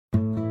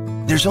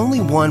There's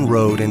only one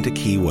road into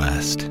Key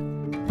West,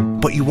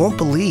 but you won't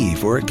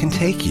believe where it can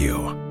take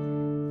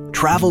you.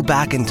 Travel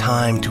back in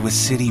time to a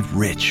city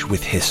rich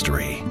with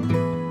history.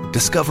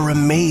 Discover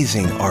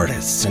amazing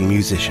artists and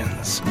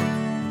musicians.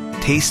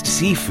 Taste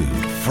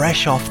seafood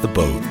fresh off the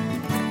boat.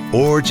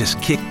 Or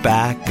just kick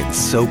back and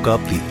soak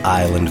up the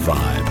island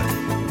vibe.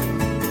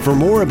 For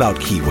more about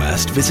Key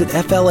West, visit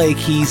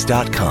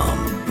flakeys.com.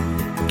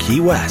 Key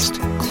West,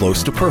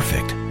 close to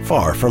perfect,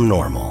 far from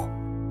normal.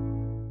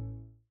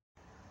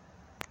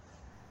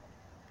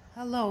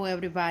 Hello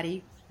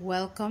everybody,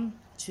 welcome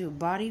to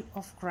Body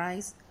of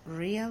Christ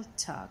Real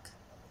Talk.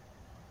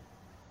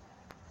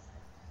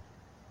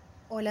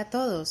 Hola a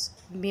todos,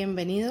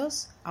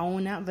 bienvenidos a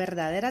una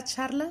verdadera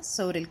charla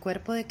sobre el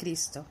cuerpo de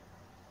Cristo.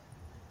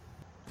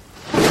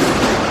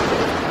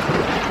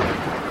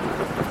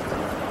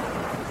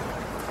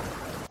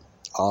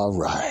 All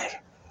right.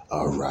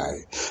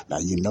 Now,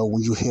 you know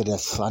when you hear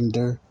that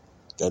thunder,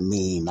 that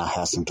means I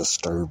have some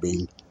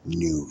disturbing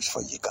news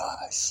for you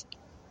guys.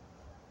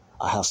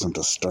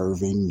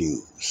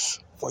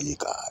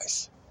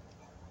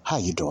 How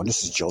you doing?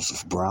 This is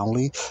Joseph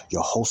Brownlee,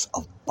 your host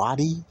of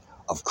Body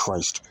of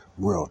Christ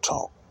Real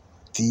Talk.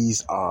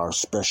 These are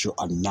special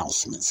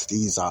announcements.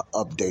 These are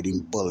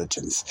updating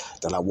bulletins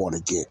that I want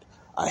to get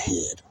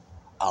ahead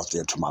out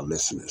there to my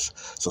listeners.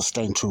 So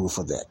stay tuned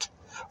for that.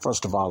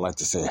 First of all, I'd like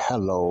to say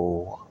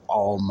hello,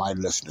 all my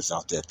listeners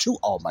out there,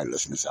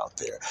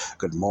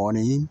 Good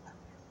morning,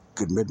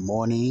 good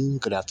mid-morning,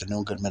 good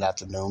afternoon, good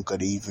mid-afternoon,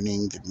 good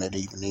evening, good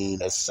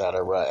mid-evening,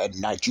 etc. At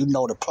night, you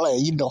know the play.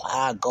 You know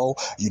how I go.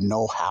 You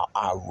know how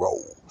I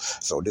roll.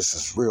 So this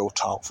is Real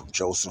Talk from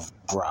Joseph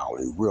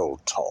Brownlee. Real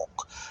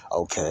Talk.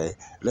 Okay,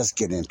 let's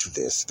get into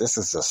this. This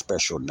is a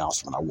special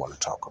announcement I want to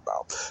talk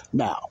about.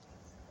 Now,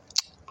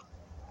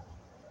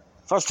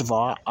 first of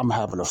all, I'm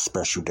having a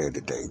special day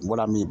today. What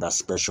I mean by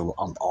special,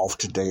 I'm off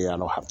today. I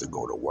don't have to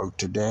go to work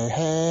today.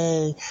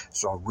 Hey,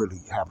 so I'm really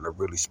having a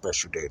really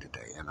special day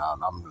today. And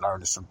I'm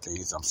learning some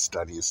things. I'm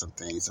studying some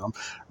things. I'm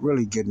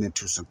really getting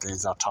into some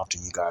things. I'll talk to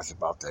you guys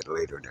about that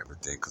later and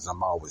everything, because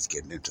I'm always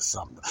getting into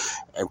something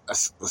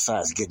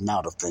besides getting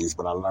out of things.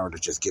 But I learned to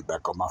just get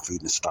back on my feet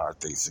and start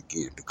things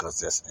again, because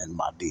that's in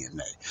my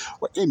DNA.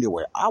 Well,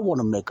 anyway, I want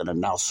to make an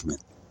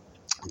announcement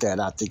that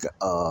I think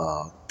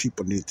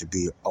people need to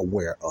be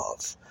aware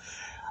of.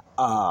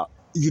 I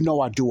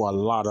do a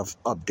lot of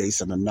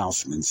updates and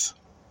announcements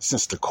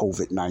since the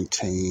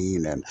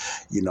COVID-19 and,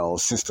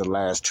 since the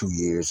last 2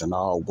 years and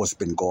all what's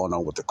been going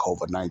on with the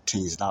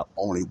COVID-19, not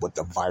only with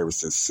the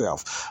virus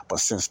itself, but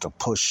since the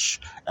push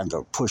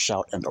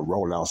out and the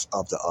rollouts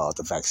of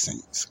the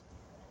vaccines.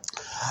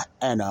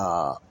 And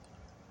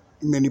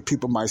many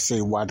people might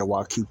say, why do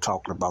I keep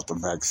talking about the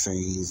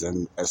vaccines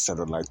and et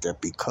cetera like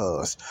that?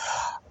 Because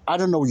I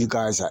don't know where you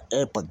guys are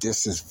at, but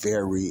this is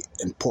very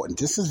important.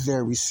 This is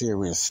very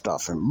serious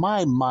stuff. And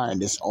my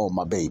mind is on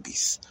my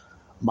babies,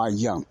 my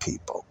young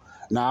people.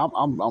 Now,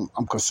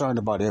 I'm concerned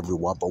about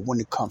everyone, but when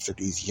it comes to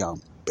these young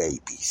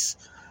babies,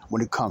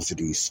 when it comes to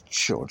these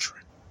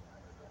children,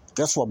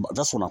 that's what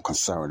I'm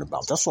concerned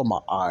about. That's what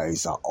my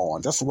eyes are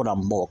on. That's what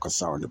I'm more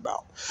concerned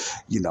about.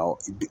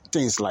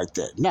 Things like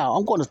that. Now,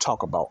 I'm going to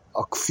talk about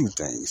a few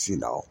things,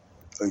 in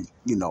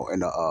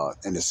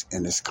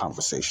this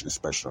conversation, the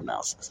special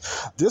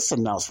announcements. This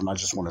announcement I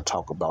just want to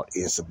talk about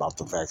is about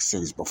the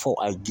vaccines. Before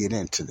I get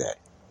into that,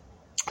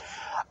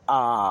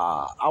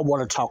 I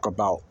want to talk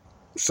about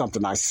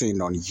something I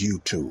seen on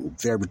YouTube,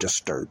 very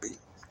disturbing.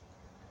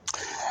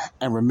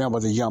 And remember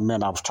the young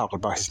man I was talking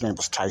about, his name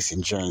was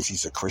Tyson James.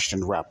 He's a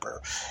Christian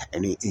rapper.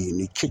 And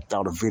he kicked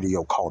out a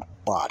video called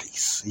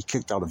Bodies.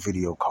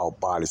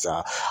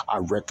 I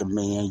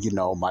recommend,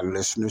 my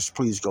listeners,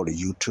 please go to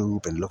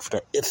YouTube and look for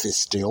that if it's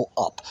still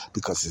up,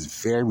 because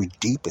it's very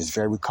deep. It's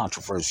very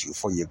controversial.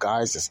 For you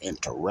guys that's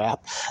into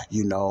rap,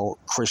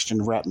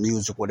 Christian rap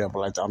music, whatever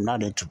like that. I'm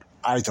not into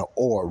either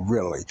or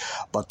really,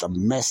 but the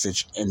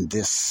message in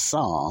this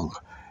song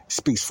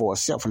speaks for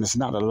itself, and it's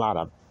not a lot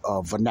of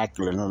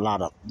vernacular and a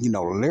lot of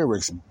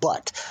lyrics,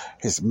 but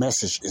his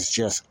message is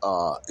just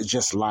it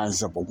just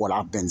lines up with what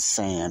I've been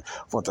saying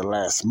for the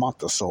last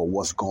month or so.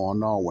 What's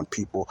going on when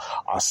people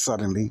are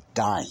suddenly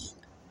dying,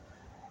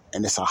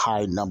 and it's a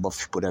high number of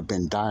people that have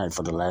been dying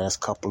for the last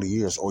couple of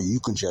years, or you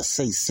can just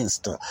say since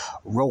the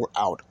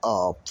rollout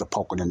of the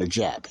poking and the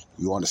jabbing.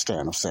 You understand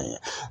what I'm saying?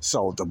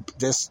 So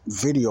this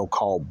video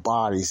called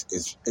Bodies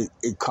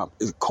it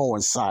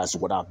coincides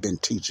with what I've been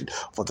teaching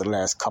for the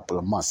last couple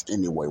of months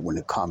anyway, when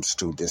it comes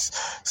to this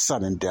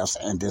sudden deaths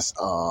and this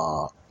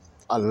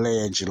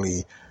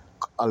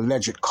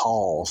alleged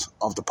cause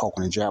of the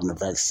poking and jabbing the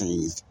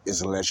vaccines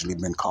is allegedly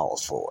been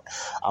caused for it.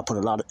 I put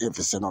a lot of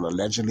emphasis on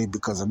allegedly,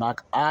 because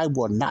I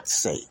will not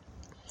say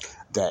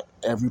that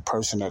every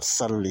person that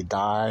suddenly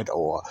died,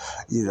 or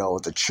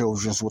the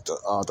children's with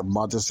the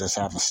mothers that's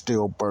having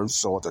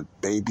stillbirths, or the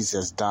babies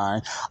that's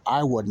dying,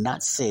 I would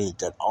not say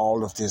that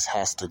all of this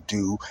has to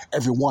do,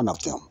 every one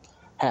of them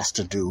has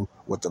to do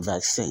with the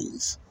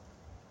vaccines.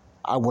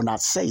 I will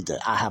not say that.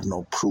 I have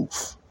no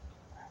proof.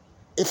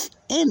 If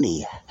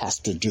any has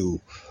to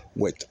do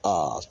with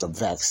the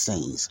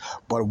vaccines.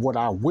 But what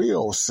I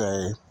will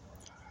say,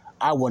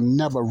 I will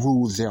never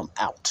rule them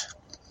out.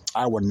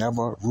 I will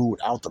never rule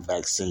out the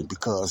vaccine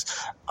because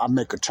I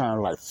make a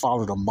term like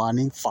follow the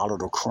money, follow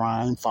the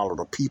crime, follow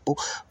the people,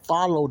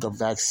 follow the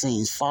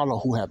vaccines, follow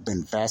who have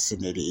been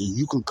vaccinated, and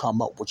you can come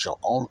up with your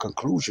own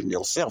conclusion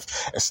yourself.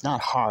 It's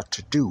not hard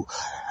to do.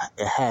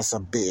 It has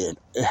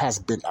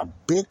been a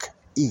big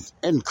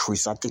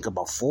increase, I think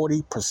about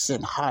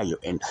 40% higher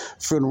in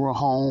funeral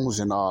homes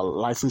and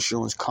life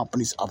insurance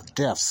companies of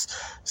deaths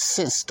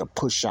since the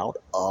push out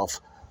of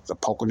the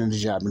polio and the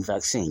jabbing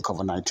vaccine,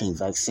 COVID-19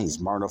 vaccines,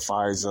 Moderna,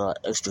 Pfizer,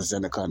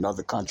 AstraZeneca, and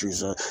other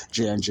countries,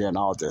 J&J and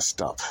all this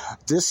stuff.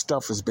 This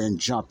stuff has been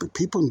jumping.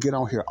 People can get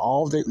on here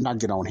all day, not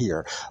get on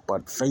here,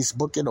 but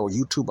Facebook or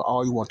YouTube,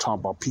 all you want to talk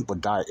about, people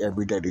die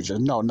every day. They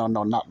just, no,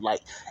 not like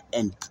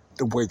in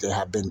the way they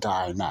have been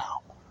dying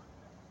now.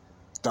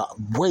 The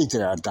way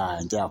they are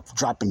dying, they are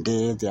dropping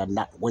dead, they are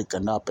not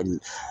waking up,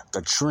 and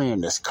the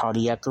trend is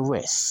cardiac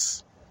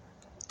arrest.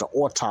 The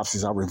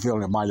autopsies are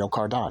revealing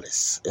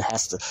myocarditis.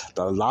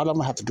 A lot of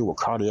them have to do with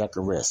cardiac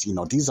arrest.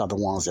 These are the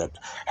ones that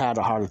had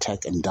a heart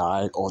attack and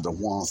died, or the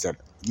ones that,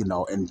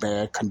 in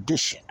bad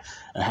condition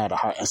and had a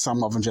heart, and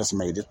some of them just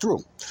made it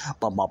through.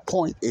 But my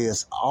point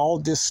is, all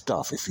this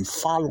stuff, if you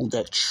follow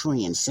that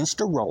trend since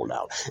the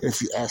rollout,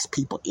 if you ask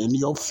people in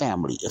your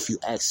family, if you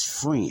ask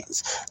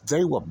friends,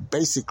 they will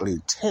basically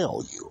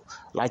tell you,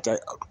 like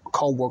that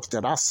co-worker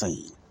that I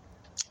seen,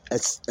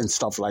 and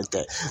stuff like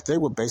that. They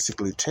would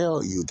basically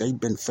tell you they've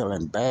been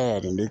feeling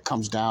bad, and it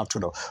comes down to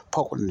the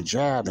poke and the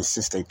jab, and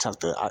since they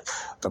took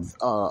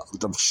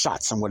the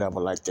shots and whatever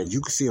like that. You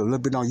can see a little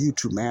bit on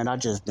YouTube, man. I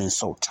just been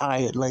so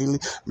tired lately,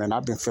 man.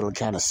 I've been feeling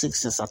kind of sick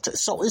since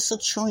so it's a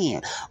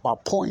trend. My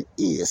point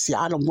is,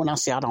 when I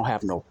say I don't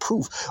have no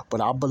proof,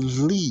 but I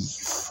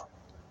believe,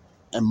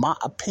 in my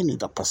opinion,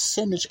 the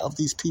percentage of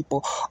these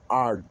people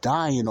are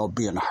dying or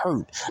being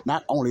hurt,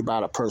 not only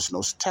by the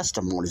personal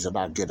testimonies that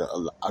I get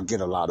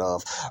a lot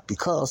of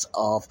because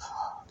of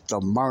the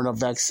Moderna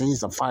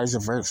vaccines, the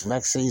Pfizer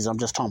vaccines. I'm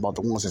just talking about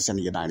the ones that's in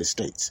the United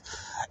States,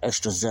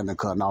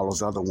 AstraZeneca and all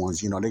those other ones.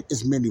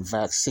 There's many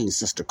vaccines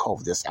since the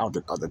COVID that's out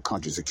in other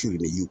countries,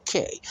 including the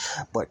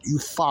UK. But you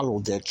follow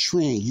that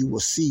trend, you will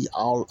see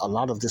a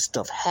lot of this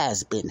stuff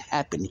has been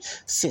happening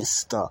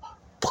since the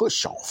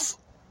push-off.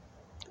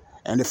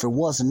 And if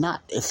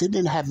it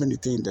didn't have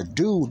anything to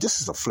do,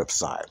 this is the flip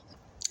side.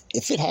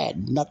 If it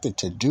had nothing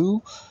to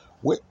do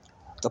with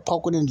the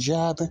poking and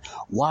jabbing,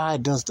 why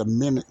does the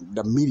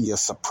media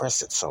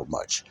suppress it so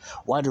much?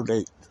 Why do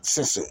they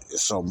censor it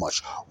so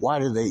much? Why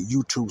do they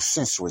YouTube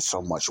censor it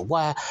so much?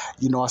 Why,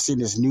 I seen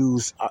this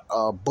news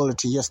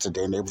bulletin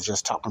yesterday, and they was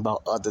just talking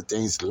about other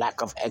things,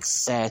 lack of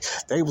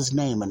exercise. They was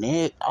naming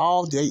it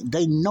all.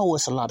 They know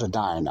it's a lot of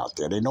dying out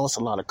there. They know it's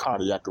a lot of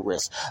cardiac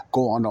arrest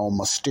going on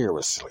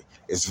mysteriously.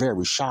 It's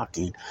very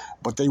shocking,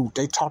 but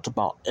they talked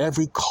about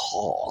every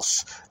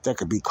cause that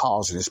could be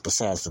causing this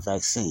besides the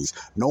vaccines.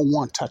 No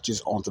one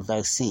touches on the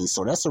vaccines,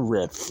 so that's a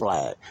red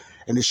flag,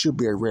 and it should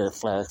be a red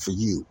flag for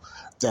you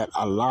that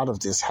a lot of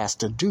this has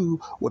to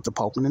do with the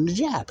poking and the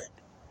jabbing.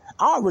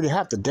 I already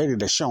have the data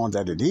that's showing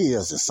that it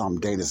is, and some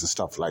data and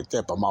stuff like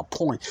that. But my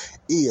point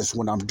is,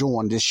 when I'm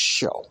doing this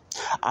show,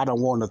 I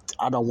don't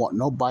want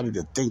nobody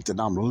to think that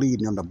I'm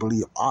leading them to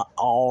believe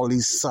all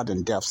these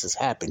sudden deaths has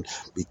happened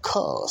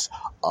because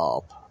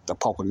of the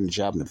poking and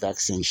jabbing, the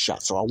vaccine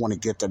shot. So I want to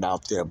get that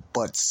out there.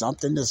 But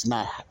something is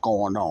not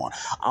going on.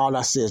 All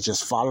I say is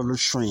just follow the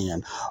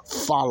trend,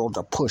 follow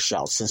the push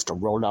out since the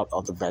rollout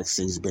of the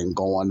vaccine's been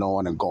going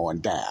on and going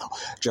down.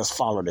 Just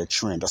follow that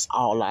trend. That's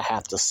all I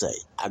have to say.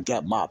 I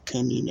got my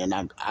opinion,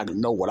 and I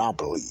know what I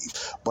believe,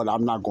 but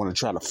I'm not going to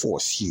try to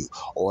force you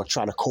or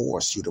try to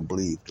coerce you to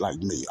believe like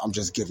me. I'm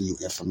just giving you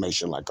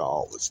information like I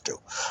always do.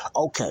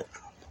 Okay.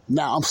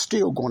 Now, I'm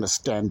still going to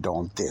stand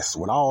on this.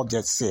 With all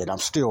that said, I'm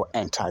still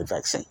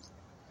anti-vaccine.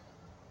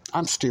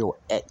 I'm still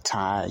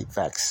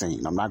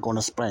anti-vaccine. I'm not going to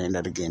explain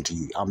that again to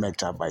you. I'm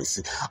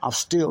anti-vaccine. I'm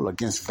still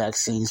against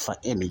vaccines for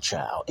any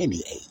child,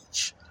 any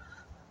age.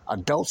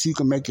 Adults, you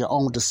can make your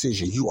own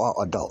decision. You are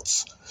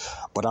adults.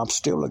 But I'm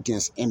still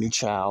against any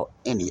child,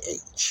 any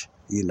age,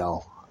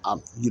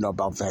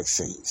 about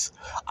vaccines.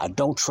 I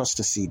don't trust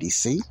the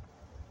CDC.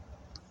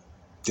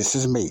 This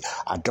is me.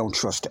 I don't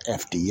trust the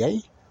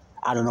FDA.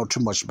 I don't know too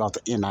much about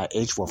the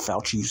NIH, what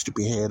Fauci used to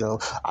be head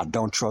of. I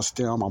don't trust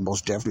them. I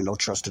most definitely don't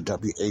trust the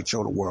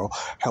WHO, the World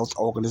Health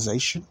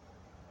Organization.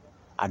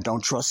 I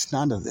don't trust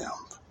none of them.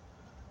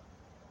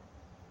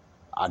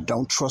 I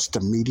don't trust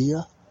the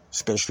media,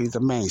 especially the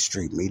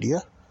mainstream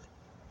media.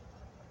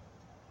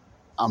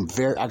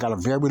 I got a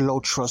very low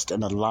trust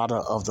in a lot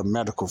of the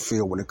medical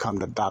field when it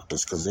comes to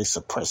doctors because they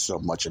suppress so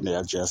much, and they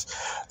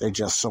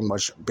just so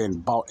much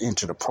been bought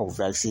into the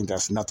pro-vaccine.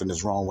 Nothing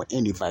is wrong with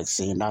any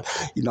vaccine, not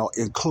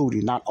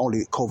including not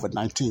only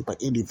COVID-19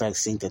 but any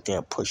vaccine that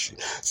they're pushing.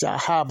 See, I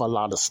have a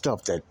lot of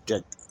stuff that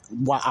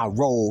why I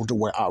roll the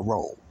way I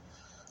roll.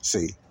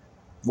 See.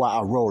 Why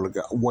I roll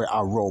where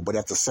I roll, but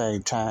at the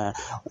same time,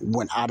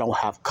 when I don't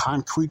have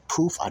concrete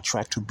proof, I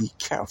try to be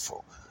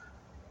careful.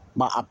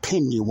 My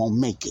opinion won't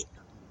make it.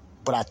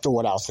 but I throw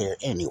it out there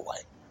anyway.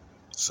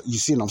 So you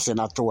see what I'm saying?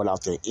 I throw it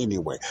out there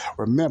anyway.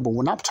 Remember,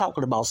 when I'm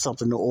talking about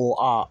something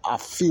or I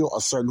feel a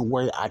certain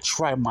way, I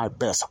try my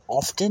best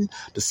often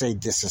to say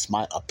this is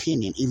my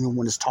opinion, even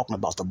when it's talking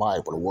about the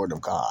Bible, the Word of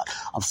God.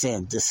 I'm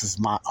saying this is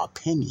my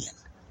opinion,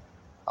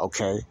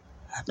 okay?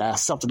 Now,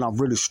 something I'm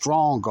really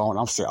strong on,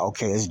 I'm saying,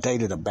 okay, it's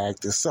data to back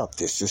this up.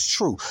 This is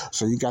true.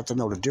 So you got to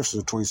know the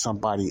difference between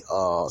somebody's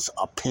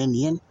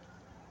opinion,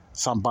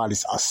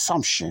 somebody's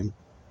assumption,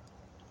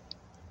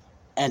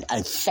 and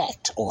a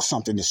fact or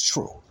something is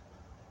true.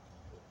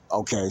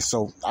 Okay,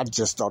 so I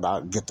just thought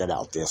I'd get that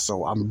out there.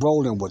 So I'm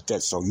rolling with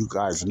that so you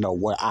guys know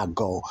where I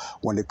go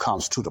when it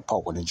comes to the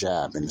poke and the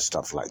jab and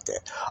stuff like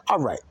that. All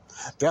right,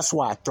 that's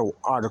why I throw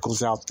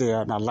articles out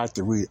there, and I like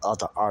to read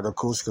other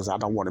articles because I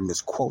don't want to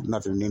misquote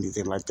nothing and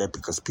anything like that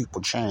because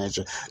people change.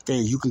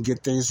 Then you can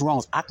get things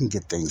wrong. I can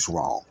get things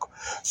wrong.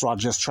 So I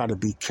just try to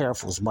be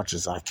careful as much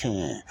as I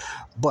can.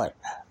 But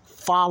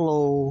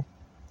follow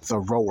the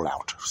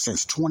rollout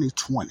since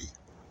 2020.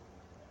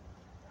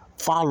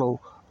 Follow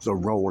the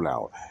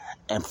rollout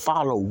and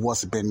follow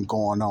what's been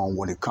going on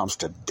when it comes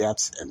to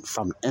deaths and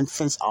from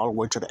infants all the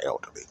way to the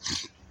elderly.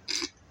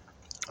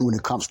 When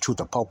it comes to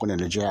the poking and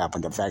the jab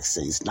and the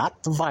vaccines,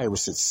 not the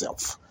virus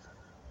itself,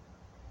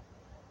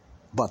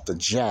 but the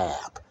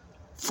jab.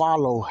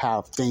 Follow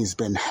how things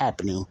been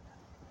happening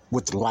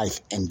with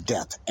life and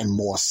death and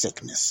more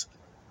sickness.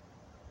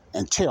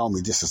 And tell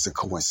me this is a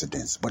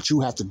coincidence, but you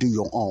have to do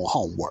your own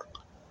homework.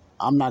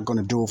 I'm not going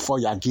to do it for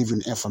you. I give you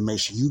the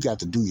information. You got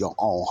to do your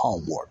own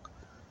homework.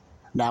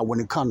 Now, when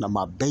it comes to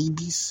my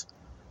babies,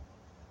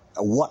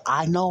 what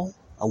I know,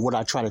 and what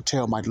I try to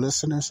tell my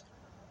listeners,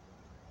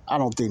 I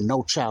don't think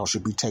no child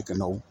should be taking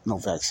no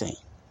vaccine.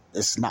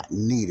 It's not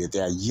needed.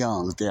 They're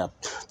young.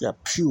 They're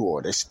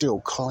pure. They're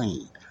still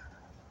clean.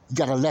 You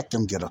got to let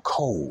them get a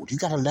cold. You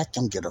got to let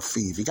them get a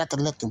fever. You got to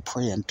let them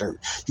pray in dirt.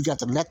 You got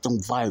to let them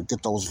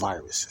get those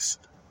viruses.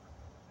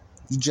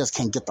 You just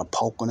can't get the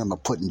poking them or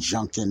putting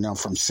junk in them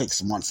from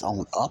 6 months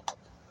on up.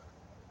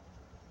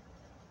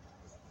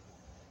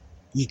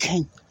 You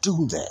can't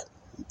do that.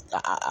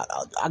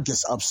 I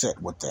get upset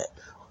with that.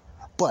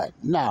 But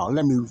now,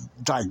 let me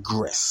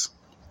digress.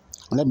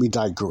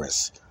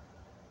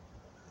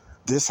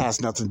 This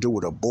has nothing to do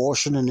with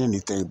abortion and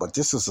anything, but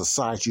this is a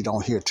side you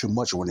don't hear too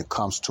much when it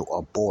comes to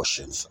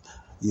abortions.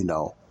 You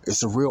know,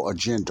 it's a real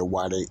agenda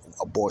why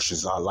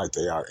abortions are like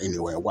they are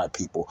anyway, and why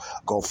people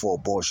go for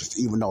abortions.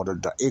 Even though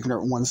the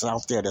ignorant ones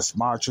out there that's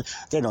marching,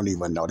 they don't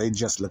even know. They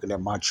just looking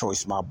at my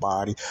choice, my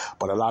body.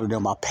 But a lot of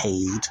them are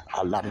paid.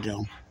 A lot of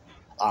them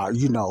are,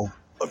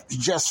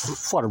 just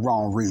for the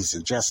wrong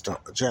reason, just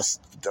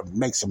to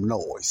make some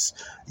noise.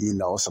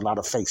 It's a lot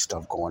of fake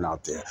stuff going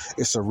out there.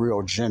 It's a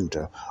real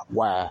agenda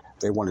why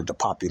they wanted to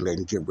populate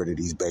and get rid of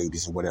these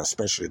babies and whatever,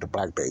 especially the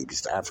black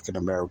babies, the African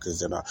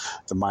Americans and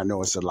the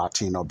minorities, the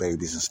Latino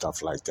babies and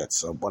stuff like that.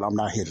 So, but I'm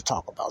not here to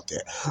talk about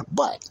that.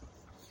 But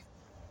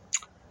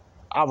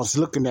I was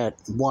looking at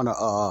one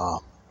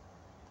of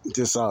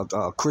this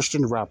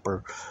Christian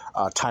rapper,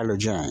 Tyson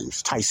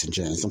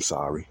James. I'm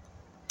sorry.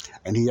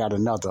 And he had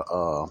another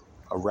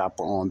a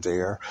rapper on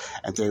there,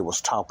 and they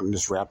was talking.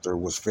 This rapper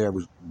was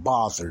very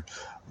bothered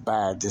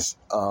by this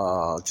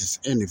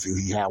interview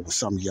he had with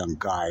some young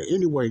guy.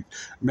 Anyway,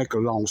 make a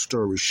long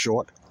story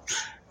short,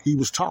 he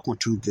was talking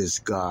to this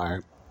guy.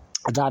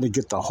 I didn't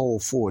get the whole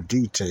full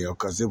detail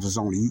because it was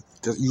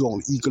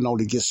you can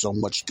only get so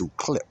much through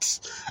clips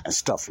and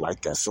stuff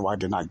like that. So I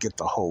did not get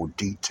the whole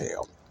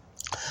detail.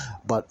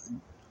 But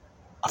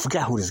I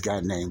forgot who this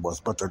guy's name was,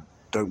 but the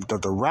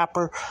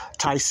rapper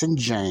Tyson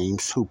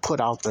James, who put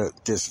out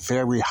this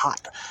very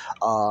hot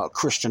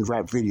Christian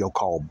rap video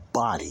called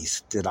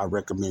Bodies, that I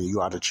recommend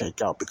you ought to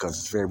check out because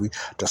it's very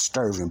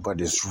disturbing, but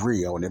it's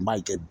real, and it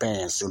might get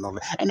banned soon.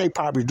 And they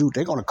probably do.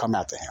 They're going to come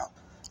after him.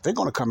 They're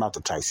going to come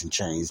after Tyson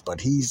James, but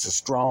he's a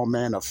strong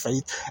man of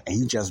faith, and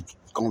he just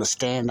going to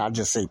stand. I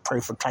just say pray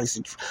for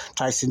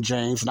Tyson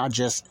James, not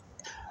just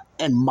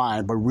in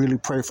mind, but really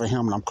pray for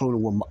him, and I'm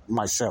including with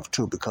myself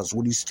too, because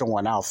what he's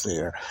throwing out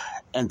there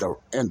in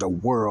the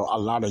world, a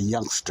lot of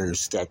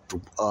youngsters that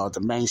the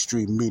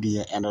mainstream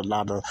media and a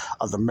lot of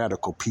the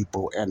medical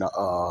people and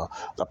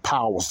the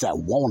powers that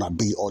want to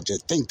be or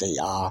just think they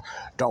are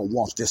don't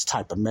want this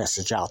type of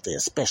message out there,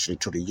 especially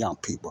to the young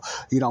people.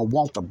 You don't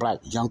want the black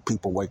young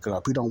people waking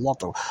up. You don't want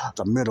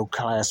the middle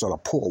class or the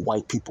poor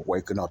white people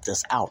waking up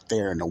that's out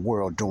there in the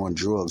world doing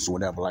drugs or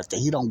whatever like that.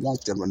 He don't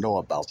want them to know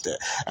about that.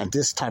 And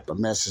this type of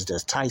message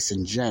that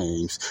Tyson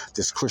James,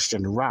 this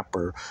Christian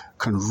rapper,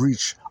 can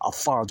reach a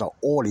farther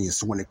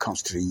audience when it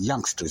comes to the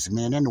youngsters,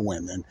 men and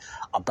women,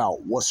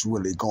 about what's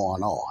really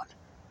going on.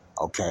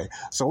 Okay,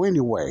 so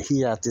anyway, he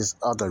had this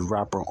other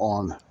rapper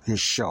on his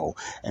show,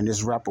 and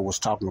this rapper was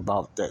talking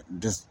about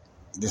this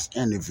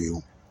interview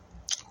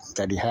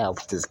that he had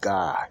with this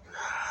guy,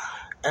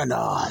 and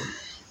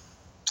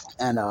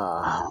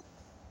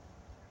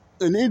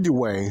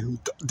anyway,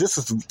 this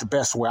is the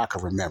best way I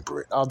can remember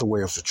it. Other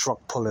way, it was a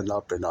truck pulling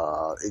up and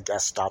it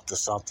got stopped or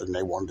something.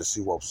 They wanted to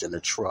see what was in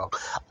the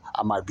truck.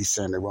 I might be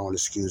saying it wrong.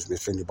 Excuse me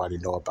if anybody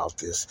know about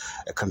this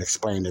and can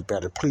explain it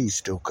better.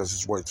 Please do, because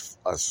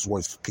it's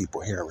worth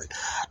people hearing.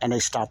 And they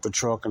stopped the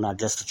truck, and I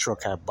guess the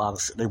truck had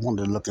boxes. They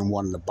wanted to look in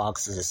one of the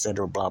boxes,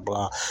 etc. Blah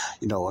blah,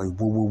 and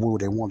woo woo woo.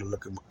 They wanted to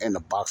look in the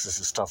boxes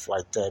and stuff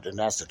like that. And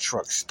as the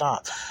truck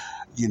stopped,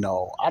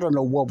 I don't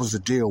know what was the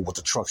deal with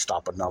the truck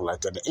stop or nothing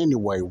like that.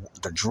 Anyway,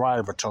 the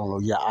driver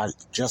told him, "Yeah, I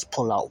just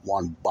pull out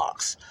one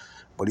box."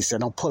 But he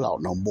said, don't pull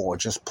out no more.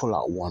 Just pull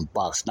out one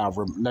box. Now,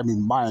 let me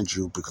remind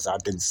you, because I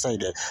didn't say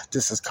that,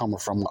 this is coming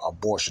from an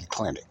abortion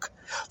clinic.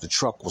 The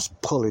truck was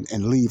pulling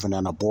and leaving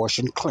an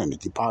abortion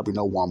clinic. You probably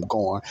know where I'm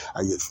going.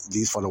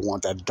 These for the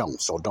ones that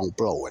don't, so don't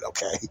blow it,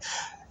 okay?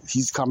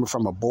 He's coming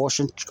from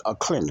abortion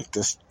clinic,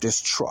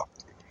 this truck.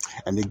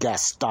 And they got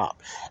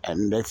stopped.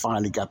 And they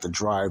finally got the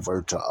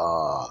driver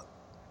to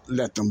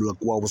let them look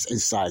what was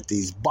inside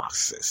these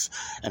boxes.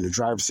 And the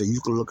driver said, you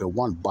can look at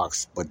one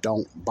box, but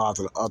don't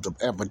bother the other.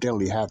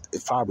 Evidently,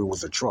 it probably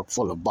was a truck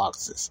full of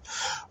boxes.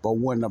 But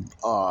when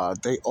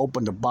they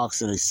opened the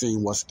box and they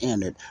seen what's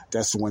in it,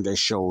 that's when they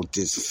showed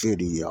this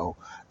video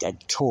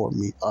that tore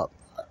me up.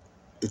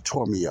 It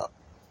tore me up.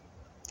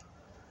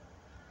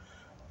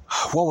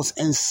 What was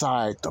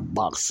inside the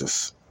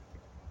boxes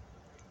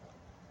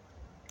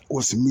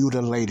was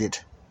mutilated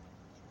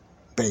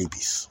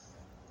babies.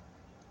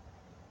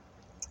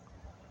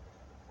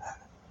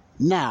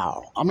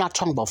 Now, I'm not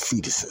talking about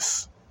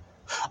fetuses.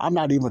 I'm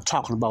not even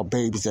talking about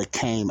babies that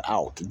came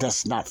out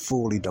that's not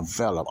fully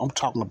developed. I'm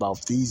talking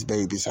about these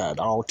babies had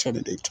all 10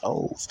 of their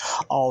toes,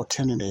 all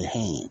 10 of their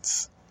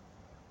hands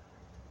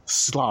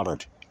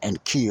slaughtered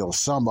and killed.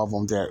 Some of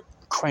them, their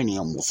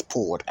cranium was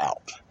pulled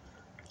out,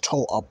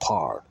 tore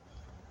apart.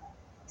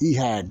 He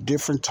had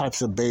different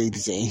types of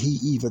babies, and he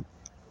even,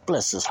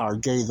 bless his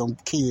heart, gave them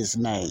kids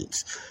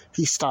names.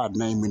 He started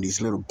naming these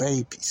little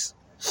babies.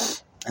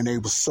 And they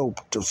were so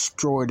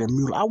destroyed and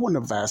mutilated. I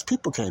wouldn't have asked.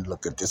 People can't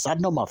look at this. I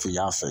know my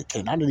fiance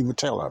can't. I didn't even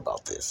tell her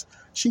about this.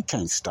 She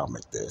can't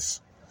stomach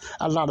this.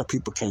 A lot of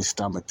people can't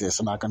stomach this,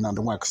 and I can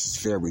understand because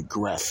it's very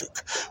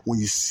graphic when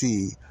you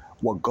see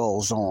what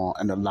goes on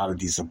in a lot of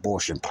these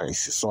abortion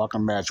places. So I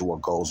can imagine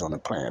what goes on in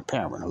Planned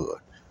Parenthood.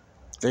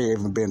 They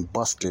even been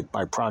busted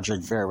by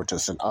Project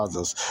Veritas and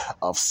others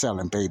of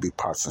selling baby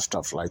parts and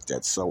stuff like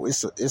that. So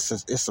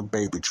it's a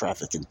baby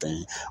trafficking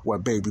thing where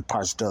baby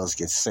parts does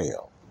get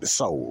sold,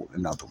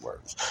 in other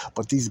words.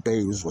 But these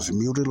babies was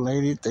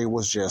mutilated.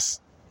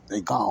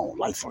 They gone,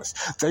 lifeless.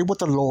 They with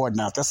the Lord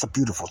now. That's a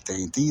beautiful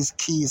thing. These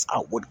kids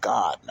out with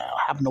God now.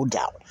 Have no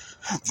doubt.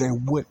 They're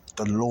with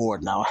the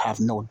Lord now. Have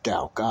no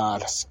doubt.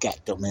 God has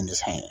got them in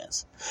his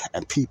hands.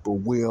 And people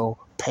will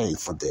pay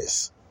for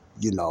this.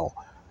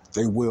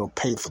 They will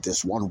pay for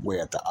this one way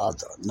or the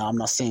other. Now, I'm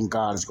not saying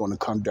God is going to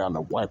come down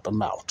and wipe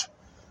them out.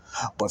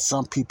 But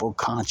some people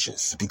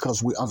conscious,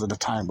 because we're under the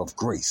time of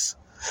grace.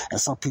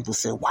 And some people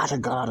say, why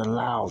did God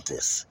allow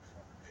this?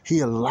 He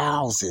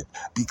allows it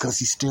because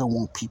he still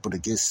wants people to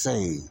get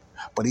saved.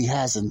 But he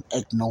hasn't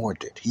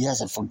ignored it. He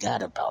hasn't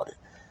forgot about it.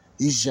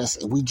 We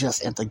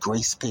just in the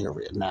grace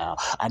period now.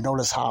 I know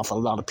it's hard for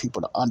a lot of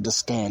people to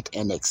understand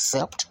and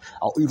accept,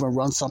 or even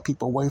run some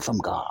people away from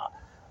God,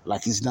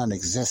 like he's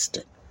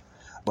non-existent.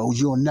 But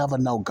you'll never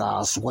know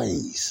God's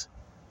ways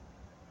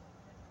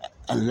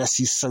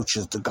unless you search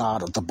the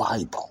God of the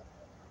Bible.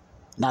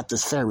 Not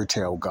this fairy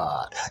tale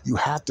God. You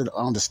have to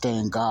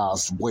understand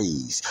God's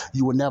ways.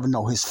 You will never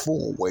know his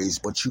full ways,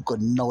 but you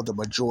could know the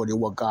majority of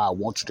what God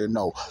wants you to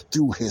know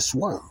through his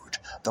word,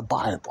 the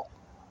Bible,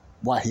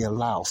 why he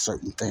allows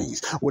certain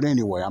things. Well,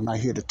 anyway, I'm not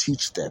here to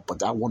teach that,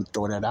 but I want to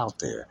throw that out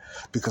there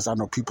because I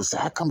know people say,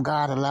 how come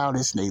God allowed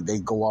this? And they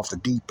go off the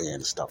deep end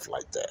and stuff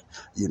like that,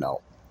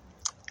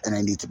 And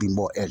they need to be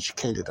more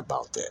educated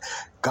about that.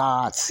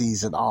 God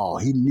sees it all.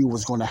 He knew it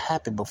was going to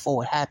happen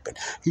before it happened.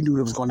 He knew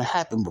it was going to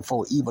happen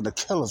before even the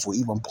killers were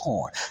even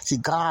born. See,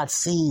 God's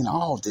seen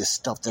all this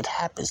stuff that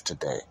happens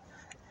today.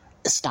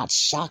 It's not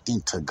shocking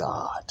to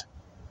God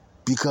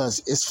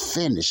because it's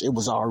finished. It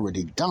was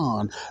already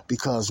done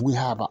because we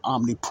have an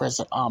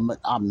omnipresent,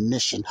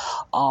 omniscient,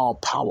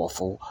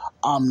 all-powerful,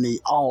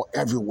 all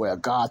everywhere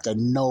God that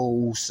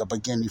knows the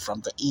beginning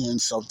from the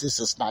end. So this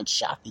is not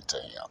shocking to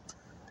him.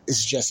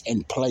 It's just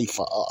in play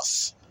for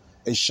us.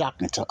 It's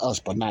shocking to us,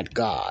 but not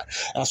God.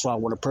 That's why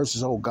when a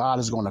person says, God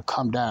is going to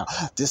come down,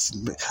 this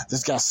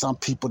got some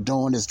people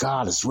doing this,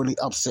 God is really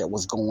upset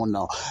what's going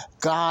on.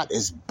 God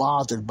is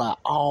bothered by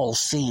all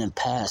sin,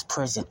 past,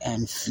 present,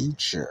 and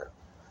future.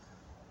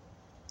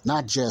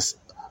 Not just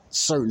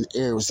certain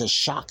areas that's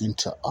shocking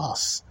to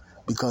us,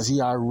 because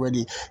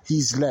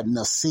he's letting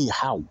us see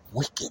how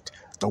wicked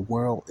the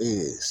world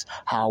is,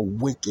 how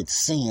wicked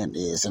sin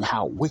is, and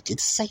how wicked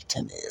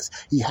Satan is.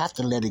 You have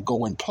to let it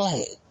go and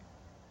play.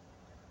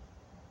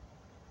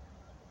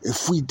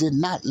 If we did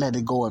not let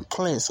it go and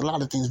play, it's a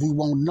lot of things we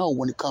won't know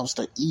when it comes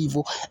to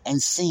evil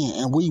and sin,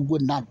 and we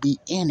would not be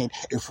in it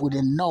if we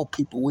didn't know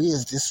people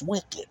is this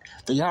wicked.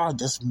 They are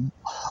this,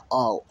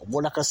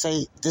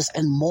 this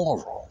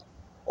immoral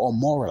or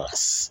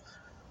moralist.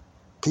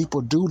 People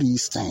do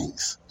these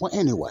things. Well,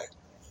 anyway,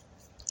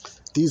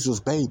 these was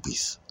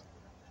babies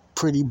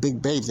pretty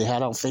big babies. They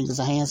had all fingers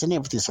and hands and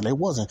everything. So they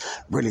wasn't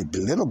really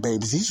little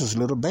babies. These was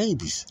little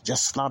babies,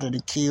 just slaughtered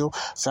and killed.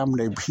 Some of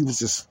them, he was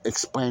just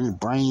explaining,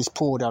 brains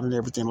pulled out and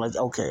everything. Like,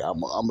 okay, I'm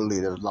going to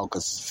leave it alone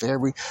because it's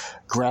very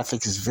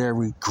graphic. It's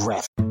very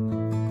graphic.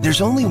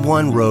 There's only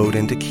one road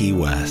into Key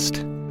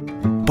West,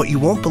 but you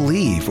won't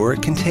believe where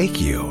it can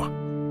take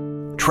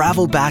you.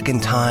 Travel back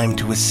in time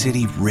to a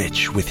city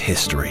rich with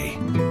history.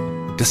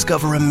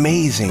 Discover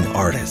amazing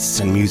artists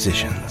and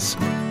musicians.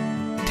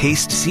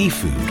 Taste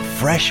seafood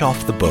fresh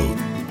off the boat.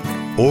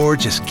 Or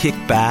just kick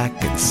back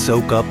and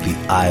soak up the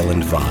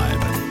island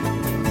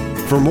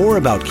vibe. For more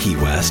about Key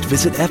West,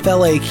 visit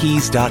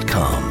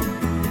flakeys.com.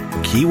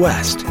 Key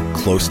West,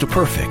 close to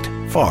perfect,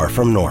 far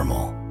from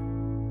normal.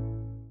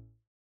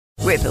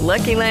 With the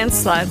Lucky Land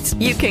Slots,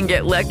 you can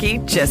get lucky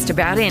just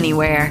about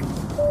anywhere.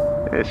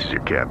 This is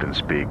your captain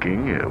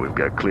speaking. We've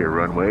got clear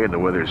runway and the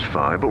weather's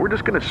fine, but we're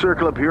just going to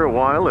circle up here a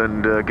while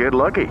and get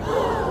lucky.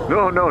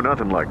 No,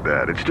 nothing like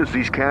that. It's just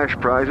these cash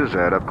prizes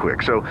add up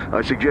quick. So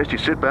I suggest you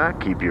sit back,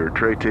 keep your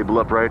tray table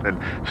upright, and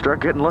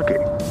start getting lucky.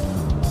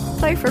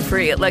 Play for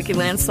free at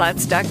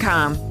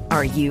LuckyLandSlots.com.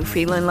 Are you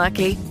feeling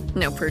lucky?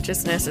 No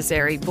purchase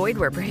necessary. Void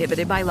where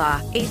prohibited by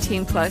law.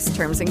 18 plus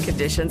terms and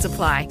conditions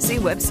apply. See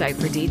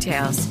website for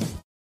details.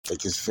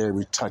 Like, it's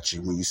very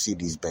touching when you see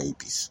these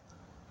babies.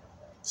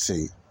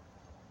 See,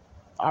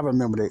 I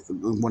remember that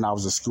when I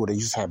was in school, they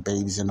used to have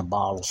babies in the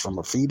bottles from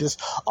a fetus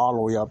all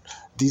the way up.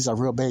 These are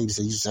real babies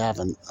they used to have,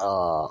 and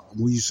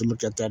we used to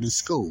look at that in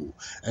school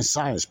and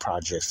science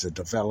projects, the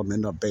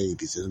development of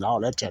babies and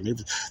all that time.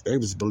 They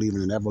was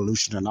believing in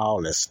evolution and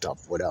all that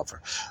stuff,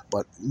 whatever.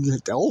 But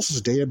those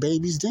was their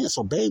babies then,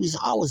 so babies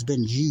always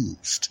been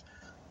used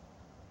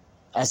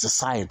as a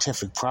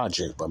scientific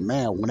project. But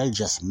man, when they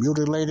just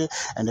mutilated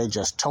and they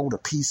just tore to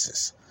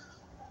pieces.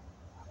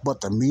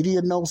 But the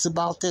media knows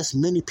about this.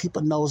 Many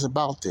people knows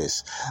about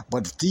this.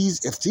 But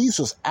if these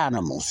was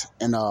animals,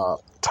 and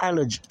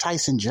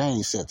Tyson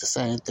James said the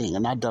same thing,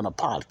 and I've done a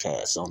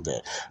podcast on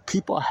that.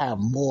 People have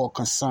more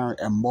concern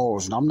and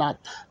morals, and I'm not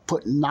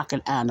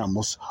knocking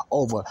animals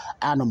over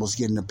animals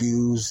getting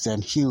abused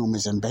than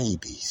humans and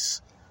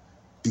babies,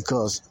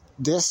 because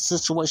this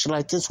situation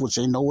like this, which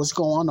they know what's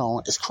going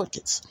on, is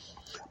crickets.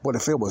 But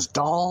if it was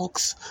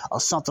dogs or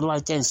something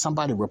like that, and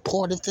somebody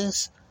reported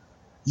this,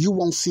 you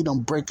won't see them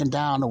breaking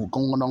down or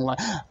going on like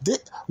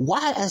that.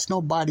 Why has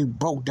nobody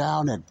broke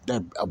down at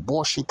that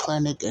abortion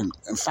clinic and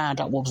found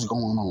out what was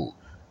going on?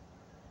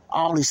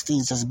 All these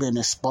things that's been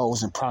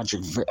exposed in Planned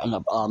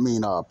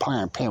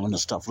Parenthood and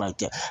stuff like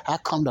that. How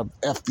come the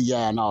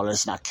FBI and all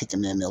that's not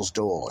kicking in those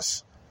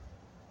doors?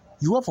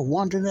 You ever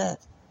wonder that?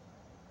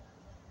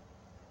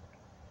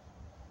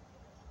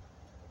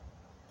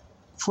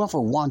 You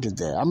ever wondered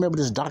that? I remember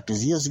this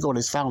doctors, years ago,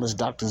 they found this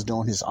doctors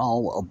doing his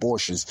own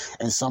abortions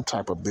in some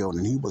type of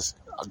building. He was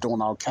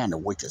doing all kind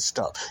of wicked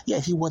stuff.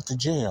 Yeah, he went to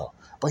jail,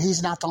 but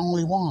he's not the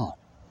only one.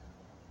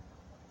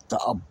 The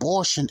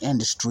abortion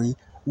industry,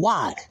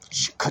 why?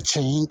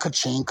 Ka-ching,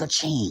 ka-ching,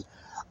 ka-ching.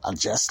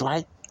 Just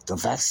like the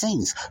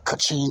vaccines,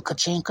 ka-ching,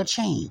 ka-ching,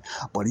 ka-ching.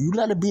 But you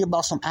let it be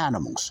about some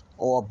animals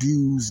or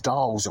abused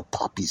dogs or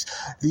puppies.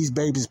 These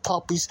babies,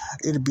 puppies,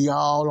 it'll be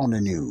all on the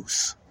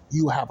news.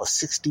 You have a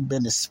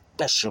 60-minute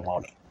special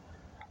on it.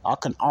 I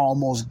can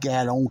almost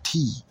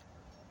guarantee.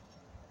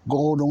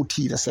 Gold on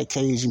tea, that's like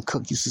Cajun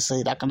Cook used to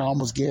say. I can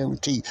almost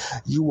guarantee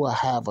you will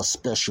have a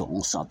special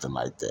on something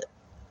like that.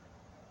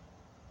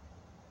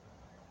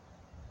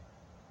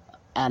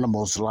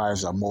 Animals'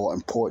 lives are more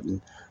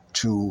important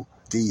to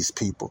these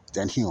people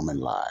than human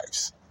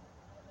lives.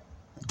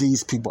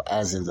 These people,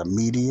 as in the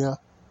media,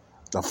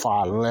 the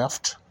far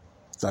left,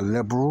 the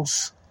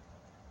liberals,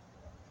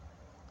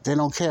 they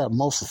don't care.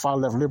 Most of the far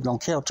left liberals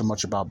don't care too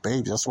much about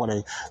babies. That's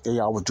why they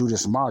always do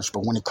this march.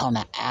 But when it comes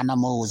to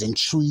animals and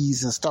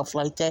trees and stuff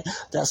like that,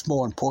 that's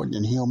more important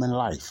than human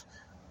life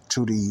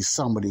to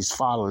some of these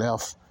far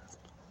left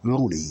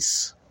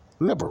loonies,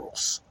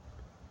 liberals.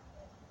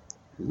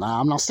 Now,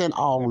 I'm not saying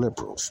all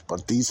liberals,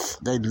 but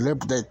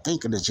their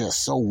thinking is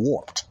just so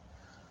warped.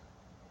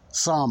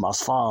 Some,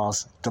 as far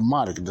as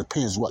demonic, it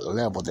depends what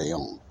level they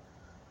on.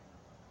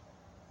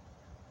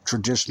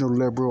 Traditional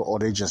liberal, or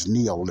they just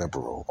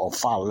neoliberal or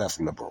far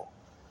left liberal.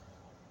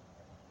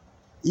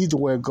 Either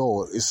way it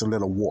goes, it's a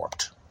little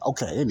warped.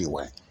 Okay,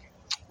 anyway.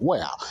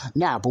 Well,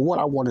 now, but what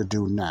I want to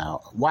do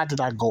now, why did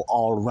I go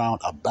all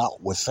around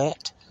about with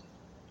that?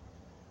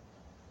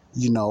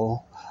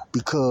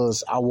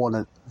 Because I want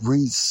to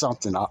read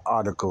something, an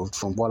article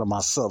from one of my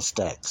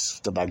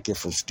Substacks that I get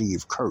from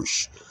Steve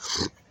Kirsch.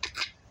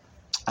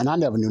 And I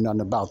never knew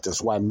nothing about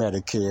this, why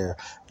Medicare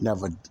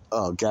never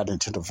got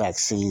into the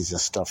vaccines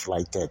and stuff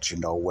like that,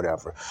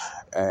 whatever.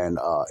 And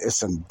it's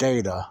some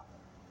data.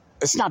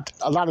 It's not,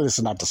 a lot of this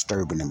is not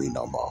disturbing to me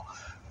no more,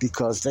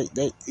 because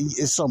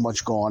it's so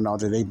much going on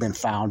that they've been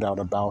found out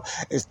about.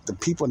 It's the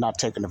people not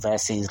taking the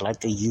vaccines like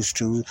they used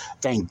to.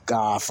 Thank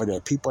God for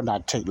that. People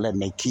not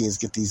letting their kids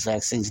get these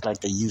vaccines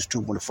like they used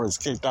to when it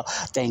first kicked out.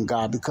 Thank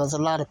God, because a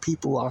lot of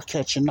people are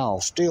catching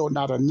on. Still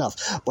not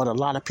enough, but a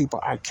lot of people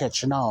are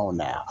catching on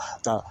now.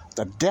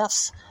 The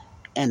deaths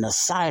And the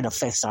side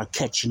effects are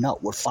catching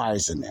up with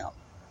Pfizer now.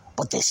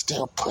 But they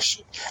still push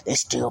it. They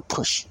still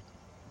push it.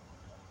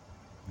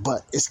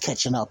 But it's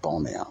catching up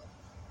on them.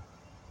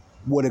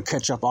 Would it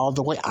catch up all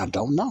the way? I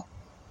don't know.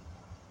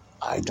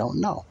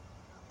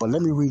 But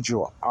let me read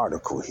you an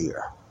article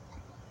here.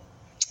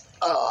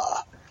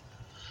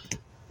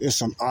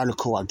 It's an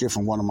article I get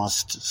from one of my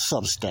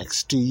Substacks,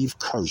 Steve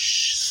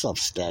Kirsch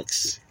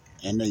Substacks.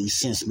 And they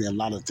sends me a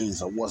lot of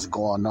things of what's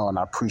going on.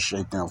 I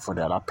appreciate them for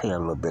that. I pay a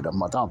little bit a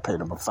month. I don't pay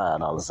them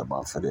 $5 a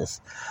month for this.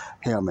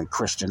 Him and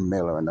Christian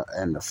Miller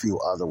and a few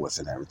other ones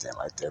and everything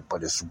like that.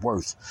 But it's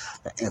worth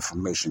the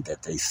information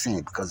that they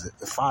send. Because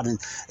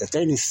if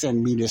they didn't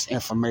send me this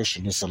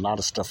information, there's a lot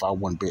of stuff I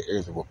wouldn't be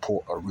able to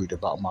report or read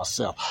about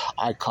myself.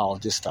 I call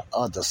this the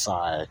other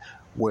side,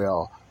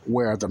 where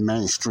the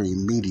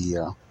mainstream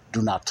media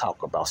do not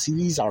talk about. See,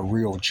 these are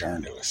real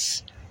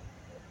journalists.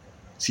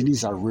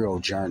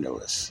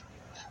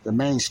 The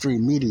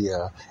mainstream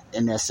media,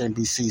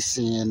 MSNBC,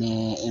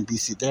 CNN,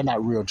 NBC, they're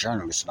not real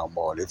journalists no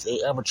more. If they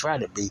ever try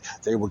to be,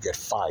 they will get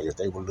fired.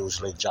 They will lose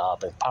their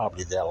job and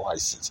probably their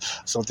license.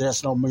 So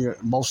there's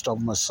most of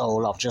them are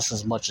sold off just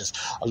as much as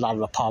a lot of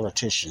the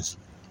politicians.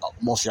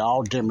 Mostly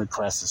all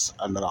Democrats,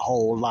 and a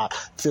whole lot,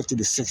 50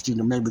 to 60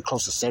 to maybe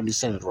close to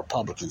 70% of the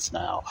Republicans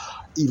now.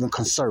 Even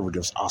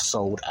conservatives are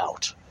sold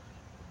out.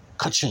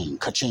 Ka-ching,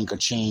 ka-ching,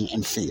 ka-ching,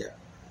 and fear.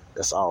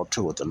 That's all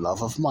to it. The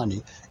love of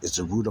money is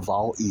the root of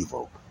all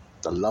evil.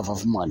 The love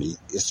of money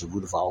is the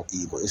root of all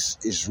evil.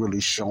 It's really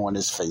showing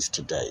its face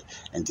today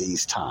in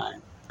these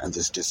times and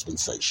this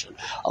dispensation.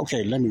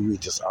 Okay, let me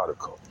read this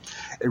article.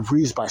 It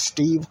reads by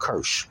Steve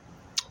Kirsch.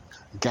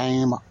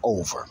 Game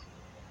over.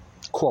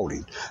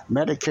 Quoting,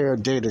 Medicare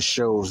data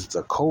shows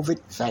the COVID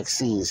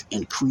vaccines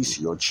increase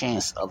your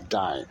chance of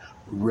dying.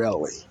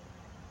 Really?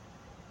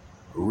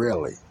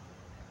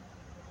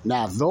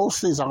 Now, those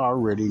things are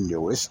already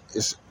new. It's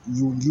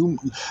you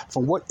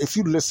from what, if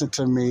you listen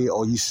to me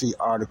or you see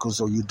articles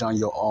or you've done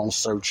your own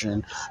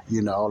searching,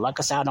 like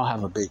I said, I don't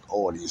have a big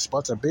audience,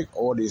 but the big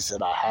audience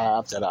that I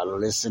have that are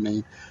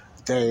listening,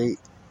 they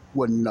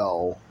would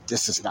know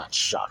this is not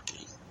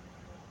shocking,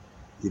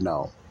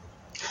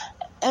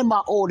 And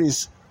my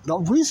audience, the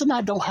reason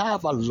I don't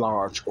have a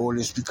large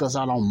audience is because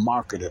I don't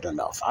market it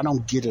enough. I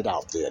don't get it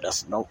out there.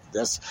 It's not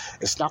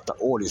the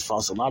audience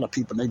fault. A lot of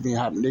people, they've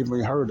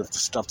even heard of the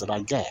stuff that I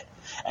get.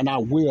 And I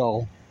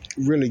will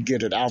really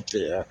get it out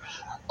there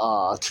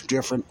to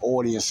different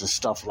audience and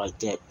stuff like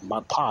that,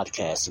 my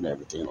podcast and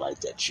everything like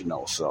that,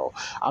 So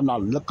I'm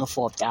not looking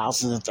for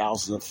thousands and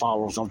thousands of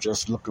followers. I'm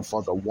just looking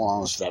for the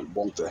ones that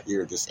want to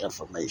hear this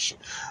information.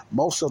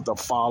 Most of the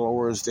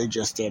followers, they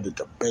just there to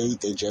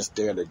debate. They just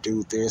there to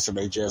do this, and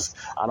I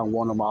don't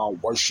want them all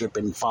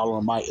worshiping and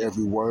following my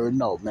every word.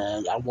 No,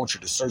 man, I want you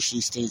to search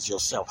these things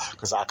yourself,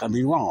 because I can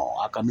be wrong.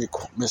 I can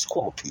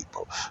misquote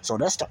people. So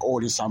that's the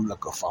audience I'm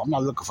looking for. I'm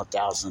not looking for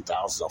thousands and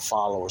thousands of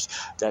followers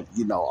that,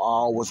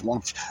 always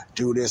want to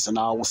do this and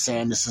always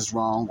saying this is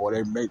wrong, or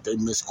they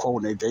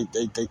misquote,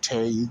 they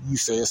tell you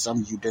said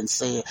something you didn't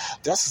say it.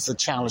 That's just a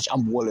challenge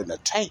I'm willing to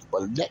take,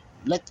 but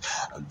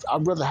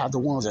I'd rather have the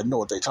ones that know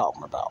what they're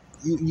talking about.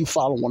 You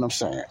follow what I'm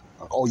saying?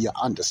 Oh, you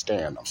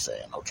understand what I'm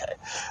saying? Okay.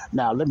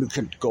 Now, let me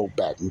go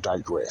back and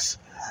digress.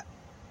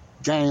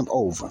 Game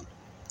over.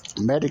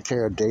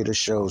 Medicare data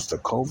shows the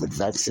COVID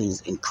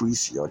vaccines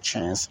increase your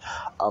chance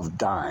of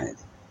dying.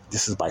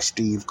 This is by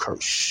Steve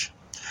Kirsch.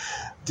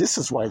 This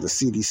is why the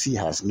CDC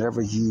has never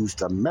used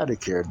the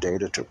Medicare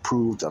data to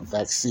prove the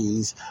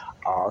vaccines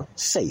are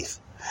safe.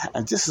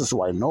 And this is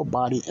why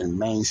nobody in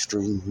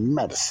mainstream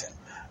medicine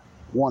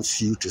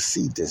wants you to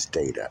see this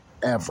data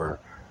ever.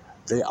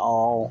 They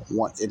all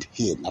want it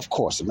hidden. Of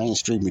course, the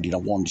mainstream media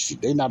don't want you to see.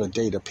 They're not a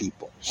data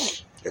people.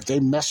 If they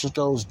mess with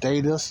those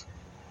data,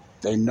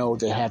 they know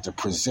they have to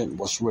present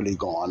what's really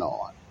going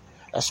on.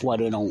 That's why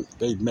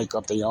they make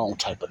up their own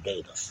type of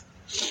data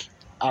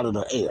out of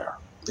the air.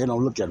 They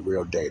don't look at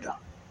real data.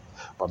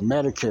 But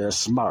Medicare is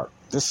smart.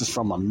 This is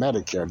from a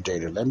Medicare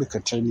data. Let me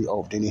continue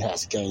over. Then he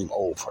has game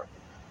over.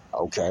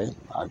 Okay?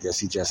 I guess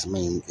he just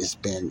means it's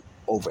been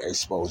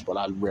overexposed. But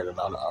I read a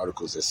lot of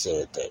articles that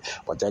said that.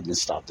 But that didn't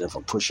stop them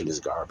from pushing this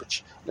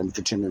garbage. Let me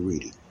continue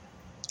reading.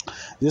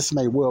 This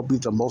may well be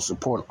the most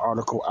important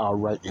article I'll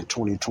write in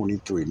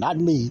 2023. Not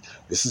me.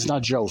 This is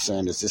not Joe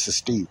saying this. This is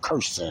Steve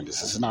Kirsch saying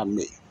this. This is not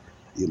me.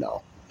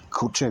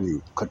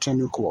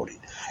 Continue quoting.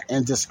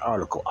 In this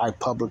article, I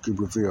publicly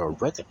reveal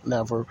record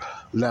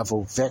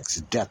level VEX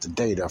death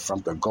data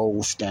from the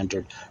gold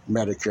standard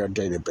Medicare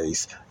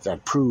database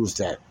that proves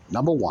that,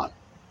 number one,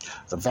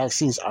 the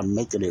vaccines are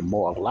making it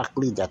more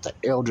likely that the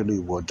elderly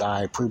will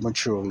die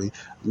prematurely,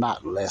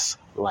 not less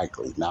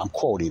likely. Now I'm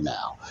quoting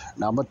now.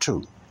 Number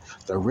two,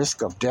 the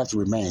risk of death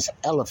remains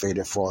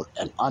elevated for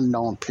an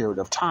unknown period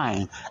of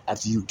time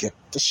after you get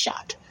the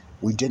shot.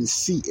 We didn't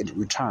see it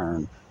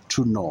return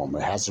to normal.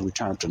 It hasn't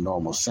returned to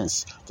normal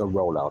since the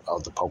rollout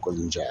of the poker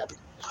and jabbing.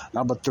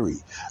 Number 3,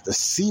 the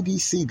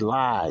CDC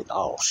lied.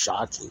 Oh,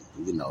 shocking.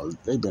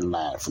 They've been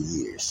lying for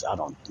years.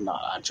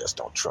 I just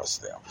don't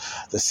trust them.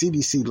 The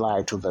CDC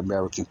lied to the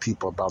American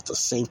people about the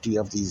safety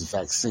of these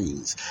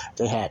vaccines.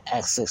 They had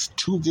access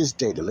to this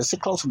data. Listen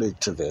closely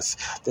to this.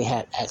 They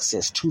had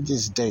access to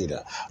this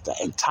data the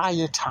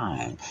entire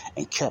time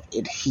and kept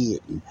it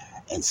hidden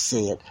and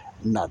said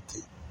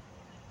nothing.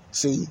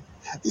 See?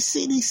 The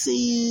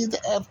CDC, the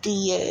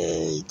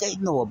FDA, they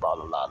know about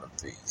a lot of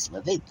things.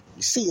 Man, you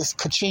see, it's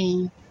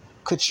ka-ching,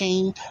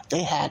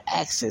 they had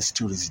access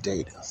to these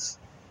data.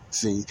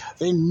 See,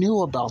 they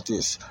knew about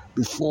this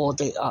before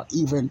they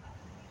even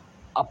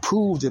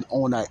approved it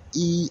on an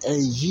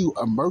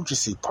EAU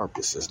emergency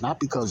purposes, not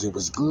because it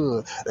was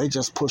good. They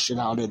just push it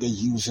out there. They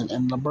use it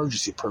in an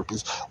emergency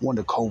purpose when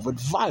the COVID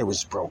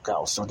virus broke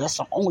out. So that's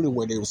the only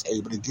way they was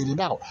able to get it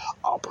out.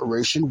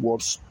 Operation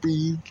Warp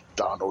Speed,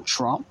 Donald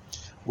Trump,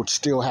 which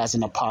still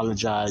hasn't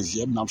apologized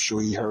yet, and I'm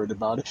sure he heard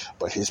about it,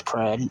 but his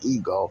pride and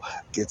ego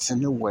gets in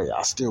the way.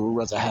 I still would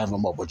rather have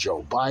him over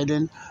Joe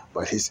Biden,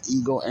 but his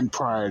ego and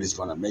pride is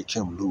going to make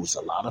him lose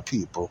a lot of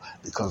people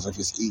because of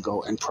his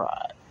ego and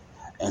pride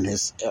and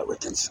his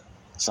arrogance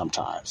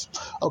sometimes.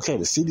 Okay,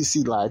 the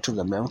CDC lied to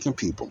the American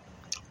people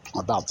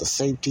about the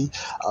safety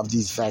of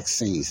these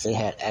vaccines. They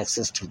had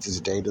access to this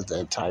data the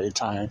entire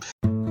time.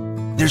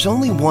 There's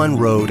only one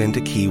road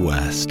into Key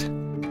West,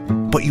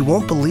 but you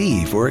won't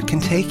believe where it can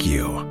take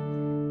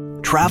you.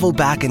 Travel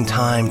back in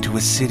time to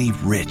a city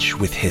rich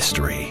with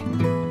history.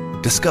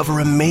 Discover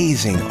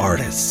amazing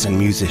artists and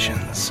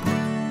musicians.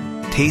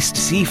 Taste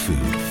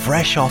seafood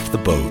fresh off the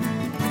boat.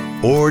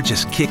 Or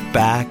just kick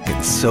back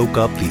and soak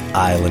up the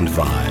island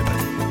vibe.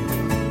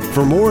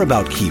 For more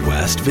about Key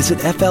West, visit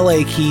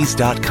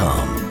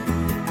flakeys.com.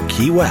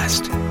 Key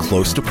West,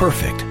 close to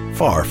perfect,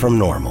 far from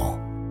normal.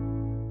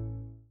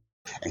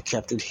 And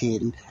kept it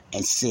hidden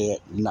and said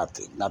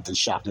nothing. Nothing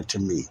shocking to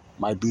me.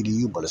 Might be to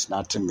you, but it's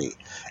not to me.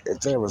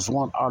 If there was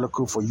one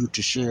article for you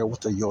to share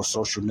with your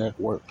social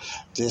network,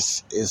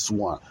 this is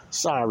one.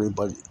 Sorry,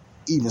 but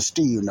even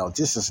still,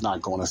 this is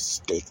not going to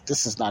stick.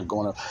 This is not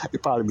going to, it'll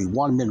probably be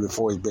 1 minute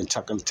before it's been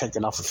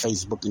taken off of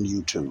Facebook and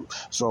YouTube.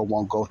 So it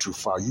won't go too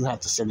far. You have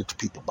to send it to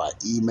people by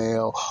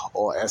email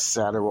or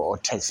etc. or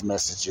text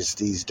messages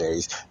these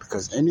days,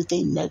 because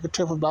anything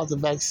negative about the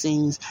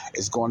vaccines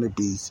is going to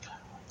be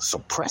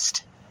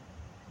suppressed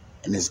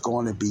and it's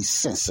going to be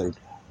censored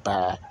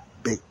by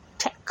big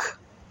tech,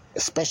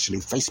 especially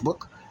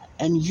Facebook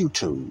and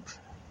YouTube.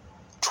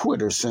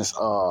 Twitter, since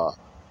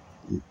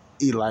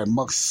Eli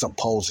Musk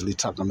supposedly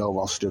talking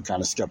over, I'm still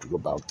kind of skeptical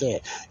about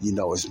that.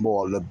 It's a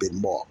little bit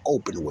more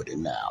open with it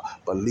now.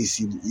 But at least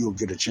you'll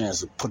get a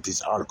chance to put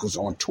these articles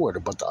on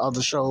Twitter. But the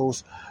other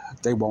shows,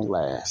 they won't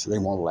last. They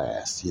won't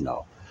last,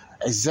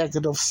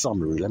 Executive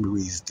summary. Let me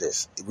read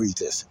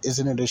this.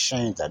 Isn't it a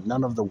shame that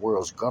none of the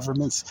world's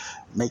governments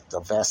make the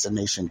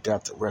vaccination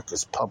death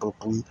records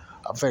publicly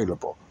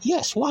available?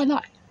 Yes, why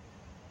not?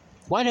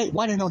 Why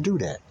they don't do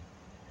that?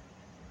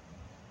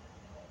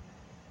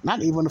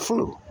 Not even the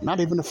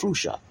flu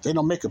shot. They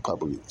don't make it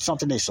public.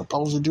 Something they're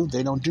supposed to do,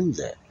 they don't do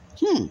that.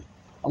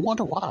 I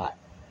wonder why.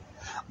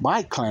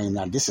 My claim,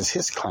 now this is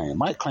his claim,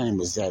 my claim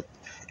is that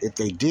if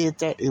they did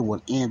that, it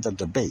would end the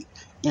debate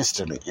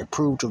instantly and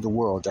prove to the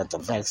world that the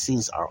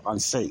vaccines are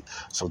unsafe.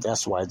 So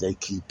that's why they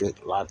keep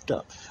it locked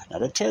up. Now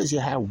that tells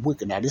you how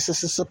wicked. Now this is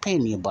his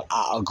opinion, but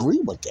I agree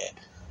with that.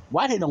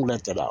 Why they don't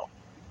let that out?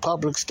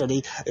 Public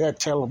study,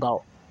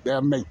 they'll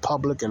make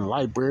public and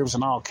libraries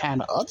and all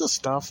kind of other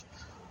stuff,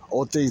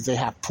 or things they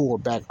have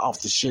pulled back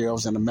off the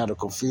shelves in the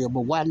medical field,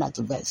 but why not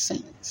the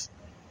vaccines?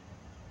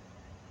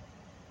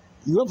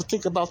 You ever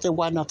think about that?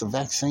 Why not the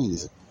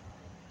vaccines?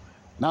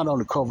 Not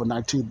only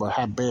COVID-19, but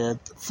how bad,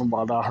 from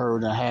what I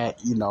heard, and had,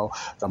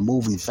 the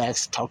movie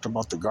Vax talked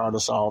about the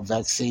Gardasil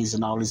vaccines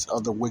and all these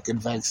other wicked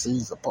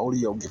vaccines, the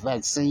polio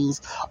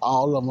vaccines,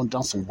 all of them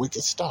done some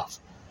wicked stuff.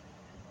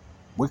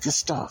 Wicked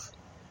stuff.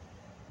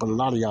 But a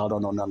lot of y'all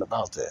don't know nothing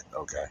about that,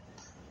 okay?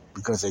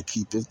 Because they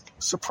keep it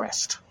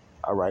suppressed.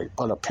 All right,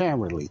 but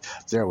apparently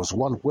there was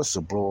one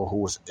whistleblower who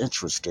was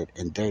interested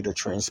in data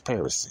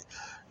transparency.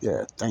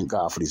 Yeah, thank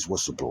God for these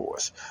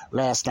whistleblowers.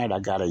 Last night I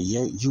got a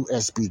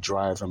USB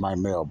drive in my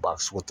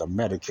mailbox with the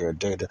Medicare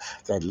data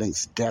that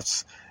links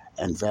deaths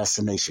and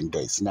vaccination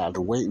dates. Now,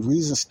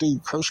 reason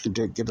Steve Kirschke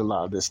did get a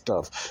lot of this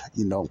stuff,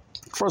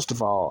 first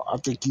of all, I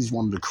think he's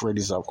one of the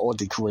creators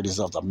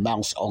of the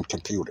mouse on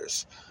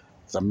computers.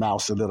 The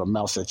little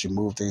mouse that you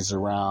move things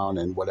around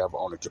and whatever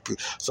on the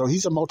computer. So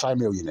he's a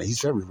multimillionaire. He's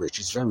very rich.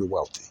 He's very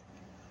wealthy.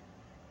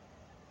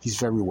 He's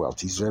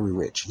very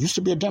rich. He used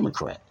to be a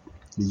Democrat.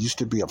 He used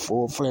to be a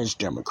full-fledged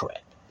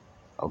Democrat.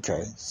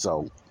 Okay,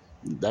 so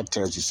that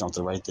tells you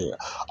something right there.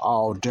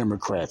 All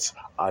Democrats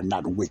are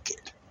not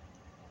wicked.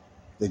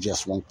 They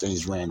just want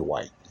things ran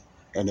white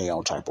in their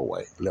own type of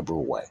way,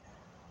 liberal way.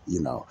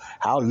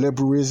 How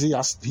liberal is he?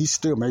 He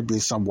still may be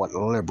somewhat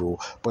liberal,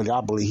 but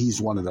I believe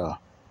he's one of the,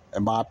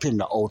 in my opinion,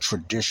 the old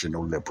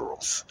traditional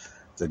liberals.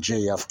 the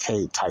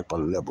JFK type of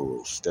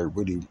liberals that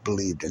really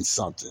believed in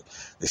something.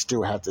 They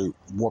still had their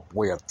warped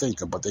way of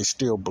thinking, but they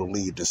still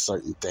believed in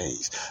certain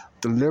things.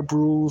 The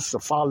liberals, the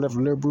far left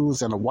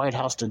liberals in the White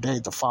House today,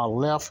 the far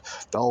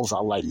left, those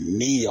are like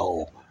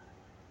neo-liberals.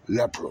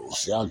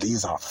 Yeah,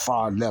 these are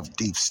far left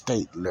deep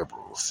state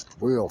liberals,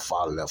 real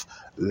far left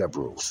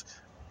liberals.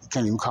 You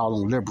can't even call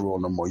them liberal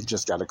no more. You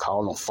just got to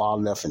call them far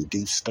left and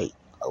deep state.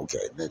 Okay,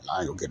 I ain't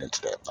going to get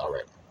into that. All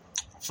right.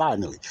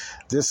 Finally,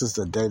 this is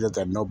the data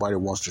that nobody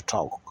wants to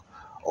talk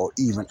or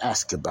even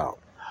ask about.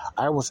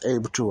 I was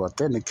able to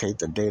authenticate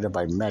the data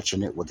by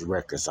matching it with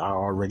records I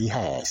already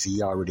had. See,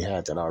 he already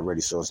had that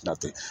already, so it's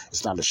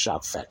not a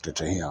shock factor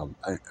to him,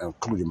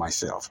 including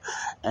myself.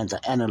 And the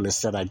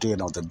analysis that I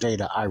did on the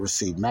data I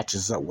received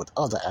matches up with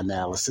other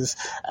analysis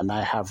and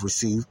I have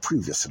received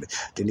previously.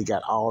 Then he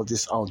got all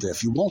this on there.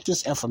 If you want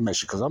this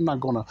information, because I'm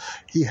not going to,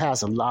 he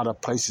has a lot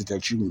of places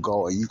that you can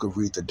go and you can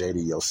read the data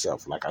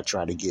yourself, like I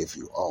try to give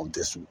you on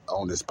this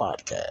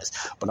podcast.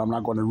 But I'm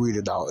not going to read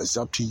it all. It's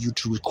up to you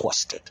to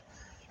request it.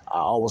 I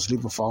always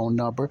leave a phone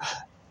number,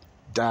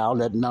 dial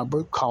that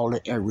number, call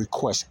it, and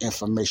request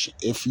information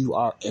if you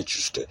are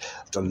interested.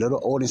 The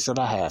little audience that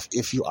I have,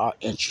 if you are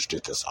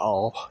interested, that's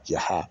all you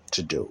have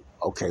to do,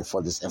 okay,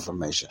 for this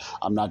information.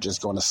 I'm not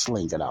just going to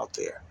sling it out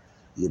there,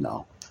 you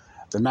know.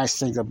 The nice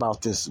thing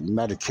about this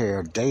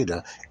Medicare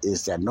data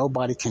is that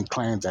nobody can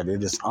claim that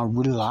it is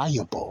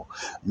unreliable.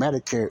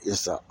 Medicare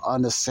is an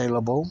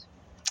unassailable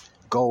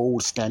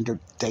gold standard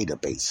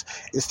database.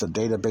 It's the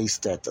database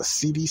that the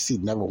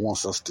CDC never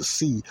wants us to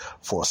see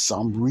for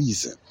some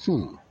reason.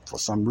 For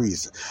some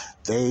reason.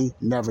 They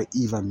never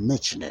even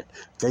mention it.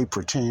 They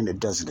pretend it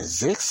doesn't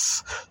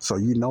exist, so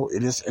you know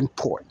it is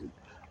important.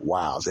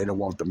 Wow, they don't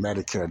want the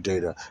Medicare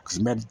data, because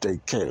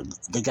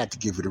Medicare, they got to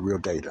give you the real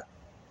data.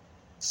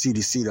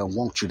 CDC don't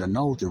want you to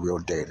know the real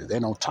data. They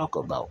don't talk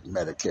about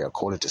Medicare,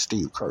 according to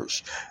Steve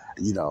Kirsch,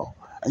 you know.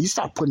 And you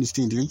start putting these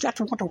things together, you got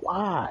to wonder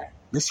why.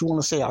 This you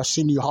want to say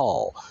Arsenio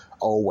Hall.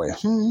 Oh, wait.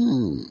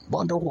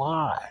 Wonder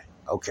why.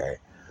 Okay.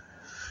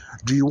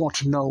 Do you want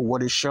to know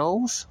what it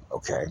shows?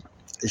 Okay.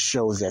 It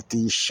shows that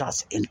these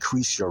shots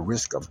increase your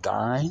risk of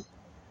dying.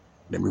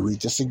 Let me read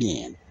this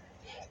again.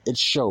 It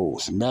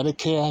shows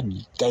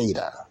Medicare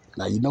data.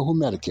 Now, you know who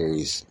Medicare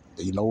is.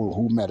 You know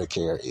who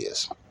Medicare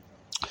is.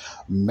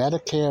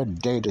 Medicare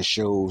data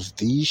shows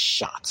these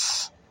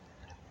shots.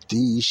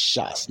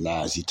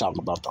 Now, is he talking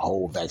about the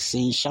whole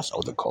vaccine shots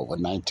or the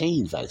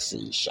COVID-19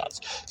 vaccine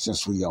shots?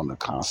 Since we on the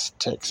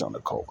context on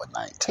the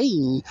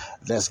COVID-19,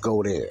 let's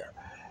go there.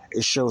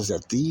 It shows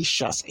that these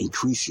shots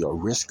increase your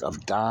risk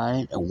of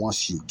dying, and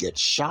once you get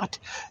shot,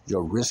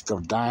 your risk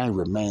of dying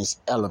remains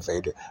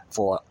elevated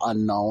for an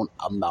unknown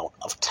amount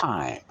of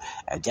time.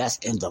 And that's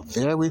in the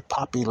very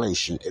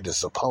population it is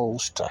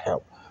supposed to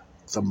help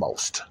the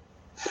most.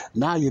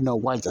 Now you know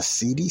why the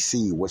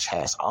CDC, which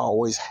has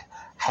always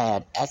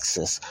had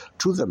access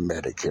to the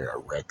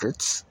Medicare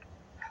records,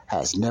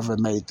 has never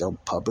made them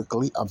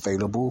publicly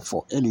available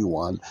for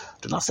anyone.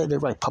 Did I say that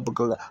right?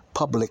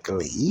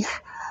 Publicly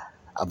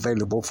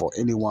available for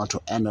anyone to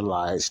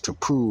analyze to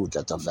prove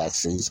that the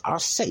vaccines are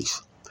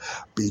safe,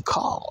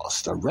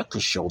 because the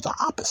records show the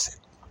opposite.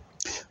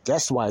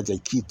 That's why they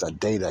keep the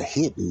data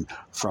hidden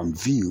from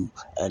view,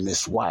 and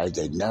it's why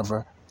they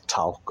never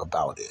talk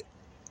about it.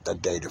 The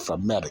data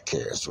from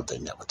Medicare is what they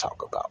never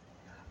talk about.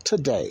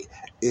 Today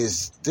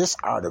is this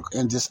article.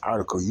 In this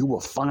article, you will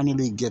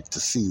finally get to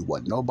see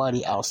what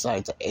nobody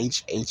outside the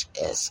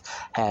HHS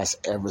has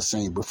ever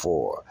seen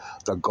before: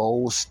 the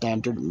gold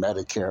standard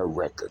Medicare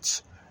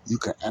records. You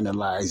can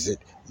analyze it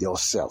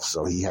yourself.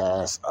 So he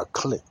has a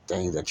click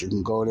thing that you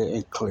can go there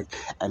and click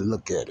and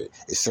look at it.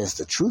 It says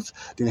the truth.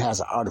 Then it has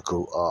an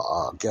article,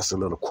 I guess a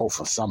little quote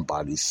from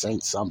somebody,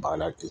 Saint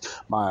somebody.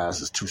 My eyes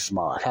is too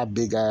small. I have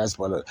big eyes,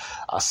 but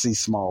I see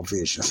small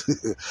visions.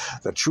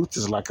 The truth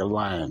is like a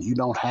lion. You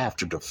don't have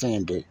to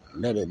defend it.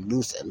 Let it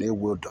loose and it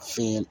will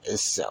defend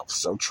itself.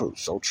 So true,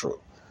 so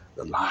true.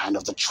 The Lion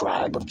of the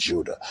tribe of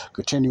Judah.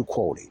 Continue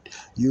quoting.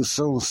 You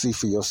soon see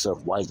for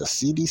yourself why the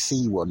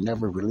CDC will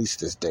never release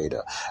this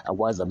data, and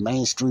why the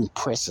mainstream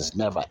press is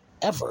never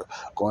ever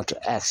going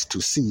to ask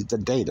to see the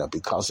data,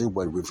 because it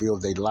would reveal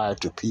they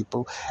lied to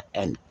people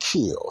and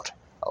killed.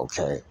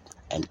 Okay?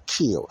 And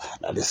killed.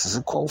 Now, this is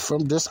a quote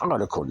from this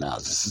article now.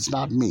 This is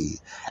not me.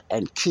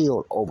 And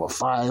killed over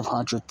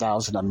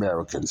 500,000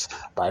 Americans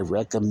by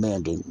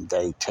recommending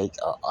they take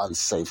an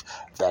unsafe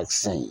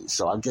vaccine.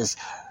 So I guess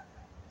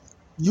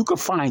you can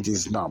find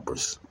these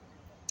numbers.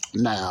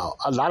 Now,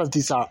 a lot of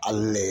these are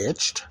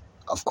alleged.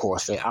 Of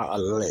course, they are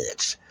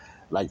alleged.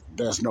 Like,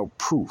 there's no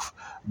proof.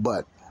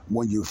 But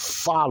when you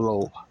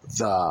follow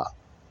the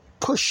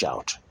push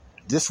out,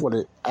 this is what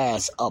it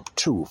adds up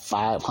to: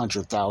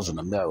 500,000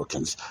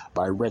 Americans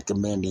by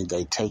recommending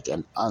they take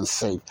an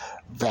unsafe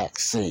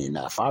vaccine.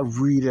 Now, if I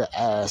read it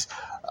as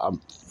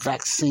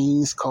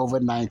vaccines,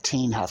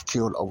 COVID-19 have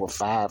killed over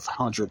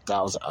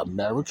 500,000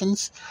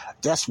 Americans,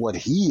 that's what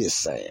he is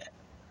saying.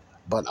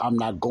 But I'm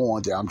not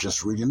going there. I'm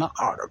just reading an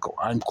article.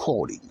 I'm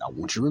quoting. I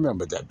want you to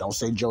remember that. Don't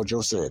say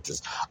JoJo said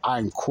this.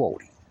 I'm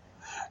quoting.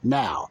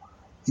 Now,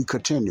 He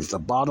continues, the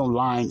bottom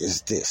line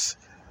is this.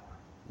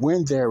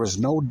 When there is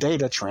no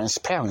data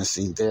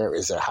transparency, there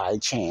is a high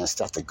chance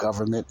that the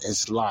government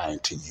is lying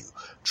to you.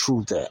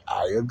 True that,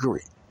 I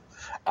agree.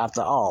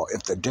 After all,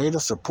 if the data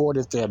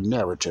supported their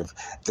narrative,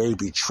 they'd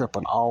be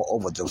tripping all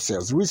over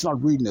themselves. The reason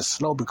I'm reading this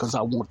slow because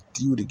I want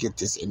you to get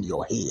this in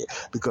your head,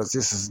 because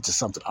this is just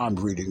something I'm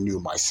reading new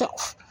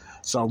myself.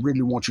 So I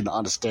really want you to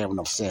understand what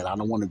I'm saying. I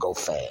don't want to go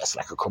fast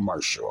like a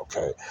commercial,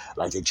 okay?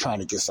 Like they're trying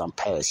to get something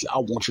past you. I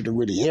want you to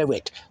really hear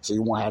it so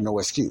you won't have no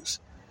excuse.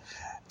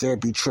 They'd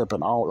be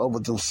tripping all over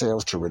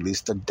themselves to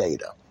release the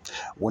data.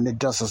 When it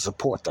doesn't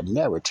support the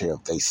narrative,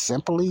 they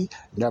simply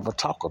never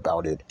talk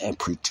about it and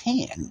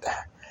pretend.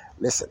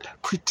 Listen,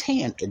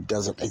 pretend it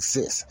doesn't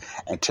exist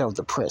and tell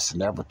the press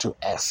never to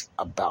ask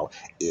about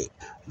it.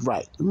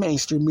 Right, the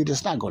mainstream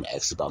media's not going to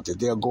ask about it.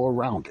 They'll go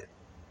around it.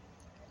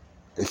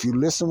 If you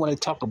listen when they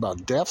talk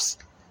about deaths,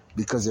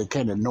 because they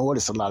can't ignore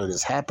this, a lot of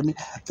this happening,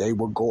 they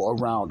will go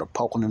around the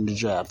poking in the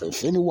jab.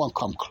 If anyone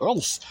come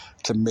close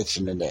to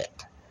mentioning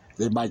that,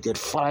 they might get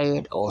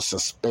fired or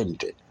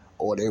suspended,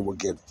 or they will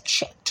get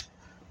checked,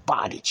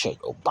 body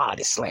checked or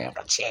body slammed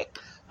or checked.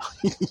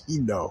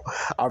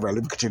 All right,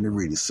 let me continue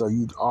reading. So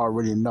you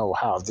already know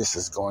how this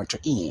is going to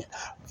end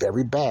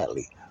very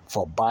badly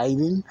for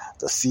Biden,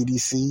 the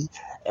CDC,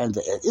 and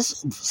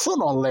it's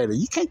sooner or later.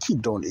 You can't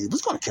keep doing it.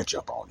 It's going to catch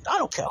up on you. I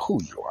don't care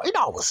who you are. It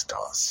always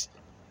does.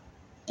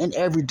 In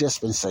every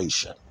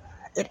dispensation,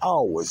 it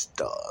always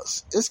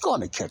does. It's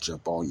going to catch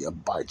up on you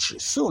and bite you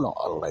sooner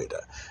or later.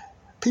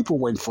 People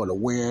waiting for the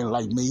win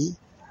like me,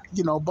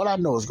 but I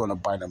know it's going to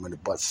bite them in the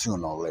butt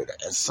sooner or later.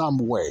 In some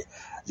way,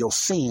 your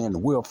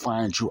sin will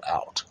find you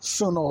out.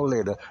 Sooner or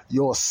later,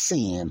 your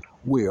sin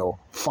will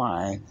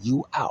find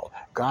you out.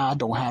 God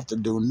don't have to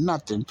do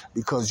nothing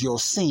because your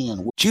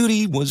sin will.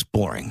 Judy was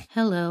boring.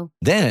 Hello.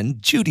 Then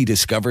Judy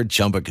discovered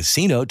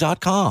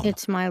ChumbaCasino.com.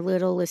 It's my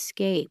little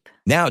escape.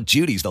 Now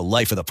Judy's the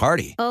life of the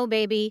party. Oh,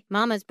 baby,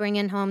 mama's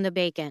bringing home the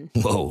bacon.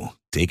 Whoa,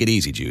 take it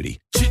easy, Judy.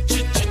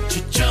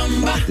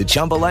 The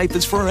Chumba life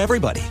is for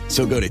everybody.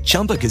 So go to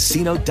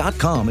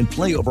ChumbaCasino.com and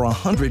play over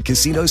 100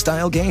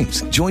 casino-style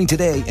games. Join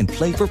today and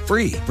play for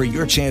free for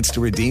your chance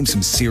to redeem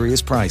some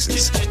serious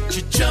prizes.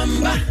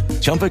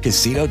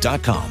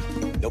 ChumbaCasino.com.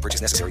 No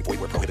purchase necessary. Void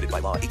where prohibited by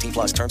law.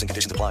 18+ terms and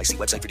conditions apply. See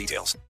website for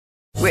details.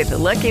 With the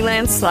Lucky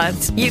Land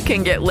Slots, you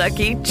can get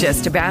lucky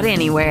just about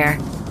anywhere.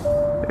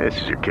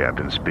 This is your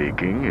captain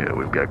speaking.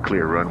 We've got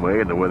clear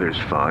runway and the weather's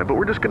fine, but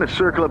we're just going to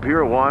circle up here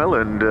a while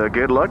and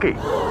get lucky.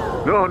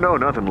 No,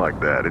 nothing like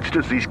that. It's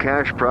just these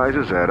cash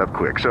prizes add up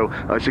quick. So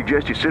I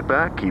suggest you sit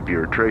back, keep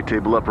your tray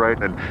table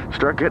upright, and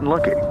start getting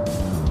lucky.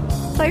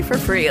 Play for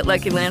free at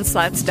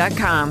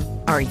LuckyLandSlots.com.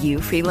 Are you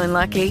feeling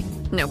lucky?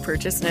 No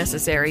purchase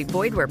necessary.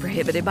 Void where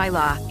prohibited by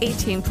law.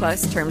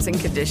 18+ terms and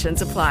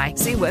conditions apply.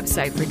 See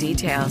website for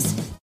details.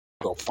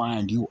 Will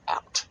find you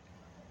out.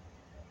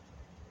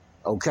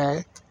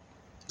 Okay?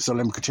 So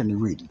let me continue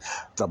reading.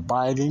 The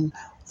Biden,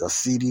 the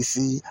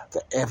CDC,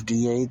 the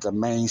FDA, the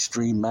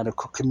mainstream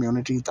medical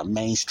community, the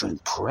mainstream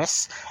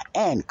press,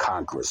 and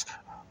Congress,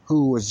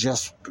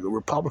 the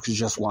Republicans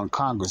just won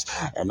Congress,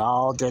 and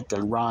all that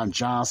Ron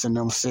Johnson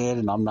them said,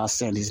 and I'm not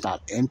saying he's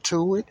not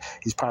into it.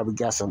 He's probably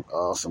got some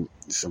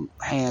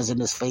hands in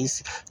his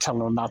face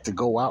telling him not to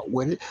go out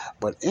with it.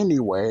 But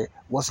anyway,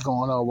 what's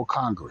going on with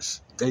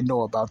Congress? They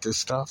know about this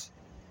stuff.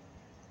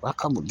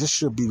 This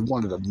should be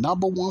one of the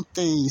number one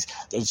things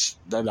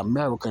that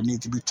America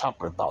needs to be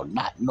talking about.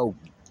 Not no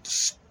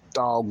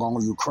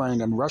doggone Ukraine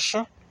and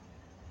Russia.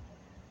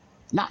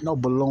 Not no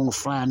balloons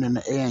flying in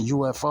the air and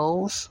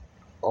UFOs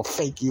or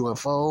fake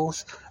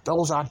UFOs.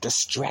 Those are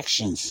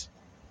distractions.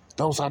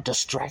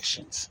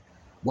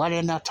 Why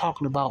they're not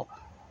talking about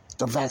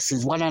the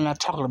vaccines? Why they're not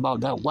talking about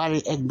that? Why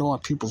they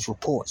ignoring people's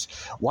reports?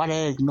 Why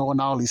they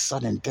ignoring all these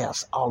sudden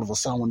deaths all of a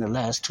sudden in the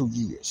last 2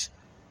 years?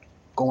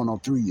 Going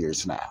on 3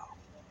 years now.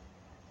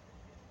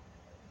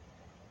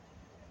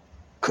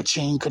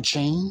 Ka-ching.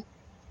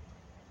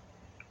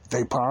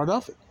 They part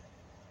of it.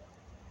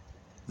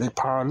 They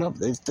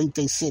think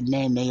they sitting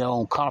there in their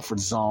own comfort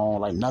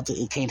zone like nothing.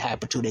 It can't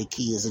happen to their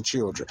kids and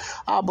children.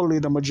 I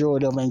believe the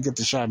majority of them ain't get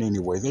the shot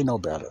anyway. They know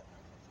better.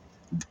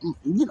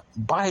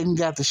 Biden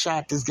got the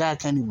shot. This guy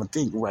can't even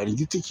think right. And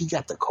you think he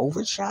got the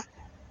COVID shot?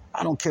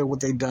 I don't care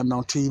what they done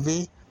on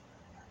TV.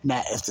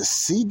 Now, if the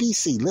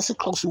CDC, listen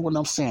closely to what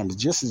I'm saying.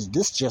 This is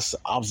just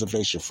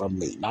observation from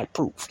me, not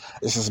proof.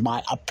 This is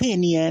my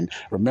opinion.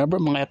 Remember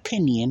my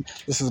opinion.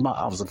 This is my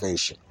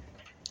observation.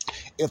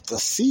 If the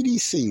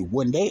CDC,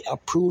 when they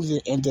approved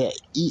it in their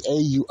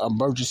EAU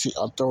emergency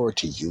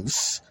authority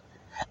use,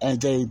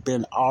 and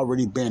they've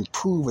already been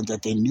proven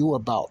that they knew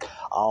about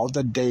all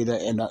the data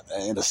and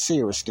the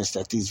seriousness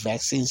that these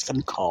vaccines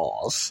can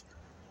cause,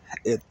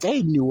 if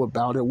they knew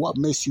about it, what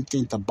makes you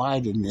think the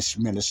Biden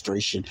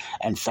administration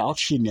and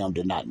Fauci and them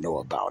did not know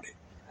about it?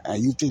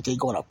 And you think they're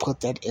going to put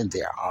that in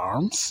their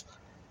arms?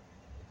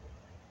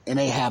 And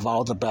they have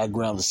all the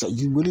background to say,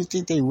 you really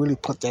think they really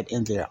put that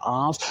in their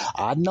arms?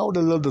 I know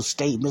the little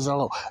statements,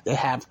 they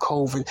have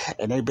COVID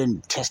and they've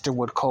been tested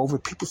with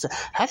COVID. People say,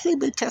 have they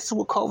been tested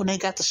with COVID and they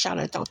got the shot?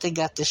 I thought they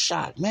got the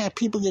shot. Man,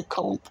 people get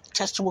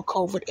tested with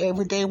COVID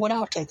every day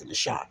without taking the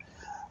shot.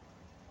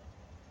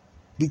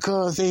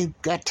 Because they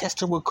got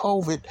tested with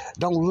COVID,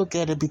 don't look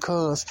at it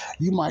because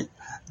you might,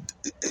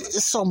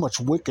 it's so much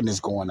wickedness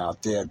going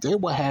out there. They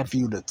will have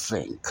you to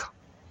think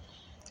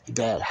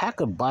that how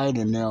could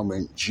Biden and them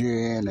and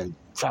Jen and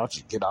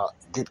Fauci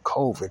get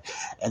COVID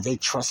and they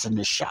trust in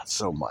this shot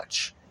so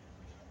much?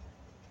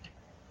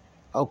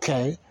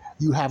 Okay,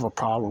 you have a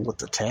problem with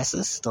the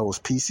tests, those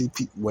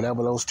PCP,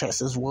 whatever those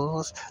tests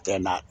was, they're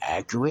not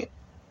accurate.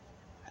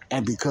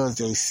 And because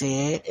they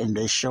said and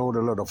they showed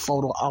a little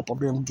photo op of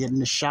them getting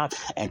the shot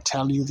and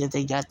telling you that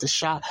they got the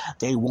shot,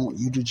 they want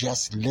you to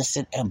just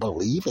listen and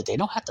believe it. They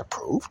don't have to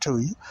prove to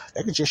you.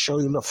 They can just show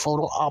you a little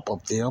photo op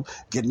of them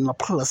getting a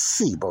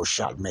placebo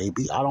shot,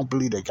 maybe. I don't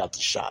believe they got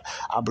the shot.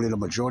 I believe the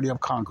majority of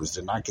Congress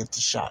did not get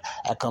the shot.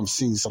 That comes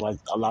seems like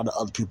a lot of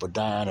other people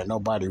dying and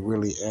nobody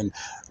really in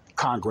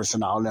Congress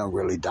and all of them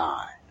really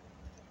dying.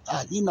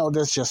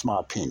 That's just my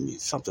opinion.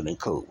 Something ain't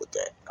cool with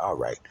that. All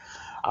right.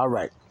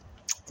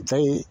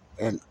 They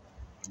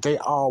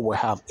all will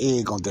have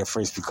egg on their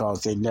face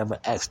because they never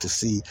asked to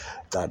see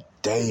the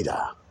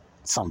data.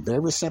 Something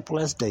very simple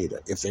as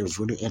data, if they was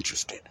really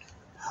interested.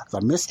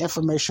 The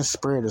misinformation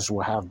spreaders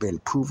will have been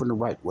proven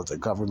right with the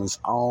government's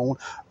own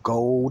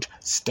gold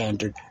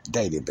standard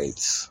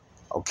database.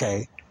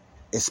 Okay?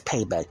 It's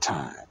payback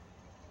time.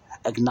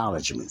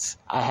 Acknowledgements.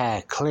 I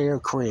had Claire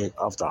Craig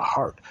of the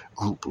Heart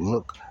Group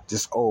look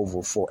this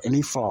over for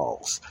any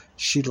flaws.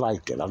 She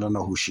liked it. I don't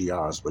know who she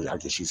is, but I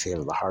guess she's head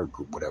of the Heart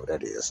Group, whatever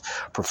that is.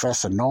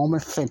 Professor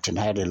Norman Fenton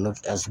had it look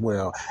as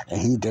well,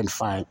 and he didn't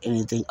find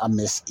anything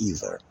amiss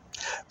either.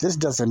 This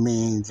doesn't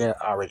mean there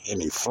aren't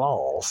any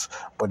flaws,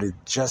 but it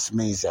just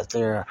means that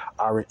there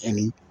aren't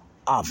any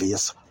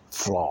obvious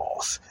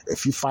flaws.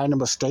 If you find a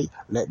mistake,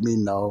 let me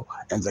know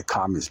in the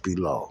comments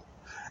below.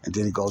 And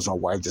then he goes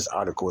on why this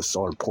article is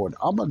so important.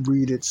 I'm going to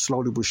read it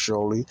slowly but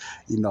surely,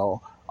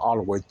 all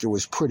the way through.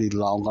 It's pretty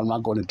long. I'm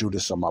not going to do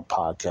this on my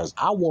podcast.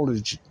 I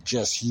wanted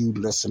just you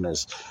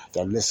listeners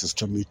that listens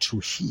to me to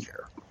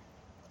hear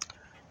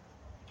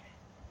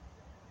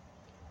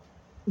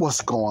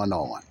what's going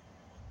on.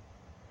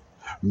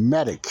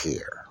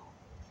 Medicare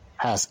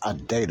has a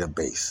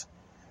database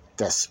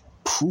that's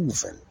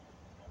proven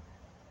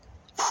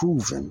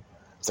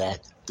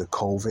that the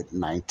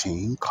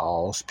COVID-19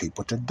 caused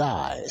people to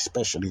die,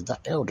 especially the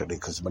elderly,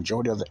 because the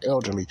majority of the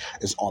elderly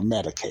is on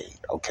Medicaid,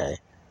 okay?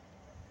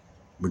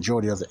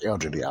 Majority of the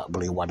elderly, I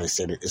believe why they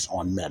said it, is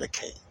on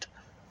Medicaid,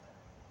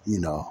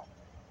 and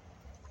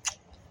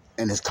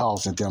it's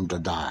causing them to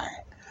die.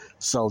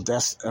 So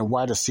that's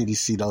why the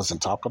CDC doesn't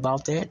talk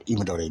about that,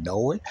 even though they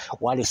know it.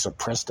 Why they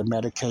suppress the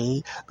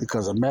Medicaid?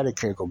 Because the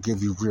Medicare will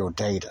give you real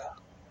data.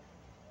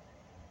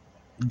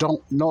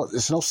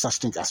 There's no such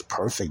thing as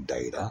perfect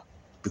data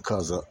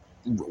because of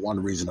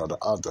one reason or the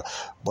other,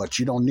 but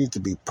you don't need to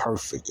be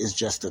perfect. It's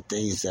just the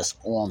things that's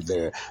on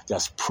there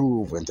that's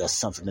proven that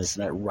something is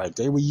not right.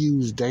 They will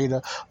use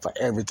data for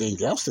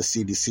everything else, the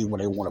CDC, when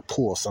they want to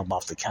pull something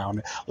off the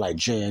counter, like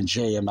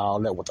J&J and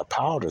all that with the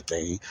powder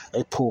thing.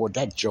 They pulled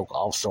that joke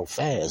off so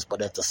fast,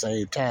 but at the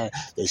same time,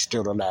 they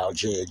still allow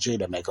J&J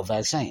to make a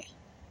vaccine.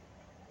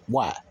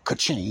 Why?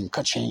 Ka-ching,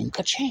 ka-ching,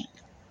 ka-ching.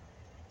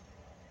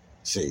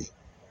 See,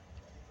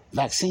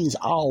 vaccines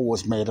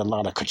always made a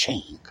lot of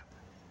ka-ching.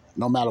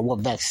 No matter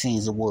what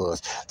vaccines it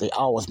was, they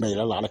always made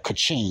a lot of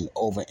ka-ching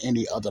over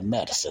any other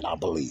medicine, I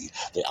believe.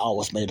 They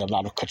always made a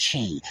lot of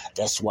ka-ching.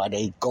 That's why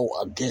they go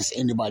against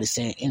anybody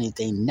saying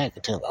anything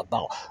negative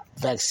about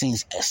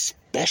vaccines,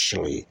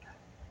 especially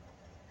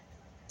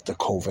the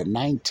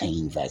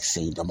COVID-19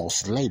 vaccine, the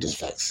most latest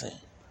vaccine.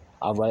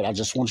 All right, I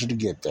just want you to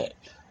get that.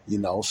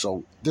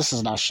 So this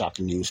is not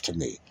shocking news to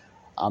me.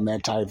 I'm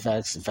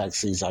anti-vax.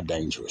 Vaccines are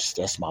dangerous.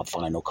 That's my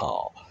final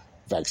call.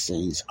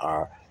 Vaccines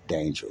are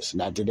dangerous.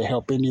 Now, did it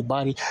help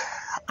anybody?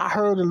 I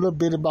heard a little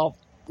bit about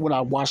when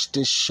I watched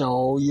this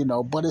show,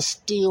 but it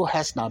still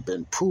has not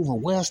been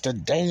proven. Where's the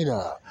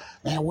data?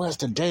 Man, where's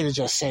the data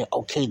just saying,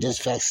 okay,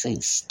 this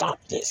vaccine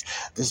stopped this.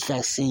 This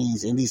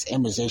vaccines and these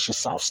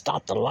immunizations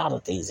stopped a lot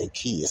of things in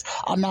kids.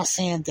 I'm not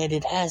saying that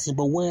it hasn't,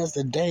 but where's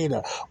the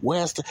data?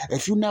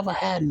 If you never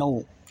had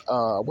no,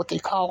 what they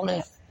call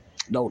it?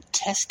 No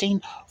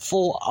testing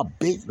for a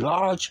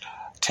large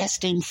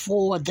testing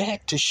for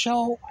that to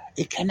show,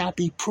 it cannot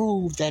be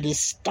proved that it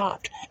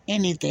stopped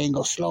anything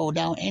or slowed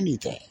down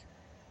anything.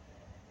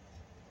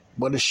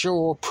 But it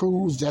sure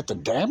proves that the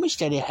damage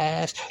that it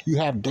has, you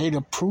have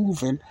data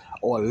proven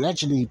or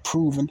allegedly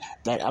proven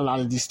that a lot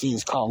of these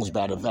things caused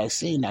by the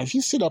vaccine. Now, if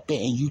you sit up there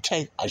and you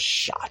take a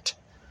shot,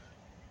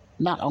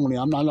 I'm not only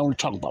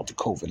talking about the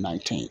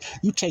COVID-19,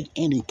 you take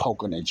any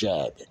poking and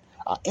jabbing,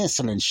 an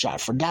insulin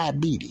shot for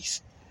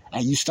diabetes,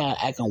 and you start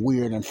acting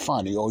weird and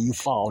funny or you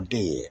fall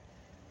dead.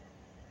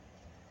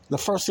 The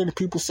first thing the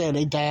people say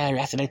they died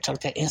after they took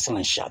that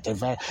insulin shot.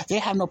 They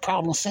have no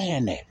problem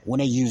saying that when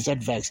they use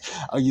that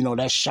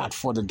that shot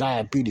for the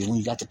diabetes when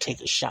you got to take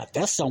a shot.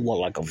 That's somewhat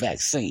like a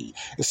vaccine.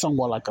 It's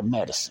somewhat like a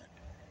medicine.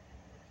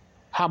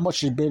 How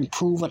much has been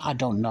proven, I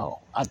don't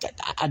know.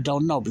 I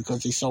don't know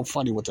because he's so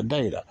funny with the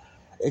data.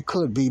 It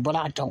could be, but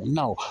I don't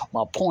know.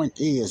 My point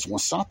is, when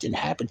something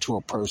happened to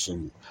a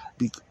person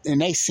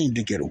and they seem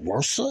to get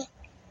worse,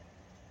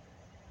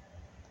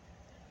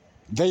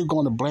 they're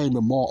going to blame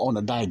it more on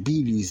the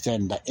diabetes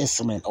than the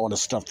insulin or the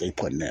stuff they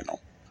putting in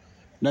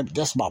them.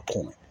 That's my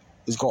point.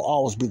 It's going to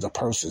always be the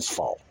person's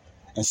fault.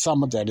 And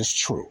some of that is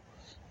true.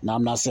 Now,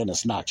 I'm not saying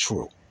it's not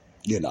true,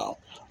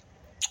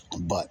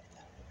 but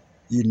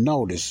you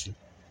notice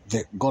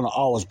they're going to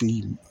always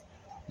be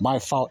my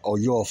fault or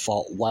your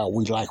fault while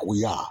we like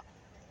we are.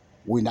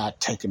 We're not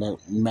taking the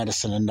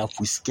medicine enough.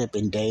 We're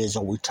skipping days,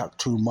 or we talk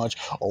too much,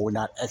 or we're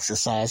not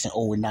exercising,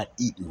 or we're not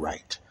eating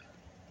right.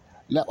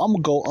 Now,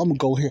 I'm gonna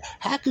go here.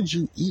 How could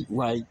you eat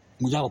right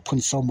when y'all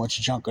putting so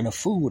much junk in the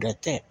food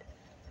at that?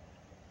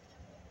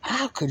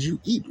 How could you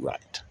eat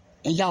right?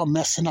 And y'all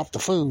messing up the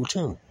food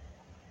too.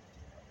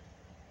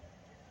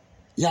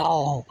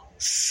 Y'all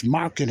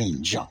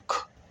marketing junk.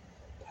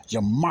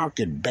 You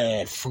market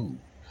bad food.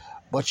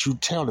 But you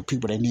tell the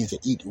people they need to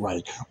eat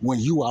right when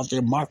you out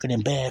there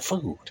marketing bad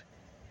food.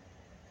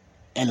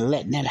 And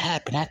letting that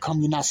happen. How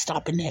come you're not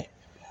stopping that?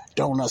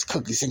 Donuts,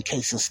 cookies, and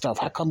cakes and stuff.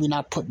 How come you're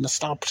not putting a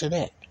stop to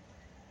that?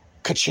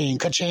 Ka-ching,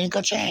 ka-ching,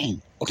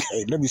 ka-ching.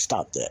 Okay, let me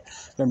stop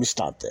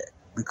that.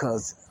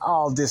 Because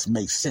all this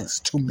makes sense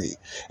to me.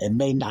 It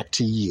may not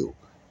to you.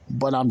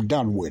 But I'm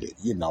done with it.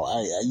 You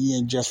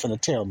ain't just finna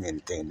tell me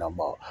anything no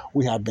more.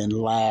 We have been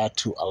lied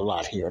to a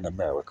lot here in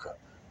America.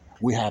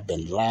 We have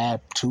been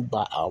lied to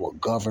by our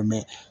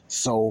government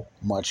so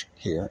much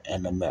here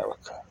in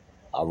America.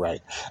 All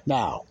right.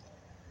 Now,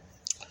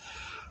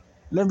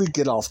 let me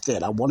get off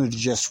that. I wanted to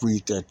just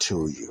read that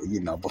to you.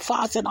 Before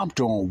I said I'm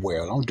doing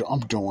well, I'm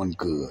doing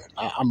good.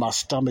 My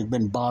stomach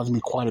been bothering me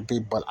quite a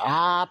bit, but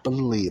I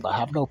believe, I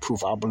have no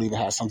proof, I believe it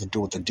has something to do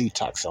with the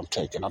detox I'm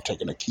taking. I'm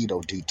taking a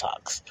keto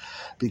detox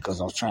because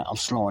I'm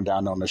slowing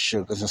down on the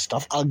sugars and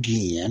stuff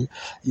again.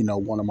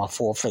 One of my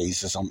 4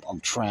 phases, I'm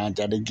trying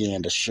that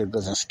again, the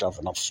sugars and stuff,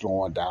 and I'm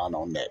slowing down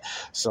on that.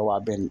 So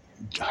I've been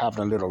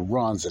having a little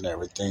runs and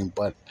everything,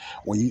 but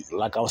when you,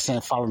 like I was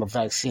saying, follow the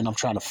vaccine, I'm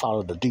trying to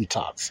follow the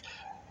detox.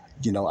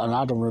 And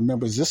I don't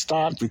remember, is this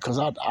started? Because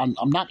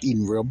I'm not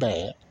eating real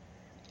bad.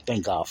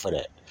 Thank God for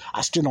that.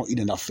 I still don't eat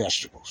enough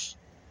vegetables.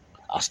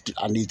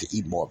 I need to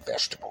eat more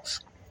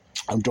vegetables.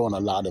 I'm doing a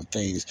lot of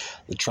things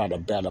to try to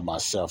better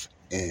myself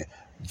in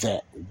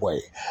that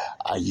way.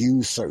 I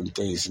use certain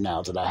things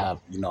now that I have,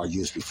 I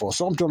used before.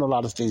 So I'm doing a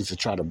lot of things to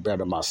try to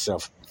better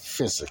myself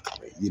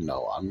physically.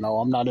 I know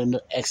I'm not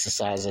into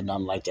exercise and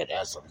nothing like that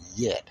as of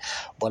yet,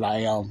 but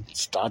I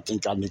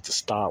think I need to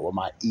start with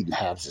my eating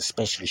habits,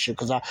 especially sugar,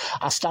 because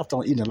I stopped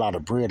on eating a lot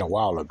of bread a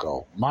while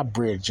ago. My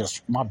bread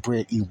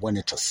even went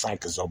into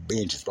cycles or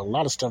binges, but a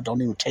lot of stuff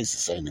don't even taste the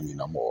same to me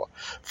no more.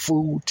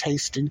 Food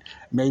tasting,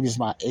 maybe it's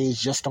my age,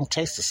 just don't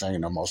taste the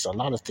same no more. So a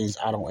lot of things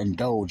I don't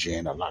indulge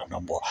in a lot no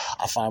more.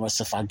 I find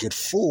myself, I get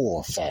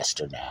full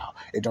faster now.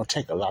 It don't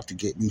take a lot to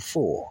get me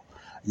full.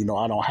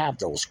 I don't have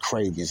those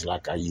cravings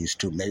like I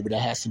used to. Maybe that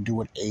has to do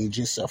with age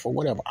and stuff or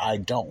whatever. I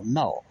don't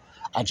know.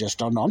 I just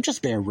don't know. I'm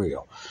just being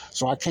real.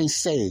 So I can't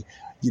say,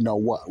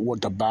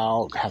 what the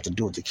bowel have to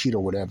do with the keto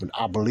or whatever.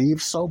 I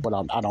believe so, but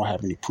I don't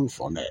have any proof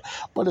on that.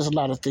 But there's a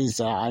lot of things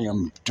that I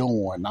am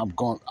doing.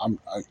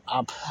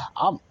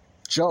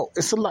 Joe,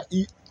 it's a lot.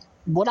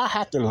 What I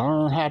have to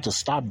learn how to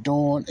stop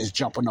doing is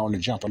jumping on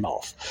and jumping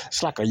off.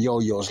 It's like a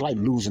yo-yo. It's like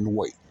losing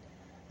weight.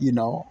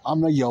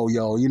 I'm a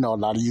yo-yo. A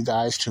lot of you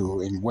guys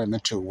too, and women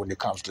too, when it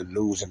comes to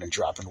losing and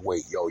dropping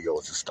weight,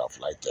 yo-yos and stuff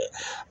like that.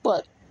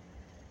 But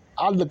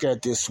I look at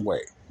it this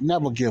way.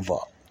 Never give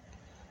up.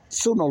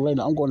 Sooner or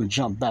later, I'm going to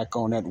jump back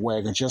on that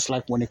wagon, just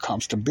like when it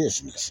comes to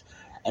business,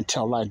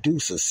 until I do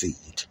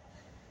succeed.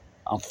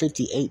 I'm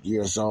 58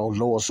 years old,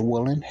 Lord's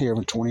willing, here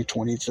in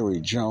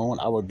 2023. June,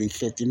 I would be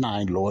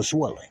 59, Lord's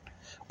willing.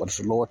 But if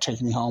the Lord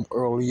takes me home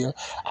earlier,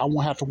 I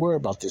won't have to worry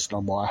about this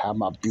no more. I have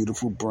my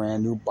beautiful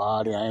brand new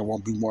body. I ain't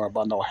won't be worried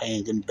about no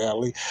hanging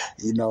belly,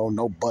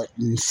 no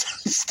buttons,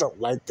 stuff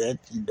like that,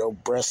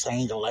 breasts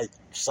hanging like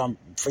some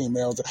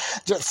females,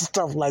 just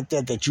stuff like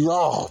that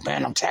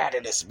man, I'm tired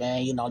of this,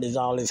 man. There's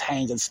all this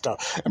hanging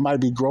stuff. It might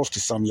be gross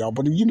to some of y'all,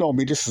 but you know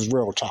me, this is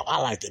real talk.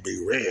 I like to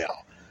be real.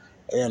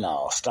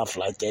 Stuff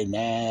like that,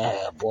 man,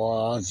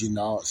 boys,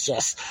 it's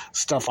just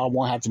stuff I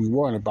won't have to be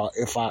worrying about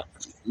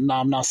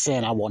I'm not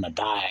saying I want to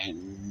die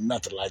and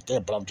nothing like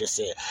that, but I'm just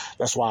saying,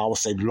 that's why I would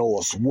say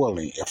Lord's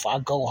willing. If I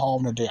go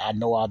home today, I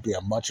know I'll be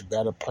a much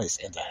better place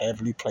in the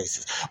heavenly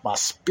places. My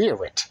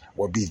spirit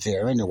will be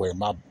there anyway.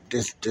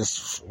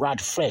 This rotten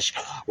flesh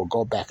will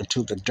go back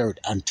into the dirt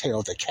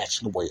until they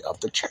catch the way of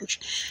the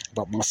church.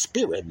 But my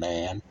spirit,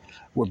 man,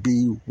 will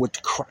be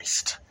with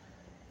Christ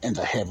in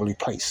the heavenly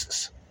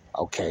places.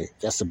 Okay,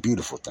 that's a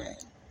beautiful thing.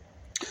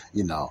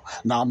 Now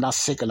I'm not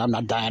sick and I'm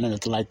not dying or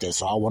anything like that.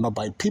 So I want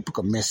nobody. People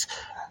can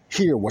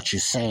hear what you're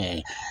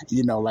saying,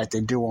 like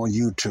they do on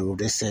YouTube.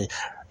 They say,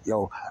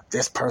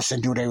 this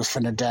person knew they was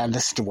finna die.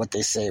 Listen to what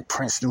they said.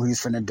 Prince knew he was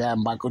finna die.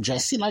 Michael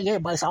Jackson. Seemed like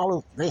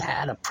they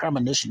had a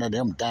premonition of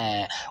them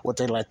dying, what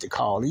they like to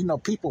call.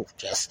 People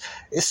just,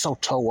 it's so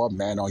toe up,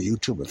 man, on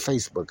YouTube and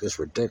Facebook. It's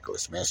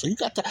ridiculous, man. So you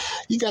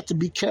got to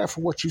be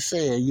careful what you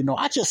say.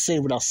 I just say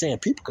what I'm saying.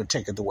 People can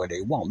take it the way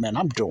they want, man.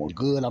 I'm doing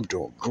good. I'm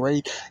doing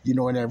great,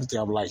 and everything.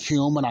 I'm like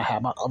human. I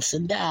have my ups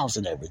and downs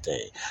and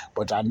everything.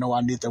 But I know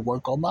I need to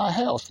work on my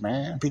health,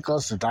 man,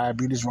 because the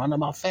diabetes running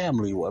my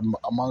family,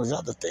 among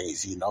other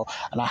things,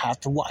 and I have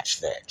to watch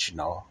that,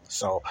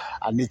 So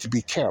I need to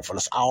be careful.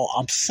 That's all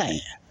I'm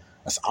saying.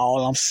 That's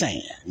all I'm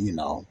saying.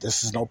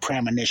 This is no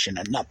premonition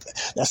or nothing.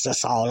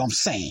 That's all I'm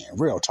saying.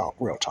 Real talk,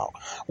 real talk.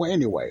 Well,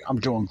 anyway,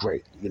 I'm doing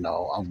great.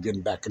 I'm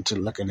getting back into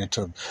looking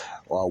into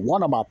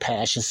one of my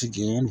passions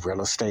again, real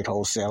estate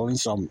wholesaling.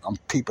 So I'm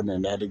peeping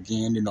in that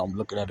again. I'm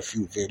looking at a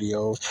few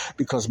videos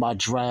because my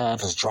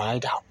drive has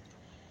dried out.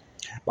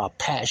 My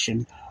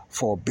passion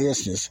for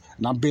business,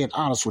 and I'm being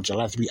honest with you,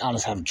 I have to be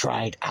honest, have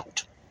dried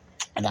out.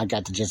 And I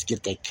got to just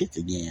get that kick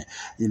again,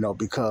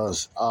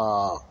 because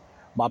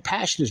my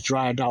passion is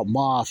dried out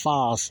more as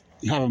far as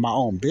having my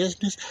own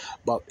business,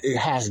 but it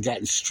has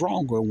gotten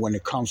stronger when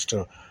it comes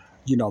to,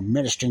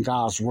 ministering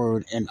God's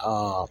word and,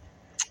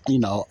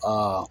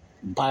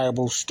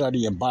 Bible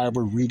study and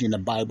Bible reading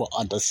and Bible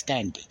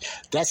understanding.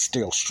 That's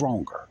still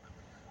stronger,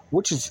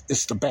 which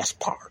is the best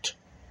part.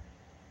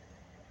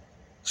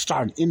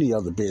 Starting any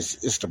other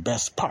business is the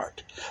best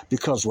part,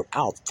 because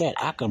without that,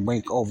 I can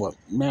make $5,000 or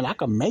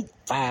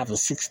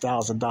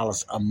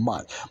 $6,000 a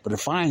month. But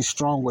if I ain't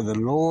strong with the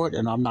Lord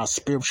and I'm not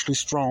spiritually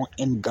strong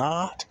in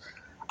God,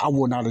 I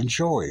will not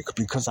enjoy it,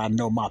 because I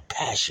know my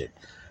passion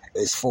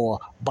is for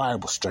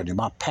Bible study.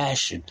 My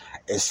passion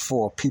is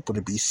for people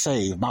to be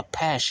saved. My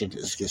passion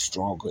is to get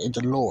stronger in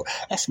the Lord.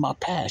 That's my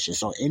passion.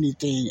 So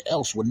anything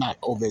else would not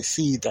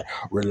oversee the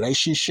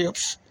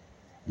relationships.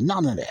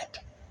 None of that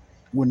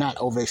will not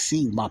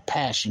oversee my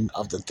passion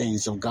of the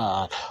things of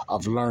God,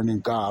 of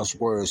learning God's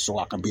word so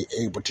I can be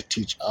able to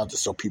teach others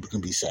so people can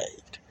be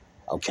saved.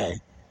 Okay?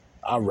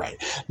 All right.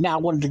 Now,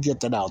 I wanted to get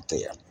that out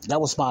there. That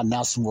was my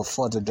announcement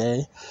for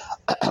today.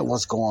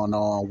 What's going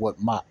on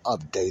with my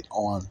update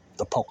on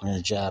the poking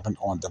and jabbing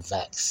on the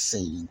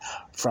vaccine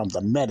from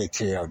the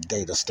Medicare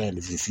data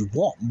standard. If you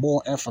want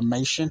more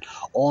information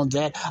on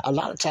that, a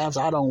lot of times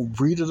I don't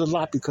read it a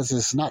lot because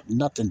it's not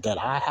nothing that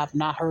I have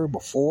not heard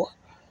before.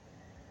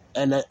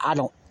 And I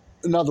don't,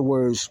 in other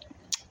words,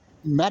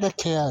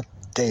 Medicare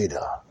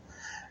data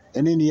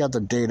and any other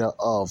data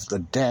of the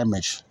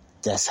damage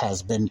that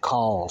has been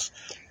caused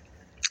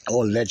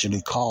or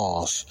allegedly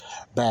caused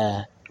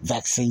by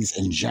vaccines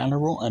in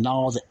general and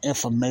all the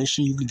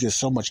information. You can get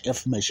so much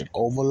information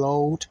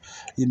overload.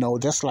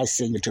 That's like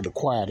singing to the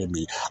choir to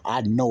me. I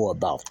know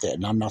about that.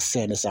 And I'm not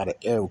saying this out of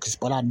arrogance,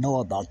 but I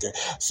know about that.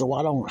 So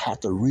I don't have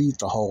to read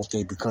the whole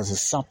thing because it's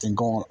something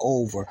going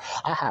over.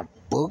 I have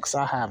books.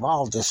 I have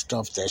all this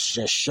stuff that's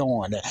just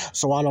showing that.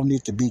 So I don't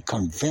need to be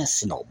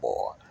convinced no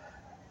more.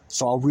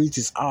 So I'll read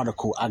this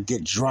article. I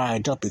get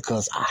dried up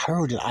because I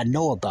heard it. I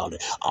know about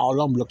it. All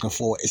I'm looking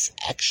for is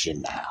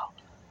action now.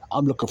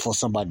 I'm looking for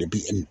somebody to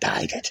be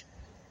indicted.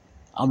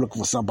 I'm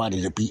looking for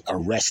somebody to be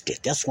arrested.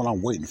 That's what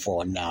I'm waiting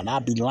for now. And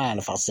I'd be lying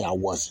if I say I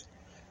wasn't.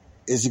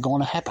 Is it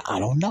going to happen? I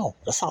don't know.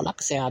 That's all I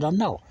can say. I don't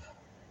know.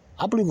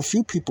 I believe a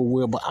few people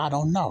will, but I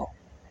don't know.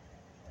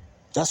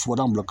 That's what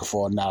I'm looking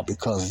for now,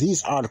 because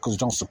these articles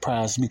don't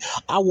surprise me.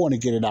 I want to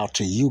get it out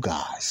to you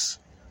guys.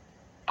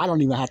 I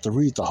don't even have to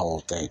read the whole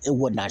thing. It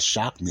would not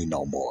shock me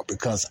no more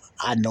because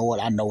I know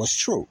it. I know it's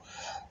true.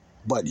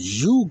 But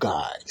you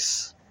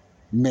guys,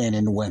 men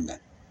and women,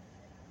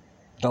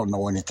 don't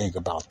know anything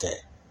about that.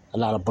 A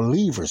lot of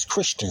believers,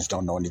 Christians,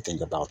 don't know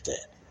anything about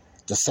that.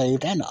 The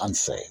saved and the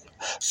unsaved.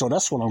 So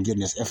that's what I'm getting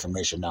this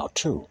information out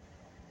too.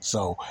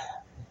 So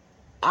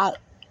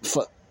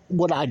for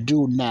what I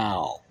do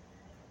now,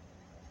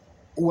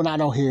 when I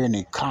don't hear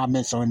any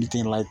comments or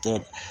anything like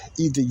that,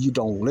 either you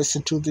don't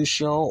listen to this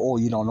show or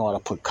you don't know how to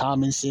put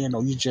comments in,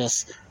 or you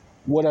just,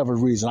 whatever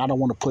reason, I don't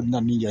want to put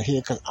nothing in your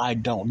head because I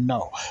don't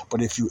know.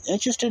 But if you're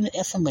interested in the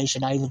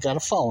information, I even got a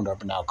phone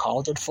number now.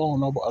 Call that phone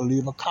number or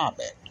leave a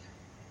comment.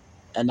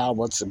 And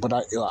but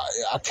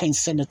I can't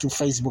send it through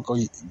Facebook or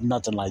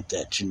nothing like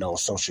that,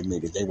 social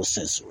media. They will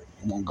censor it.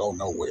 It won't go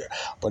nowhere.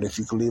 But if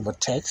you can leave a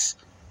text,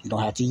 you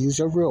don't have to use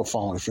your real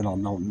phone if you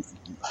don't know.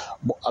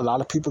 A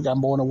lot of people got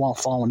more than one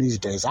phone these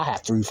days. I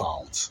have 3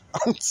 phones.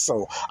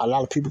 So a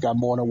lot of people got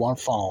more than one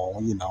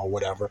phone,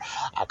 whatever.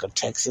 I could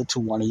text it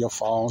to one of your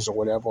phones or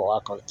whatever, or I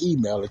could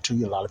email it to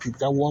you. A lot of people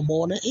got more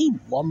than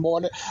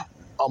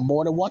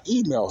one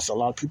email. So a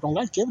lot of people don't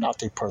like giving out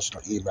their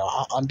personal email.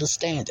 I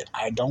understand it.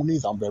 I don't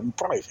either. I'm very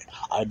private.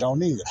 I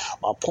don't either.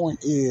 My point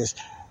is,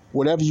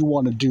 whatever you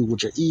want to do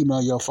with your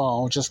email, your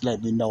phone, just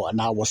let me know,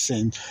 and I will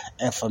send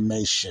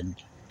information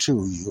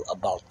to you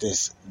about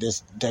this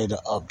data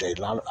update.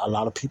 A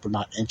lot of people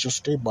not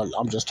interested, but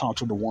I'm just talking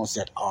to the ones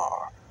that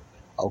are.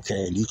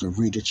 Okay, and you can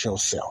read it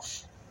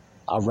yourself.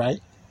 All right?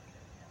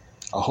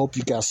 I hope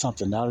you got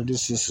something out of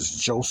this. This is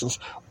Joseph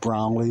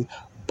Brownlee,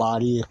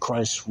 Body of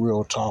Christ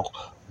Real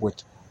Talk,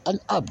 with an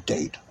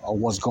update on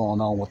what's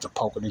going on with the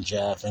poking and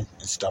jabbing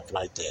and stuff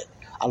like that.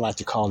 I like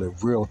to call it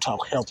Real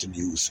Talk Health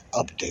News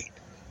Update.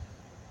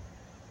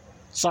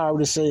 Sorry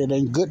to say it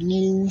ain't good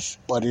news,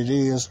 but it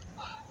is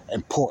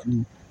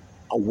important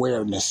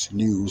awareness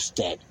news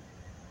that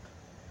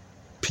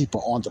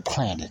people on the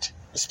planet,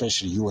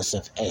 especially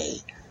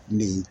USFA,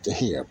 need to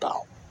hear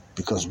about,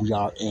 because we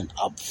are in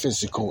a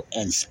physical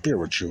and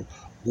spiritual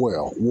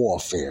world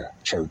warfare,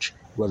 church,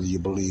 whether you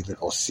believe it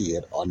or see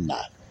it or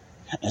not.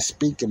 And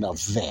speaking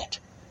of that,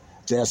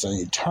 there's an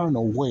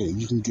eternal way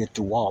you can get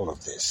through all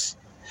of this.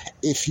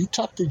 If you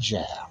tuck the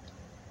jab,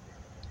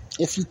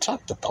 if you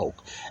tuck the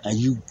poke, and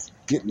you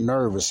get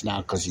nervous now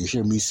because you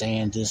hear me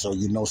saying this, or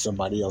you know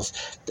somebody else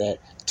that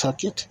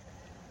took it,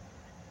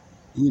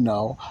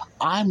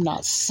 I'm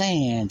not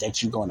saying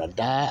that you're going to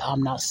die.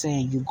 I'm not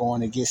saying you're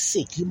going to get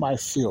sick. You might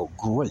feel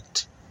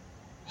great.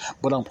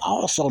 But I'm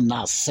also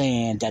not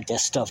saying that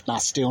stuff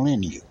not still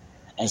in you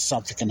and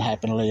something can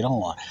happen later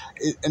on.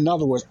 In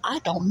other words, I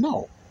don't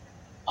know.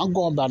 I'm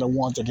going by the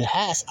ones that it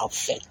has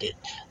affected,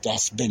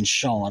 that's been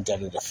shown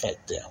that it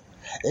affect them.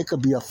 It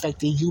could be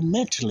affecting you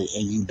mentally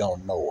and you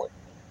don't know it.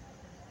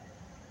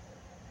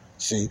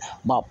 See,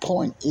 my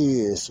point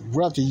is,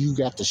 whether you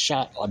got the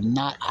shot or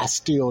not, I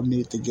still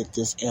need to get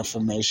this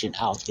information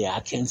out there. I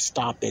can't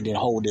stop it and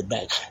hold it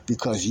back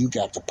because you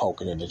got the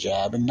poking and the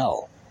jab. And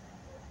no,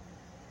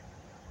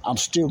 I'm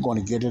still going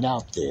to get it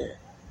out there.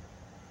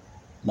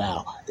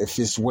 Now, if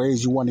it's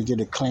ways you want to get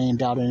it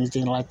cleaned out or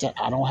anything like that,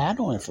 I don't have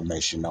no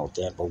information out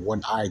there. But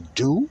when I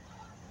do,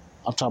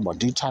 I'm talking about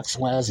detox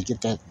wise and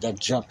get that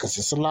junk, because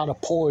it's a lot of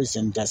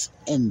poison that's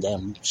in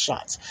them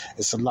shots.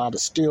 It's a lot of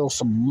still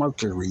some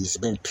mercury's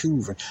been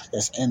proven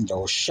that's in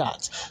those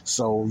shots.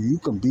 So you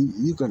could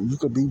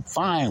be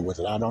fine with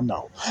it. I don't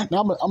know.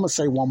 Now I'm gonna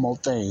say one more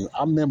thing.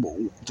 I remember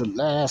the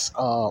last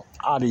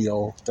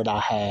audio that I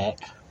had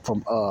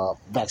from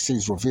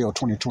Vaccines Revealed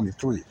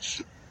 2023.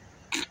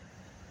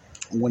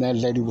 When that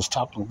lady was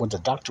talking, when the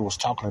doctor was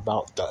talking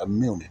about the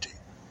immunity.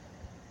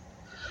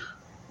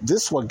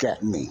 This what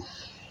got me.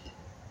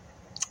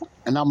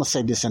 And I'm going to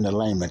say this in the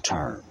layman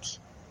terms.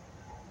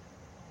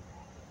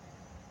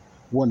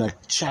 When a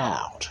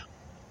child,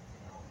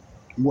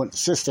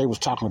 since they was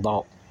talking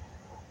about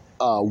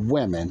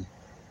women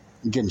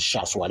getting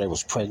shots while they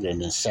was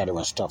pregnant, et cetera,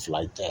 and stuff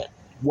like that,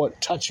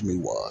 what touched me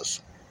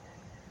was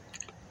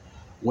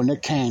when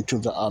it came to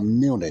the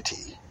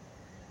immunity,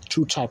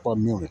 two type of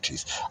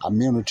immunities.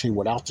 Immunity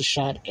without the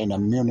shot and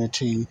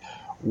immunity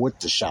with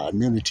the shot.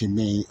 Immunity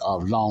means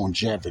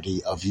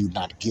longevity of you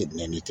not getting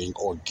anything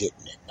or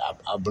getting it.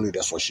 I believe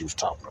that's what she was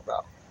talking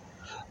about.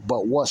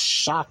 But what's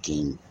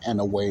shocking in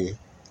a way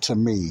to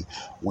me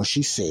when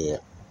she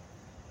said,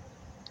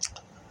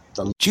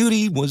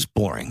 Judy was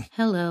boring.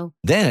 Hello.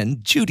 Then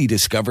Judy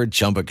discovered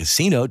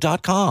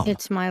ChumbaCasino.com.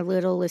 It's my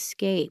little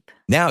escape.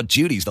 Now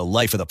Judy's the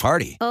life of the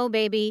party. Oh,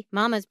 baby,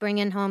 mama's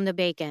bringing home the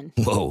bacon.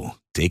 Whoa,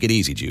 take it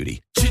easy,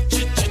 Judy.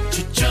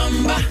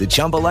 The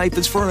Chumba life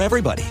is for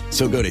everybody.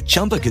 So go to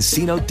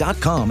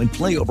ChumbaCasino.com and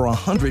play over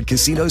 100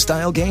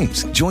 casino-style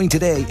games. Join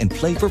today and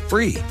play for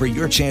free for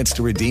your chance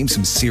to redeem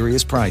some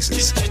serious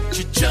prizes.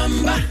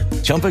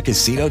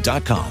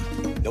 ChumbaCasino.com.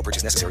 No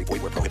purchase necessary.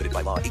 Void where prohibited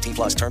by law. 18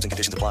 plus terms and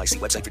conditions apply. See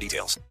website for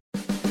details.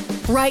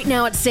 Right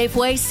now at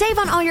Safeway, save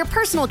on all your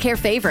personal care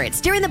favorites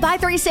during the Buy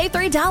 3, Save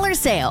 $3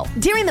 sale.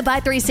 During the Buy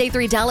 3, Save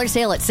 $3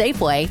 sale at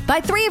Safeway, buy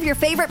 3 of your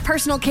favorite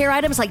personal care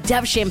items like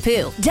Dove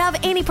Shampoo, Dove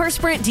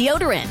Antiperspirant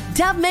Deodorant,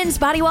 Dove Men's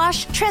Body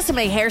Wash,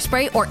 Tresemme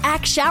Hairspray, or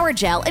Axe Shower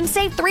Gel and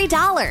save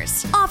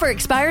 $3. Offer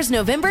expires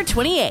November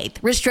 28th.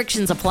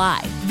 Restrictions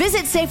apply.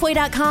 Visit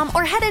Safeway.com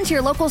or head into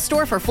your local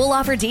store for full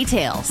offer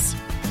details.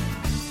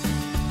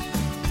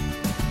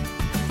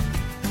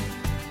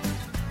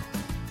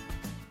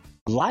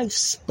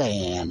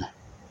 Lifespan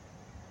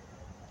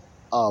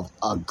of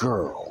a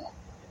girl.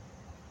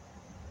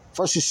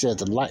 First, you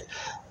said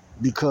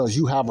because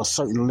you have a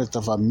certain length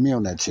of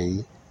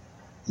immunity,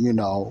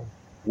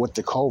 with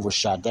the COVID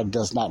shot. That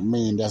does not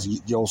mean that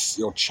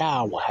your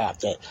child will have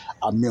that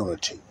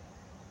immunity.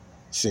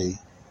 See,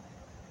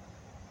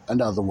 in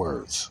other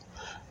words,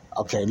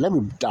 okay, let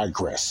me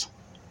digress.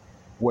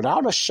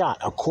 Without a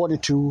shot, according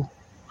to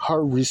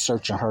her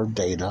research and her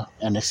data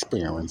and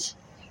experience,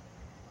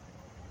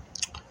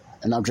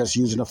 and I'm just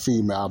using a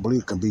female, I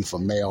believe it can be for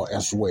male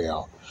as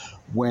well,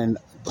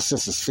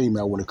 since it's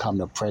female when it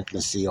comes to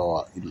pregnancy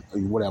or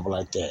whatever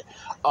like that,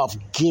 of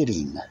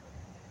getting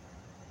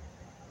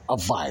a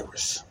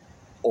virus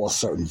or a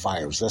certain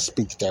virus. Let's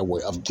speak that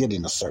way, of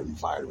getting a certain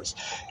virus.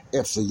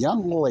 If the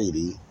young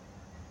lady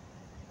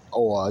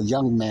or a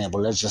young man,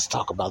 but let's just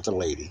talk about the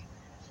lady,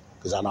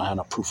 because I don't have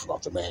no proof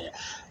about the man,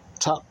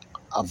 took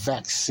a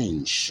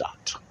vaccine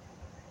shot,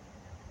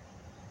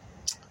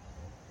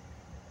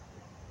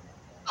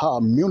 her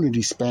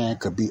immunity span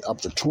could be up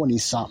to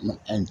 20-something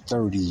and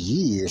 30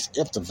 years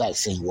if the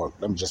vaccine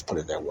worked. Let me just put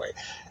it that way.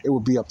 It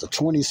would be up to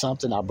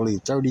 20-something, I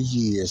believe 30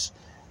 years,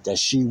 that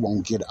she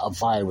won't get a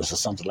virus or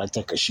something like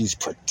that because she's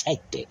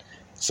protected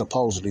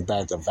supposedly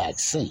back the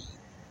vaccine.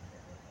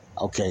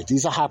 Okay,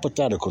 these are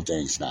hypothetical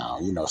things now.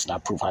 It's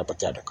not proof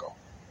hypothetical.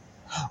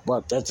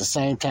 But at the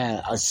same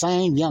time, a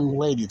same young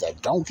lady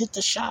that don't get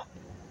the shot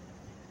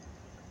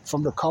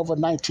from the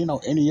COVID-19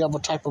 or any other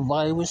type of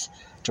virus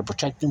to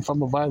protect them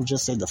from a virus,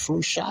 just say the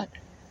flu shot,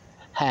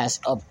 has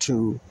up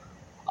to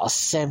a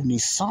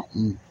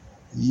 70-something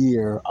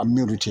year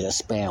immunity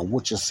span,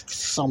 which is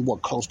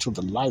somewhat close to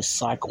the life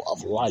cycle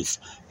of life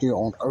here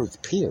on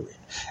Earth, period.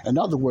 In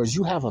other words,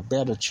 you have a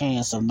better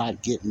chance of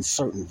not getting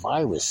certain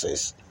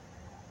viruses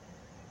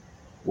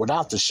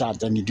without the shot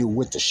than you do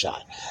with the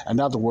shot. In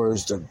other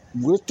words,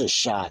 with the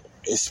shot,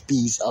 it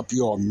speeds up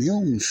your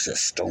immune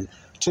system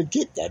to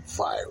get that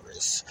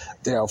virus.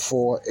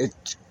 Therefore,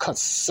 it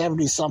cuts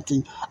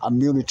 70-something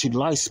immunity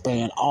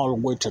lifespan all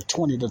the way to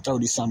 20 to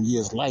 30-some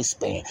years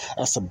lifespan.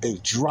 That's a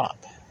big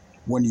drop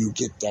when you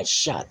get that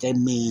shot. That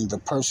means the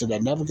person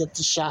that never gets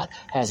the shot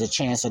has a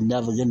chance of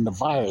never getting the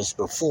virus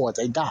before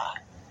they die,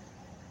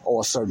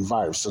 or certain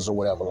viruses or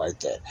whatever like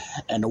that.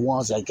 And the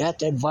ones that got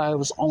that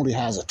virus only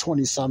has a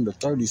 20-something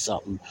to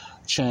 30-something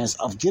chance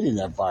of getting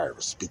that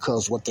virus,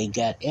 because what they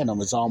got in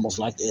them is almost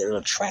like it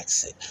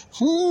attracts it.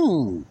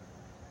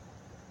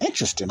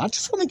 Interesting. I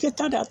just want to get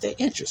that out there.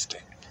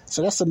 Interesting.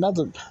 So that's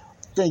another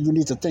thing you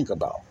need to think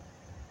about.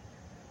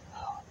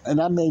 And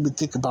that made me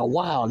think about,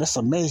 wow, that's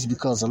amazing,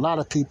 because a lot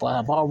of people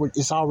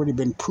it's already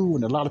been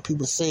proven. A lot of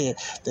people said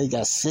they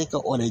got sicker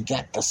or they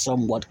got the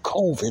somewhat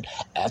COVID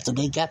after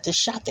they got the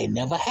shot. They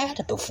never had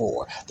it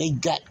before. They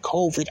got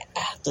COVID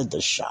after the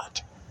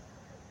shot.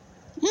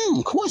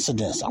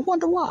 Coincidence. I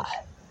wonder why.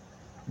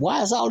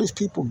 Why is all these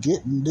people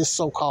getting this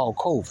so-called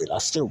COVID? I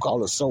still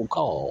call it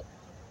so-called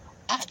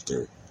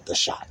after the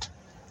shot,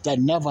 that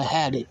never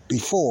had it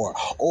before,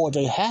 or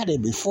they had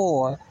it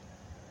before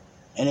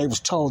and they was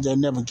told they'll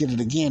never get it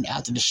again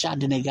after the shot.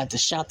 Then they got the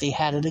shot, they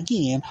had it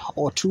again,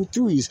 or 2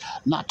 3s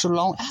not too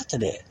long after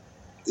that.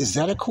 Is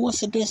that a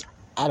coincidence?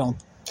 I don't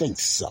think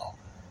so.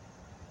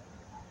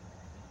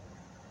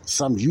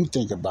 Something you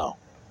think about.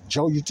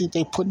 Joe, you think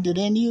they putting it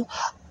in you?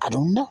 I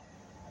don't know.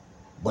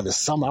 But it's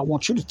something I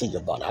want you to think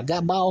about. I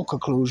got my own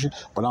conclusion,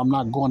 but I'm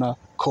not going to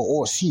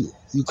coerce you.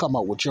 You come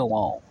up with your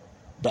own.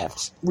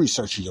 That's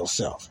researching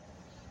yourself.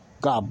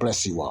 God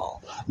bless you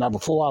all. Now,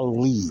 before I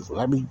leave,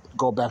 let me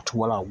go back to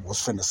what I was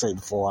finna say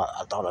before.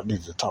 I thought I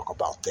needed to talk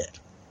about that.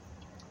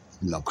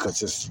 Because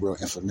this is real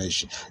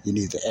information. You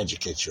need to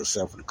educate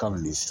yourself when it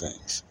comes to these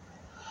things.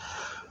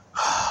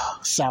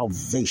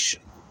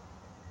 Salvation.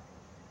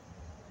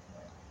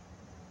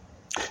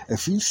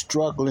 If you're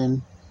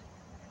struggling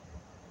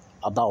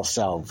about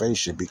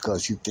salvation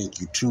because you think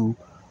you're too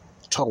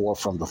tore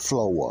from the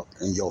flow up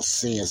and your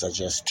sins are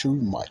just too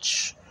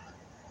much,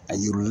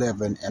 and you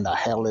living in a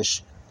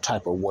hellish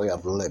type of way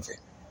of living.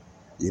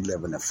 You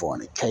living in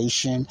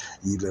fornication,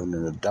 you living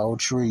in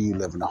adultery, you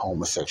living in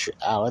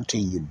homosexuality,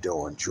 you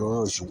doing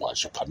drugs, you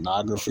watching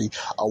pornography,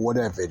 or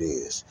whatever it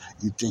is.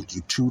 You think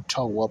you're too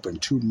tore up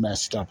and too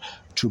messed up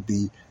to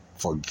be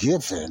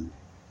forgiven.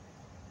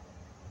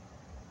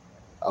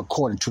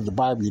 According to the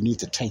Bible, you need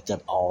to take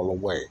that all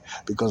away.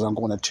 Because I'm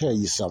going to tell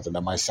you something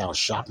that might sound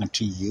shocking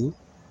to you,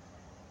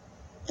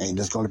 and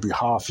it's going to be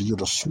hard for you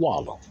to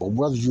swallow. But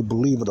whether you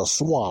believe it or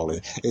swallow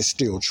it, it's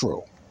still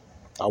true.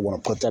 I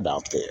want to put that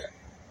out there.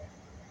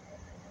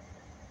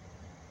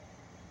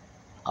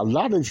 A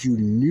lot of you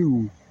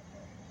knew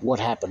what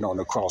happened on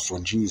the cross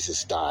when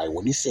Jesus died,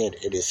 when he said,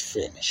 "It is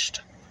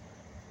finished."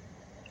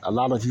 A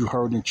lot of you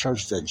heard in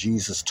church that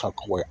Jesus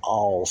took away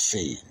all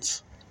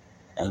sins.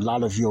 And a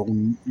lot of you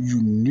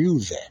knew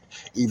that.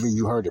 Either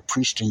you heard it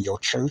preached in your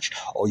church,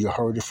 or you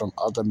heard it from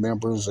other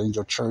members in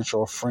your church,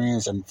 or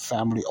friends and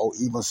family, or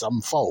even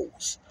some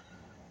foes.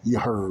 You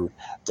heard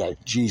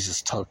that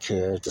Jesus took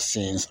care of the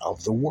sins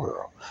of the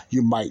world.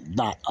 You might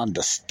not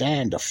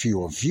understand, a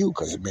few of you,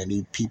 because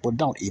many people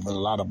don't. Even a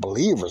lot of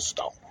believers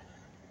don't.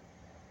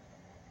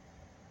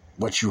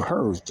 But you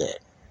heard that.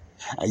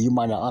 And you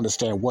might not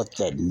understand what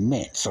that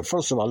meant. So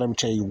first of all, let me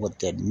tell you what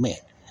that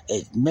meant.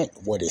 It meant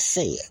what it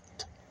said.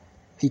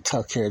 He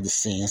took care of the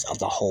sins of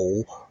the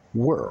whole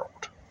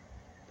world.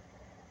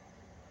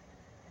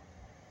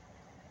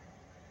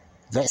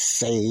 That's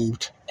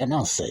saved and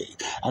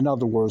unsaved. In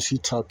other words, he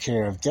took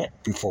care of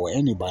that before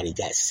anybody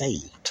got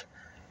saved.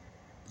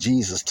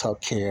 Jesus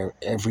took care of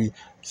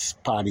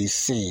everybody's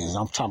sins.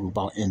 I'm talking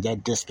about in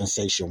that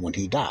dispensation when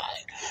he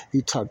died.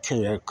 He took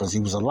care because he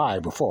was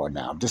alive before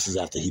now. This is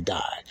after he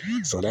died.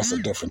 So that's a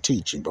different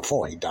teaching,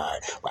 before he died.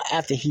 But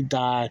after he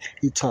died,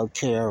 he took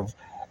care of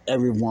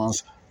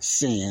everyone's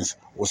sins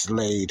was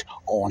laid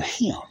on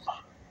him.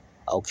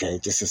 Okay,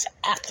 this is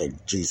after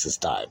Jesus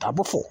died, not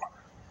before.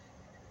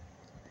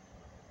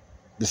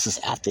 This is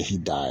after he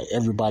died.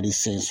 Everybody's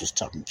sins was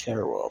taken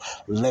care of,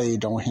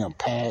 laid on him,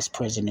 past,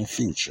 present, and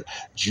future,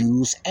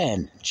 Jews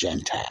and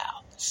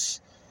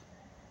Gentiles.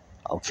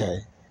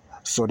 Okay,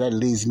 so that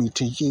leads me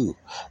to you.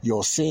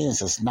 Your sins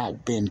has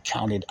not been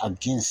counted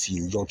against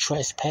you. Your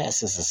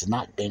trespasses has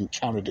not been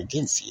counted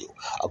against you,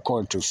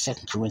 according to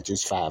 2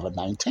 Corinthians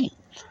 5:19.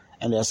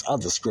 And there's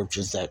other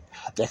scriptures that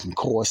can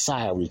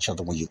coincide with each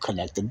other when you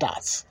connect the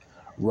dots.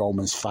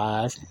 Romans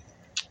 5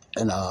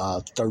 and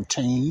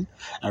 13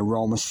 and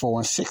Romans 4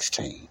 and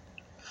 16.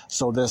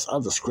 So there's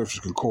other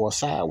scriptures can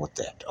coincide with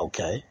that,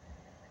 okay?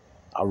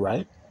 All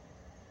right?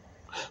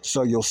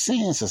 So your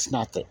sins is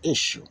not the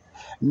issue.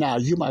 Now,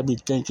 you might be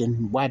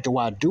thinking, why do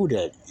I do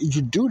that?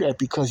 You do that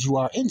because you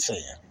are in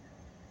sin.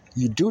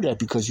 You do that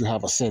because you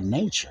have a sin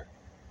nature.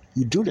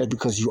 You do that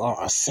because you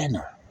are a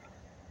sinner.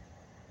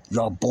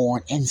 You're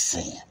born in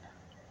sin.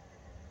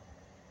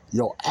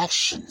 Your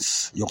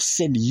actions, your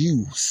sin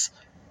use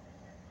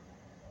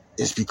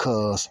is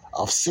because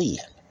of sin.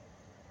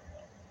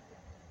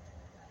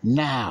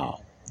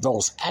 Now,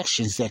 those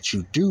actions that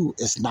you do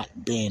is not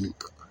being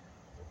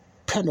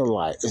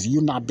penalized.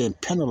 You're not being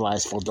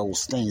penalized for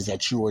those things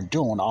that you are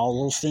doing.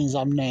 All those things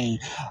I've named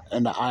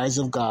in the eyes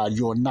of God,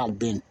 you're not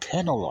being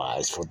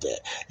penalized for that.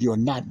 You're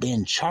not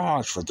being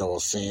charged for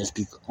those sins.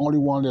 The only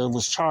one that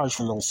was charged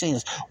for those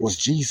sins was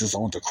Jesus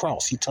on the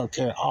cross. He took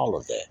care of all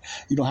of that.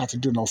 You don't have to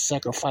do no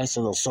sacrifice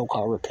or no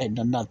so-called repenting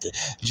or nothing.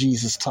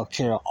 Jesus took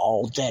care of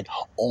all that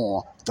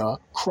on the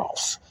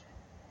cross.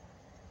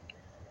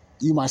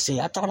 You might say,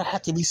 I thought I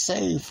had to be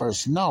saved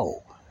first.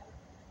 No,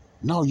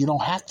 you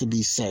don't have to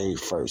be saved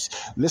first.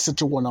 Listen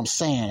to what I'm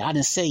saying. I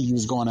didn't say you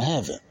was going to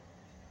heaven.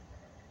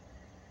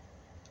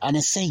 I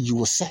didn't say you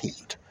were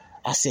saved.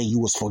 I said you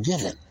was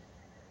forgiven.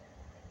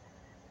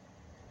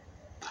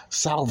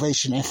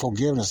 Salvation and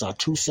forgiveness are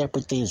two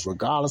separate things,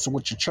 regardless of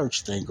what your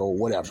church think or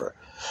whatever.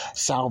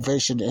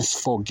 Salvation and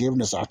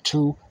forgiveness are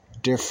two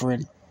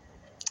different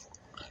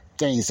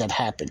things that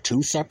happen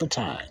two separate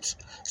times.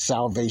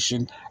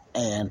 Salvation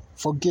and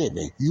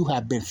forgiving. You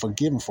have been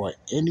forgiven for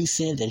any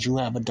sin that you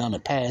haven't done in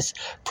past,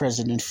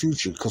 present, and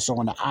future. Because so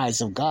in the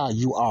eyes of God,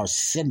 you are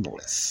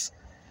sinless.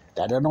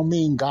 That don't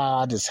mean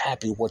God is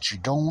happy with what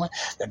you're doing.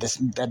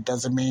 That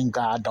doesn't mean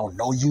God don't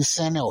know you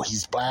sinning or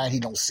he's blind.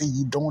 He don't see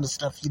you doing the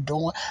stuff you're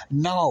doing.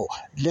 No.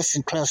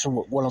 Listen closely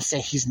to what I'm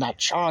saying. He's not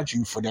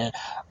charging you for that.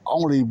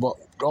 The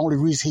only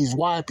reason he's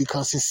why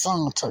because his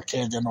son took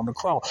care of that on the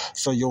cross.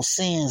 So your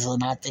sins are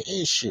not the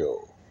issue.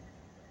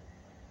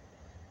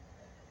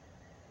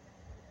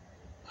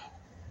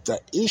 The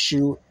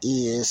issue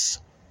is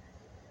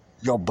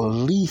your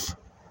belief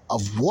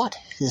of what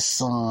his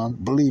son,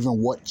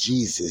 believing what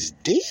Jesus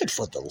did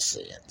for those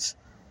sins,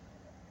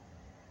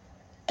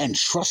 and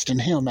trusting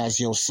him as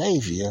your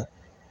savior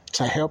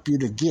to help you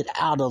to get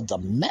out of the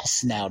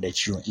mess now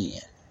that you're in.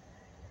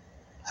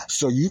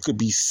 So you could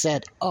be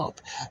set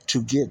up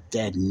to get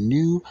that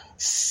new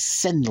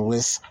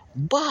sinless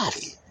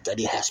body that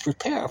he has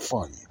prepared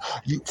for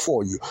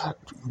you.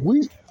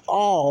 We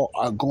all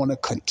are going to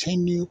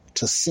continue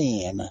to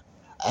sin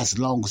as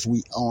long as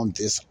we on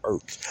this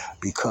earth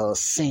because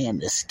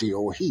sin is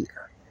still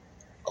here.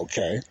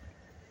 Okay?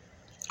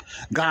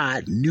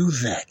 God knew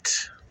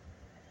that.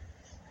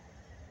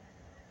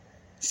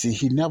 See,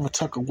 he never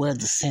took away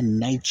the sin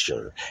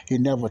nature. He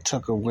never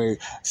took away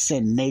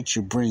sin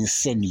nature brings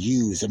sin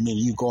use. I mean,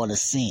 you're going to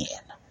sin.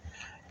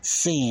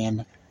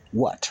 Sin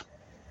what?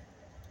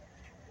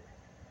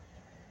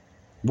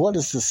 What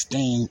is the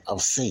sting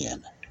of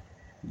sin?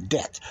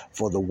 Death.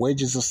 For the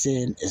wages of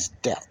sin is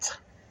death.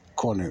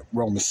 According to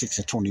Romans 6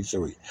 and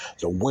 23.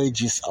 The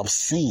wages of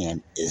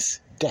sin is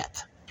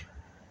death.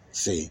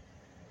 See?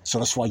 So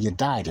that's why you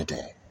die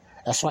today.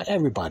 That's why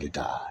everybody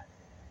died.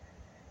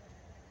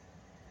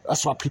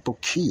 That's why people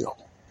kill.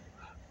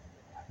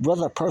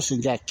 Whether a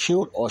person got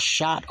killed or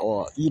shot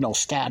or,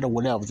 stabbed or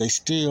whatever, they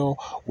still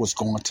was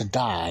going to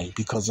die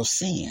because of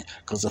sin.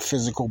 Because the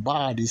physical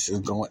bodies are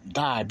going to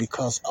die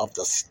because of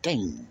the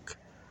sting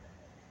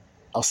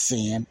of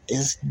sin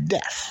is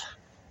death.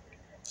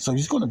 So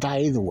he's going to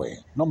die either way,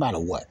 no matter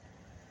what.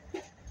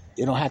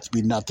 It don't have to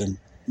be nothing,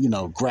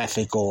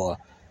 graphic or,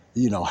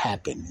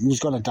 happen. He was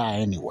going to die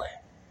anyway,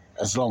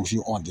 as long as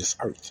you're on this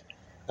earth.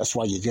 That's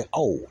why you get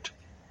old.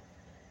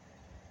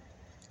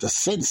 The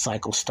sin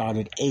cycle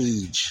started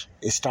age.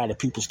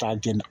 People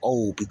started getting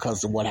old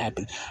because of what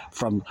happened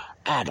from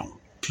Adam.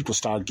 People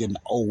started getting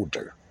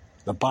older.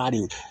 The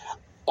body,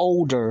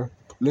 older,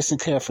 listen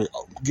carefully,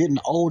 getting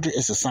older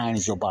is a sign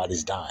that your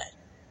body's dying.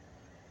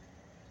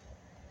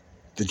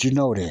 Did you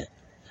know that?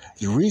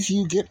 The reason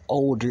you get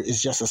older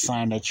is just a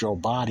sign that your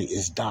body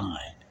is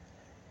dying.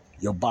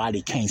 Your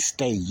body can't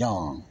stay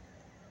young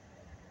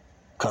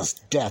because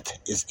death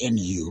is in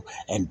you,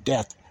 and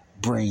death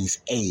brings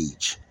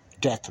age.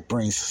 Death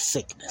brings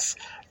sickness.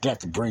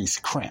 Death brings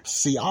cramps.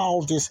 See,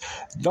 all this,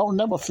 don't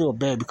never feel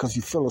bad because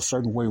you feel a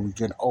certain way when you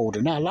get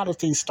older. Now, a lot of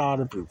things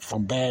started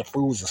from bad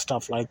foods and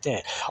stuff like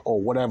that,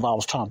 or whatever I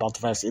was talking about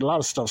the vaccine. A lot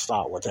of stuff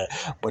started with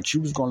that. But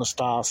you was going to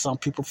start, some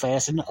people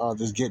faster than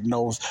others, getting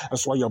those.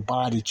 That's why your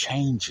body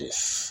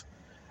changes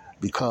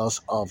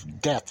because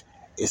of death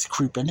is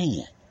creeping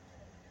in.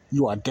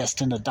 You are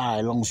destined to die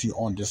as long as you're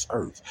on this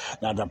earth.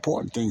 Now, the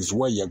important thing is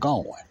where you're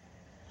going.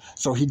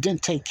 So he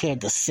didn't take care of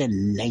the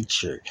sin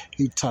nature.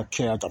 He took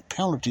care of the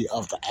penalty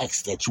of the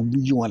acts that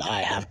you and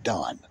I have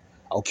done.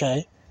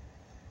 Okay?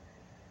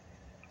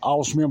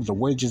 Always remember the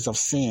wages of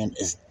sin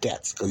is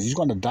death, because you're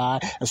going to die.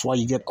 That's why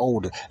you get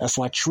older. That's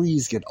why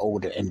trees get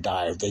older and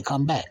die if they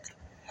come back.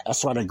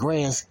 That's why the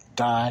grass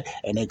die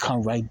and they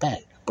come right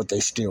back. But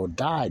they still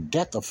died.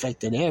 Death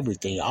affected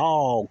everything.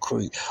 All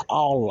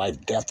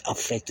life, death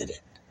affected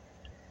it.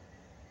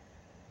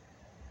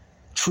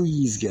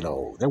 Trees get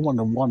old. They're one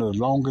of the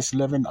longest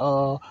living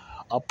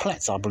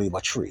plants, I believe,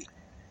 a tree.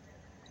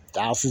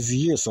 Thousands of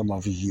years some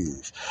of you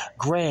use.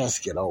 Grass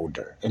get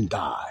older and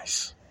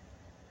dies.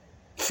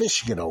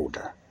 Fish get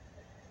older.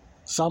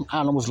 Some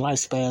animals'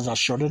 lifespans are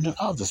shorter than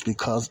others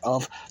because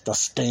of the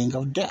sting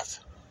of death.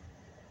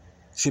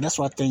 See, that's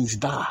why things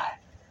die.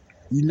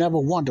 You never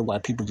wonder why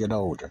people get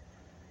older.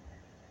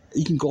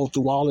 You can go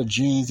through all the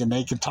genes and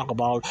they can talk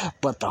about it,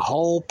 but the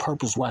whole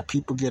purpose why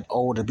people get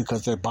older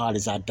because their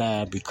bodies are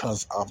dying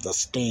because of the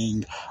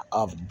sting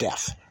of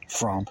death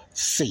from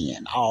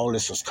sin. All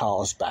this was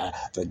caused by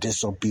the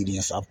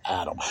disobedience of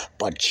Adam.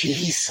 But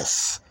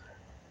Jesus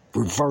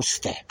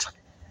reversed that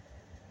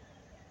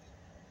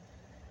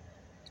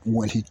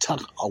when he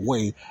took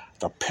away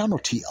the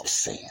penalty of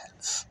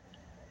sins.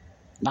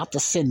 Not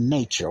the sin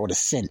nature or the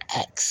sin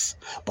acts,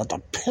 but the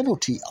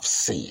penalty of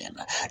sin.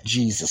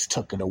 Jesus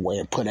took it away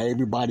and put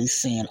everybody's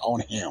sin on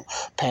him,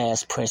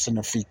 past, present,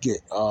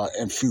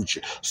 and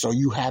future. So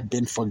you have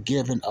been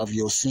forgiven of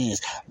your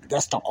sins.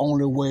 That's the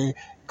only way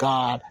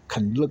God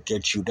can look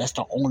at you. That's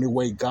the only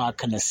way God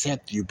can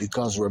accept you,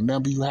 because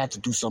remember, you have to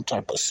do some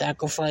type of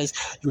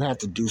sacrifice. You have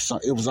to do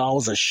something. It was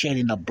always a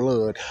shedding of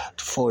blood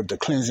for the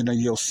cleansing of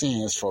your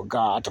sins, for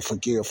God to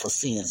forgive for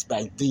sins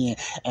back then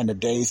and the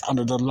days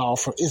under the law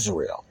for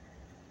Israel.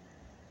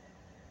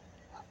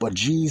 But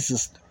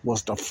Jesus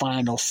was the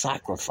final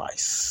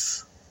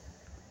sacrifice.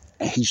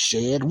 And he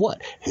shed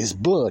what? His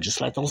blood, just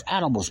like those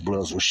animals'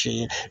 bloods were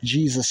shed.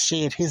 Jesus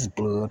shed his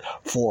blood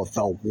for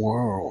the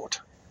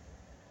world.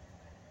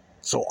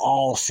 So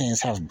all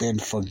sins have been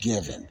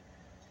forgiven.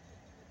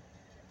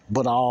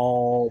 But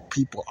all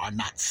people are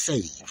not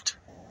saved.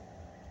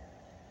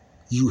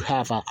 You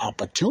have an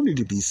opportunity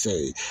to be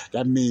saved.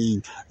 That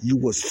means you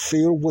was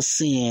filled with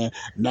sin.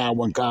 Now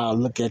when God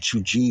looked at you,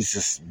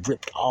 Jesus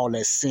ripped all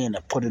that sin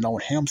and put it on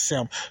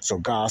himself. So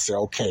God said,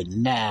 okay,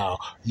 now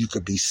you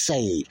could be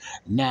saved.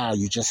 Now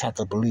you just have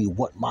to believe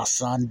what my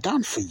son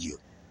done for you.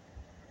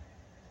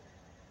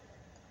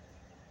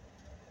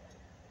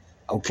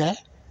 Okay?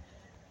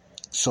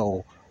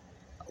 So,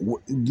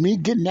 me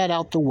getting that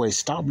out the way,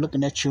 stop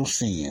looking at your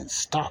sins.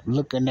 Stop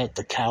looking at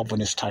the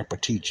Calvinist type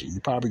of teaching. You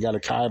probably got a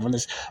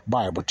Calvinist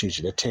Bible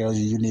teacher that tells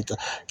you need to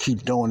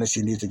keep doing this,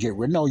 you need to get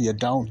rid. No, you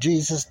don't.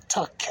 Jesus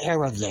took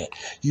care of that.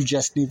 You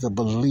just need to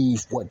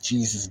believe what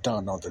Jesus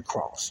done on the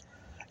cross.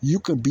 You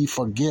could be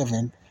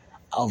forgiven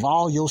of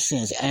all your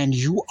sins, and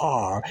you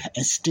are,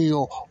 and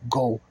still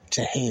go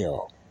to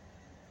hell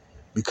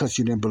because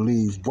you didn't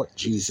believe what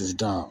Jesus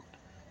done.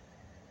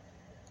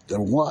 The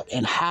what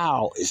and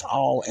how is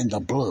all in the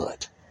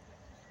blood.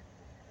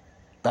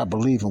 By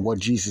believing what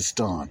Jesus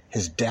done,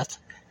 his death,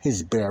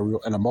 his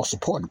burial, and the most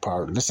important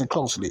part, listen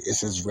closely,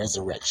 is his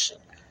resurrection.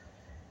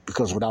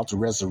 Because without the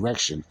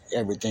resurrection,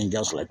 everything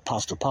else, like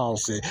Apostle Paul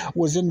said,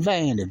 was in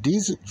vain. If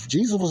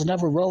Jesus was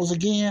never rose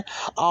again,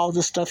 all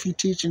the stuff he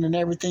teaching and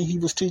everything he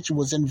was teaching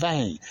was in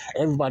vain.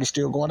 Everybody's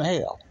still going to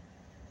hell.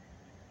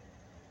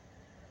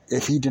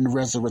 If he didn't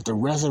resurrect, the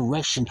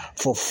resurrection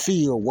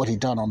fulfilled what he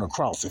done on the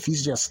cross. If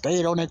he's just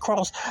stayed on that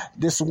cross,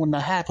 this wouldn't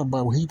have happened,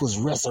 but he was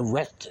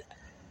resurrected.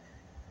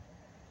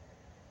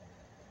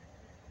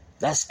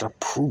 That's the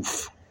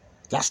proof.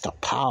 That's the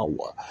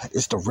power.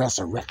 It's the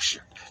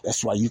resurrection.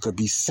 That's why you could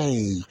be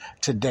saved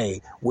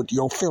today with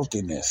your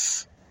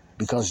filthiness,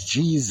 because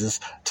Jesus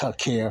took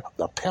care of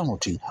the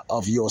penalty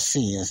of your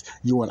sins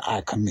you and I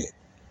commit.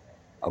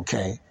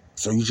 Okay?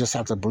 So you just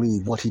have to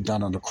believe what he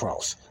done on the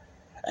cross.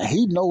 And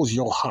he knows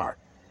your heart.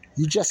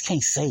 You just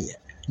can't say it.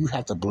 You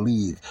have to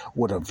believe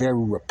with a very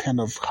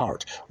repentant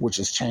heart, which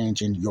is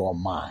changing your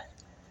mind.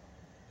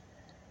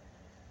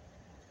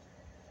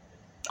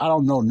 I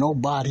don't know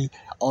nobody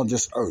on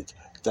this earth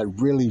that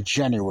really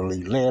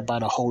genuinely, led by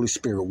the Holy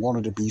Spirit,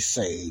 wanted to be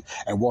saved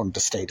and wanted to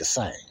stay the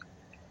same.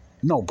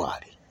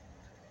 Nobody.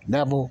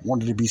 Never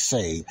wanted to be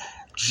saved,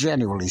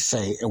 genuinely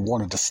saved, and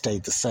wanted to stay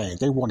the same.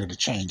 They wanted to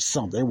change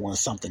something. They wanted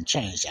something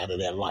changed out of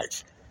their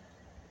life.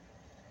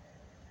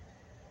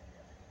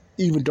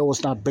 Even though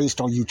it's not based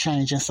on you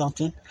changing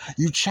something,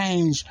 you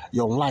change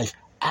your life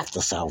after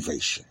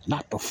salvation,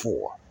 not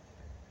before.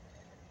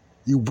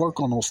 You work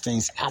on those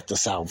things after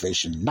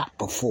salvation, not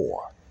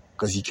before,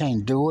 because you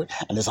can't do it,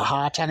 and there's a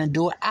hard time to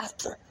do it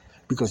after,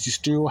 because you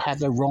still have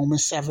that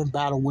Romans 7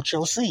 battle with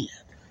your sin.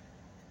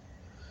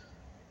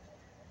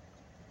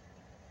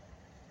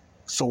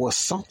 So it's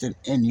something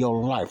in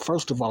your life.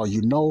 First of all,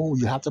 you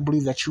have to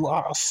believe that you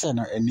are a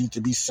sinner and need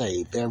to be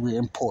saved. Very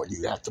important.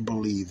 You have to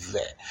believe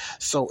that.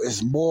 So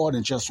it's more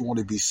than just want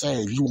to be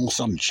saved. You want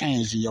something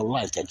changed in your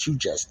life that you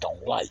just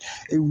don't like.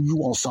 You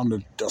want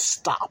something to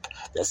stop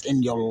that's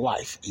in your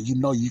life. And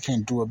you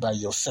can't do it by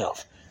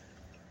yourself.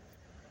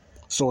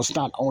 So it's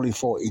not only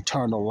for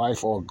eternal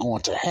life or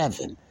going to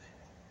heaven.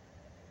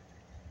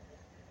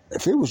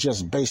 If it was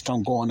just based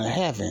on going to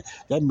heaven,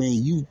 that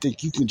means you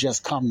think you can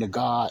just come to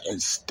God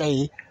and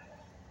stay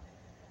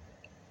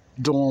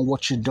doing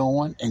what you're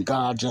doing and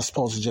God just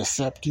supposed to just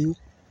accept you.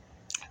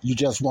 You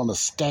just want to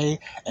stay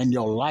in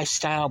your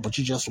lifestyle, but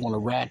you just want to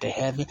ride to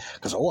heaven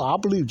because, I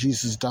believe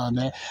Jesus done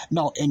that.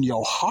 No, in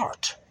your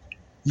heart,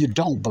 you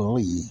don't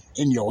believe.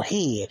 In your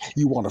head,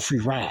 you want a free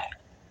ride.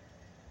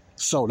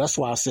 So that's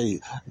why I say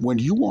when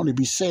you want to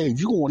be saved,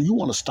 you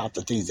want to stop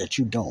the things that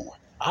you're doing.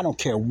 I don't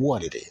care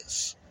what it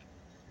is.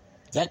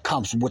 That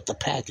comes with the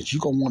package.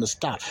 You're going to want to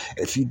stop.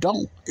 If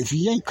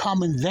you ain't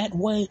coming that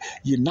way,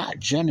 you're not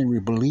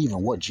genuinely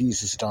believing what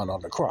Jesus done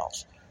on the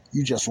cross.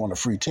 You just want a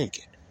free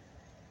ticket.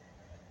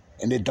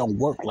 And it don't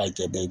work like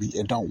that, baby.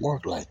 It don't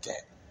work like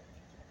that.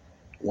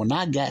 When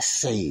I got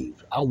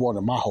saved, I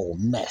wanted my whole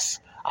mess.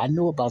 I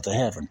knew about the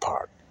heaven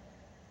part.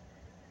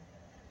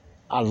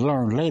 I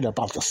learned later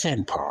about the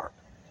sin part.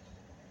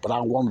 But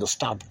I wanted to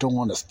stop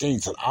doing the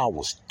things that I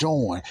was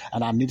doing,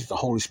 and I needed the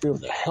Holy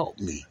Spirit to help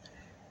me.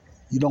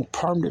 You don't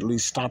permanently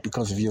stop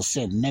because of your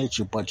sin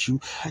nature, but you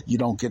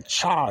don't get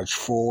charged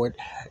for it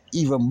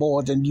even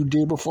more than you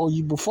did before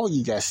you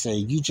got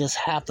saved. You just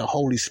have the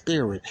Holy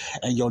Spirit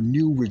and your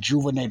new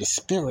rejuvenated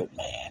spirit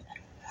man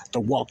to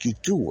walk you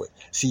through it.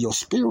 See, your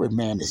spirit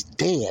man is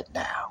dead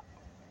now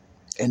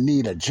and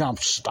need a jump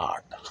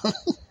start.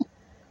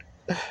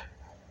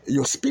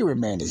 Your spirit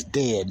man is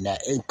dead now.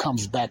 It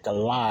comes back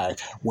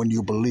alive when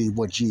you believe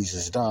what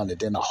Jesus done, and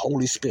then the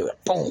Holy Spirit,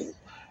 boom,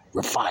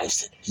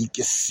 revives it. You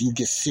get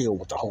sealed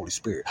with the Holy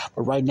Spirit.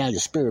 But right now,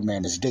 your spirit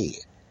man is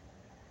dead.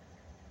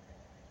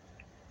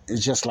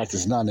 It's just like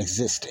it's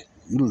non-existent.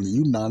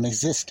 You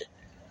non-existent.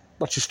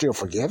 But you're still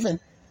forgiven.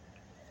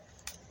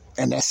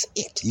 And that's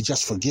it. You're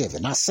just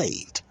forgiven, not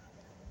saved.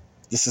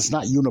 This is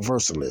not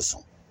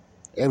universalism.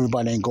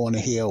 Everybody ain't going to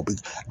hell,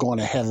 going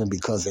to heaven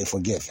because they're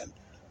forgiven.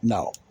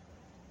 No.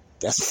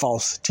 That's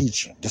false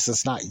teaching. This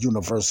is not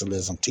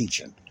universalism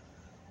teaching.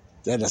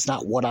 That is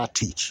not what I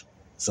teach.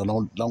 So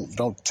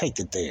don't take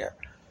it there.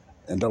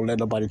 And don't let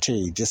nobody tell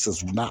you this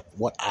is not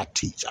what I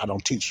teach. I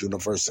don't teach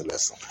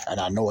universalism. And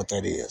I know what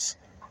that is.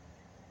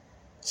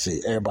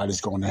 See,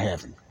 everybody's going to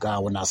heaven.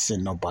 God will not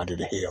send nobody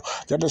to hell.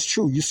 That is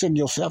true. You send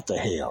yourself to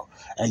hell.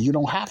 And you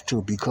don't have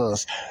to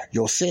because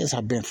your sins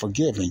have been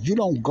forgiven. You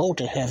don't go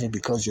to heaven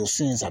because your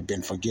sins have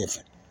been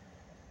forgiven.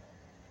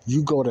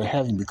 You go to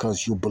heaven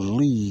because you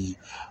believe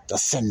the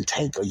sin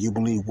taker. You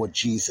believe what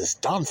Jesus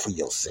done for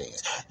your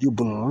sins. You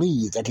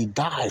believe that he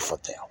died for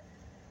them.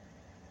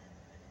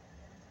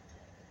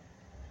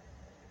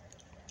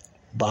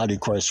 Body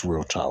of Christ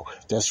Real Talk.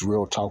 That's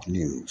Real Talk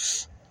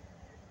News.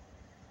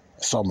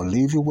 So I'm going to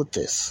leave you with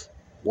this.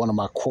 One of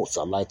my quotes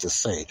I like to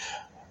say,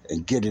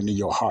 and get into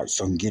your heart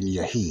so it can get in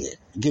your head.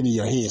 Get in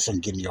your head so it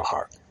can get in your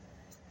heart.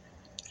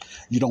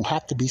 You don't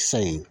have to be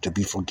saved to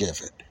be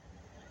forgiven.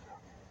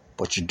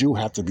 But you do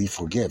have to be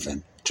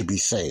forgiven to be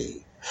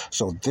saved.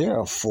 So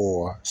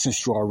therefore,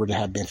 since you already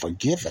have been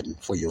forgiven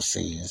for your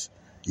sins,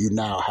 you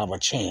now have a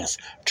chance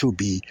to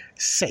be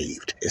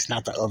saved. It's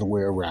not the other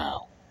way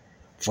around.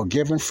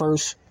 Forgiven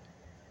first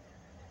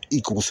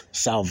equals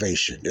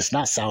salvation. It's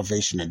not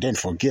salvation and then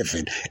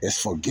forgiven.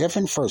 It's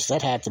forgiven first.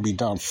 That had to be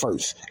done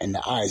first in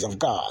the eyes of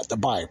God, the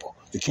Bible,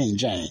 the King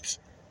James.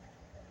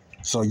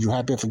 So you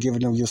have been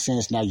forgiven of your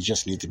sins. Now you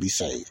just need to be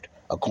saved.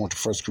 According to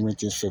 1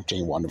 Corinthians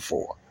 15,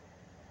 1-4.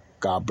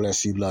 God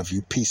bless you. Love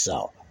you. Peace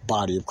out.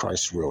 Body of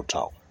Christ Real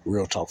Talk.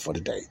 Real Talk for the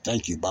day.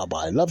 Thank you.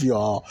 Bye-bye. Love you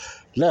all.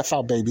 Laugh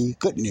out, baby.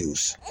 Good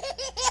news.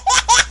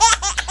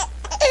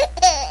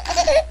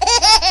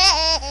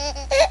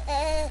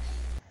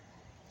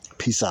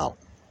 Peace out.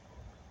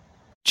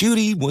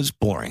 Judy was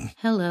boring.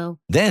 Hello.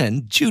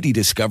 Then Judy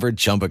discovered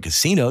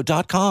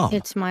ChumbaCasino.com.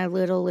 It's my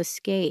little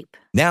escape.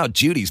 Now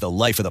Judy's the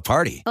life of the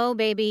party. Oh,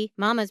 baby,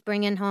 mama's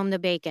bringing home the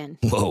bacon.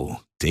 Whoa,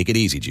 take it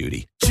easy,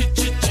 Judy.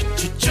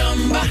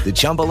 The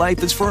Chumba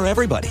life is for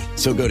everybody.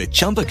 So go to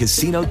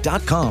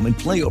ChumbaCasino.com and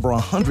play over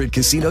 100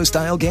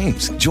 casino-style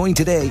games. Join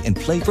today and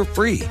play for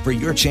free for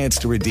your chance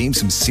to redeem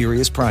some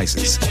serious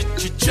prizes.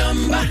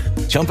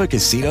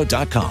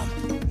 ChumbaCasino.com.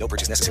 No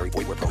purchase necessary.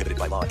 Void where prohibited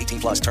by law.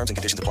 18+ terms and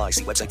conditions apply.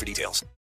 See website for details.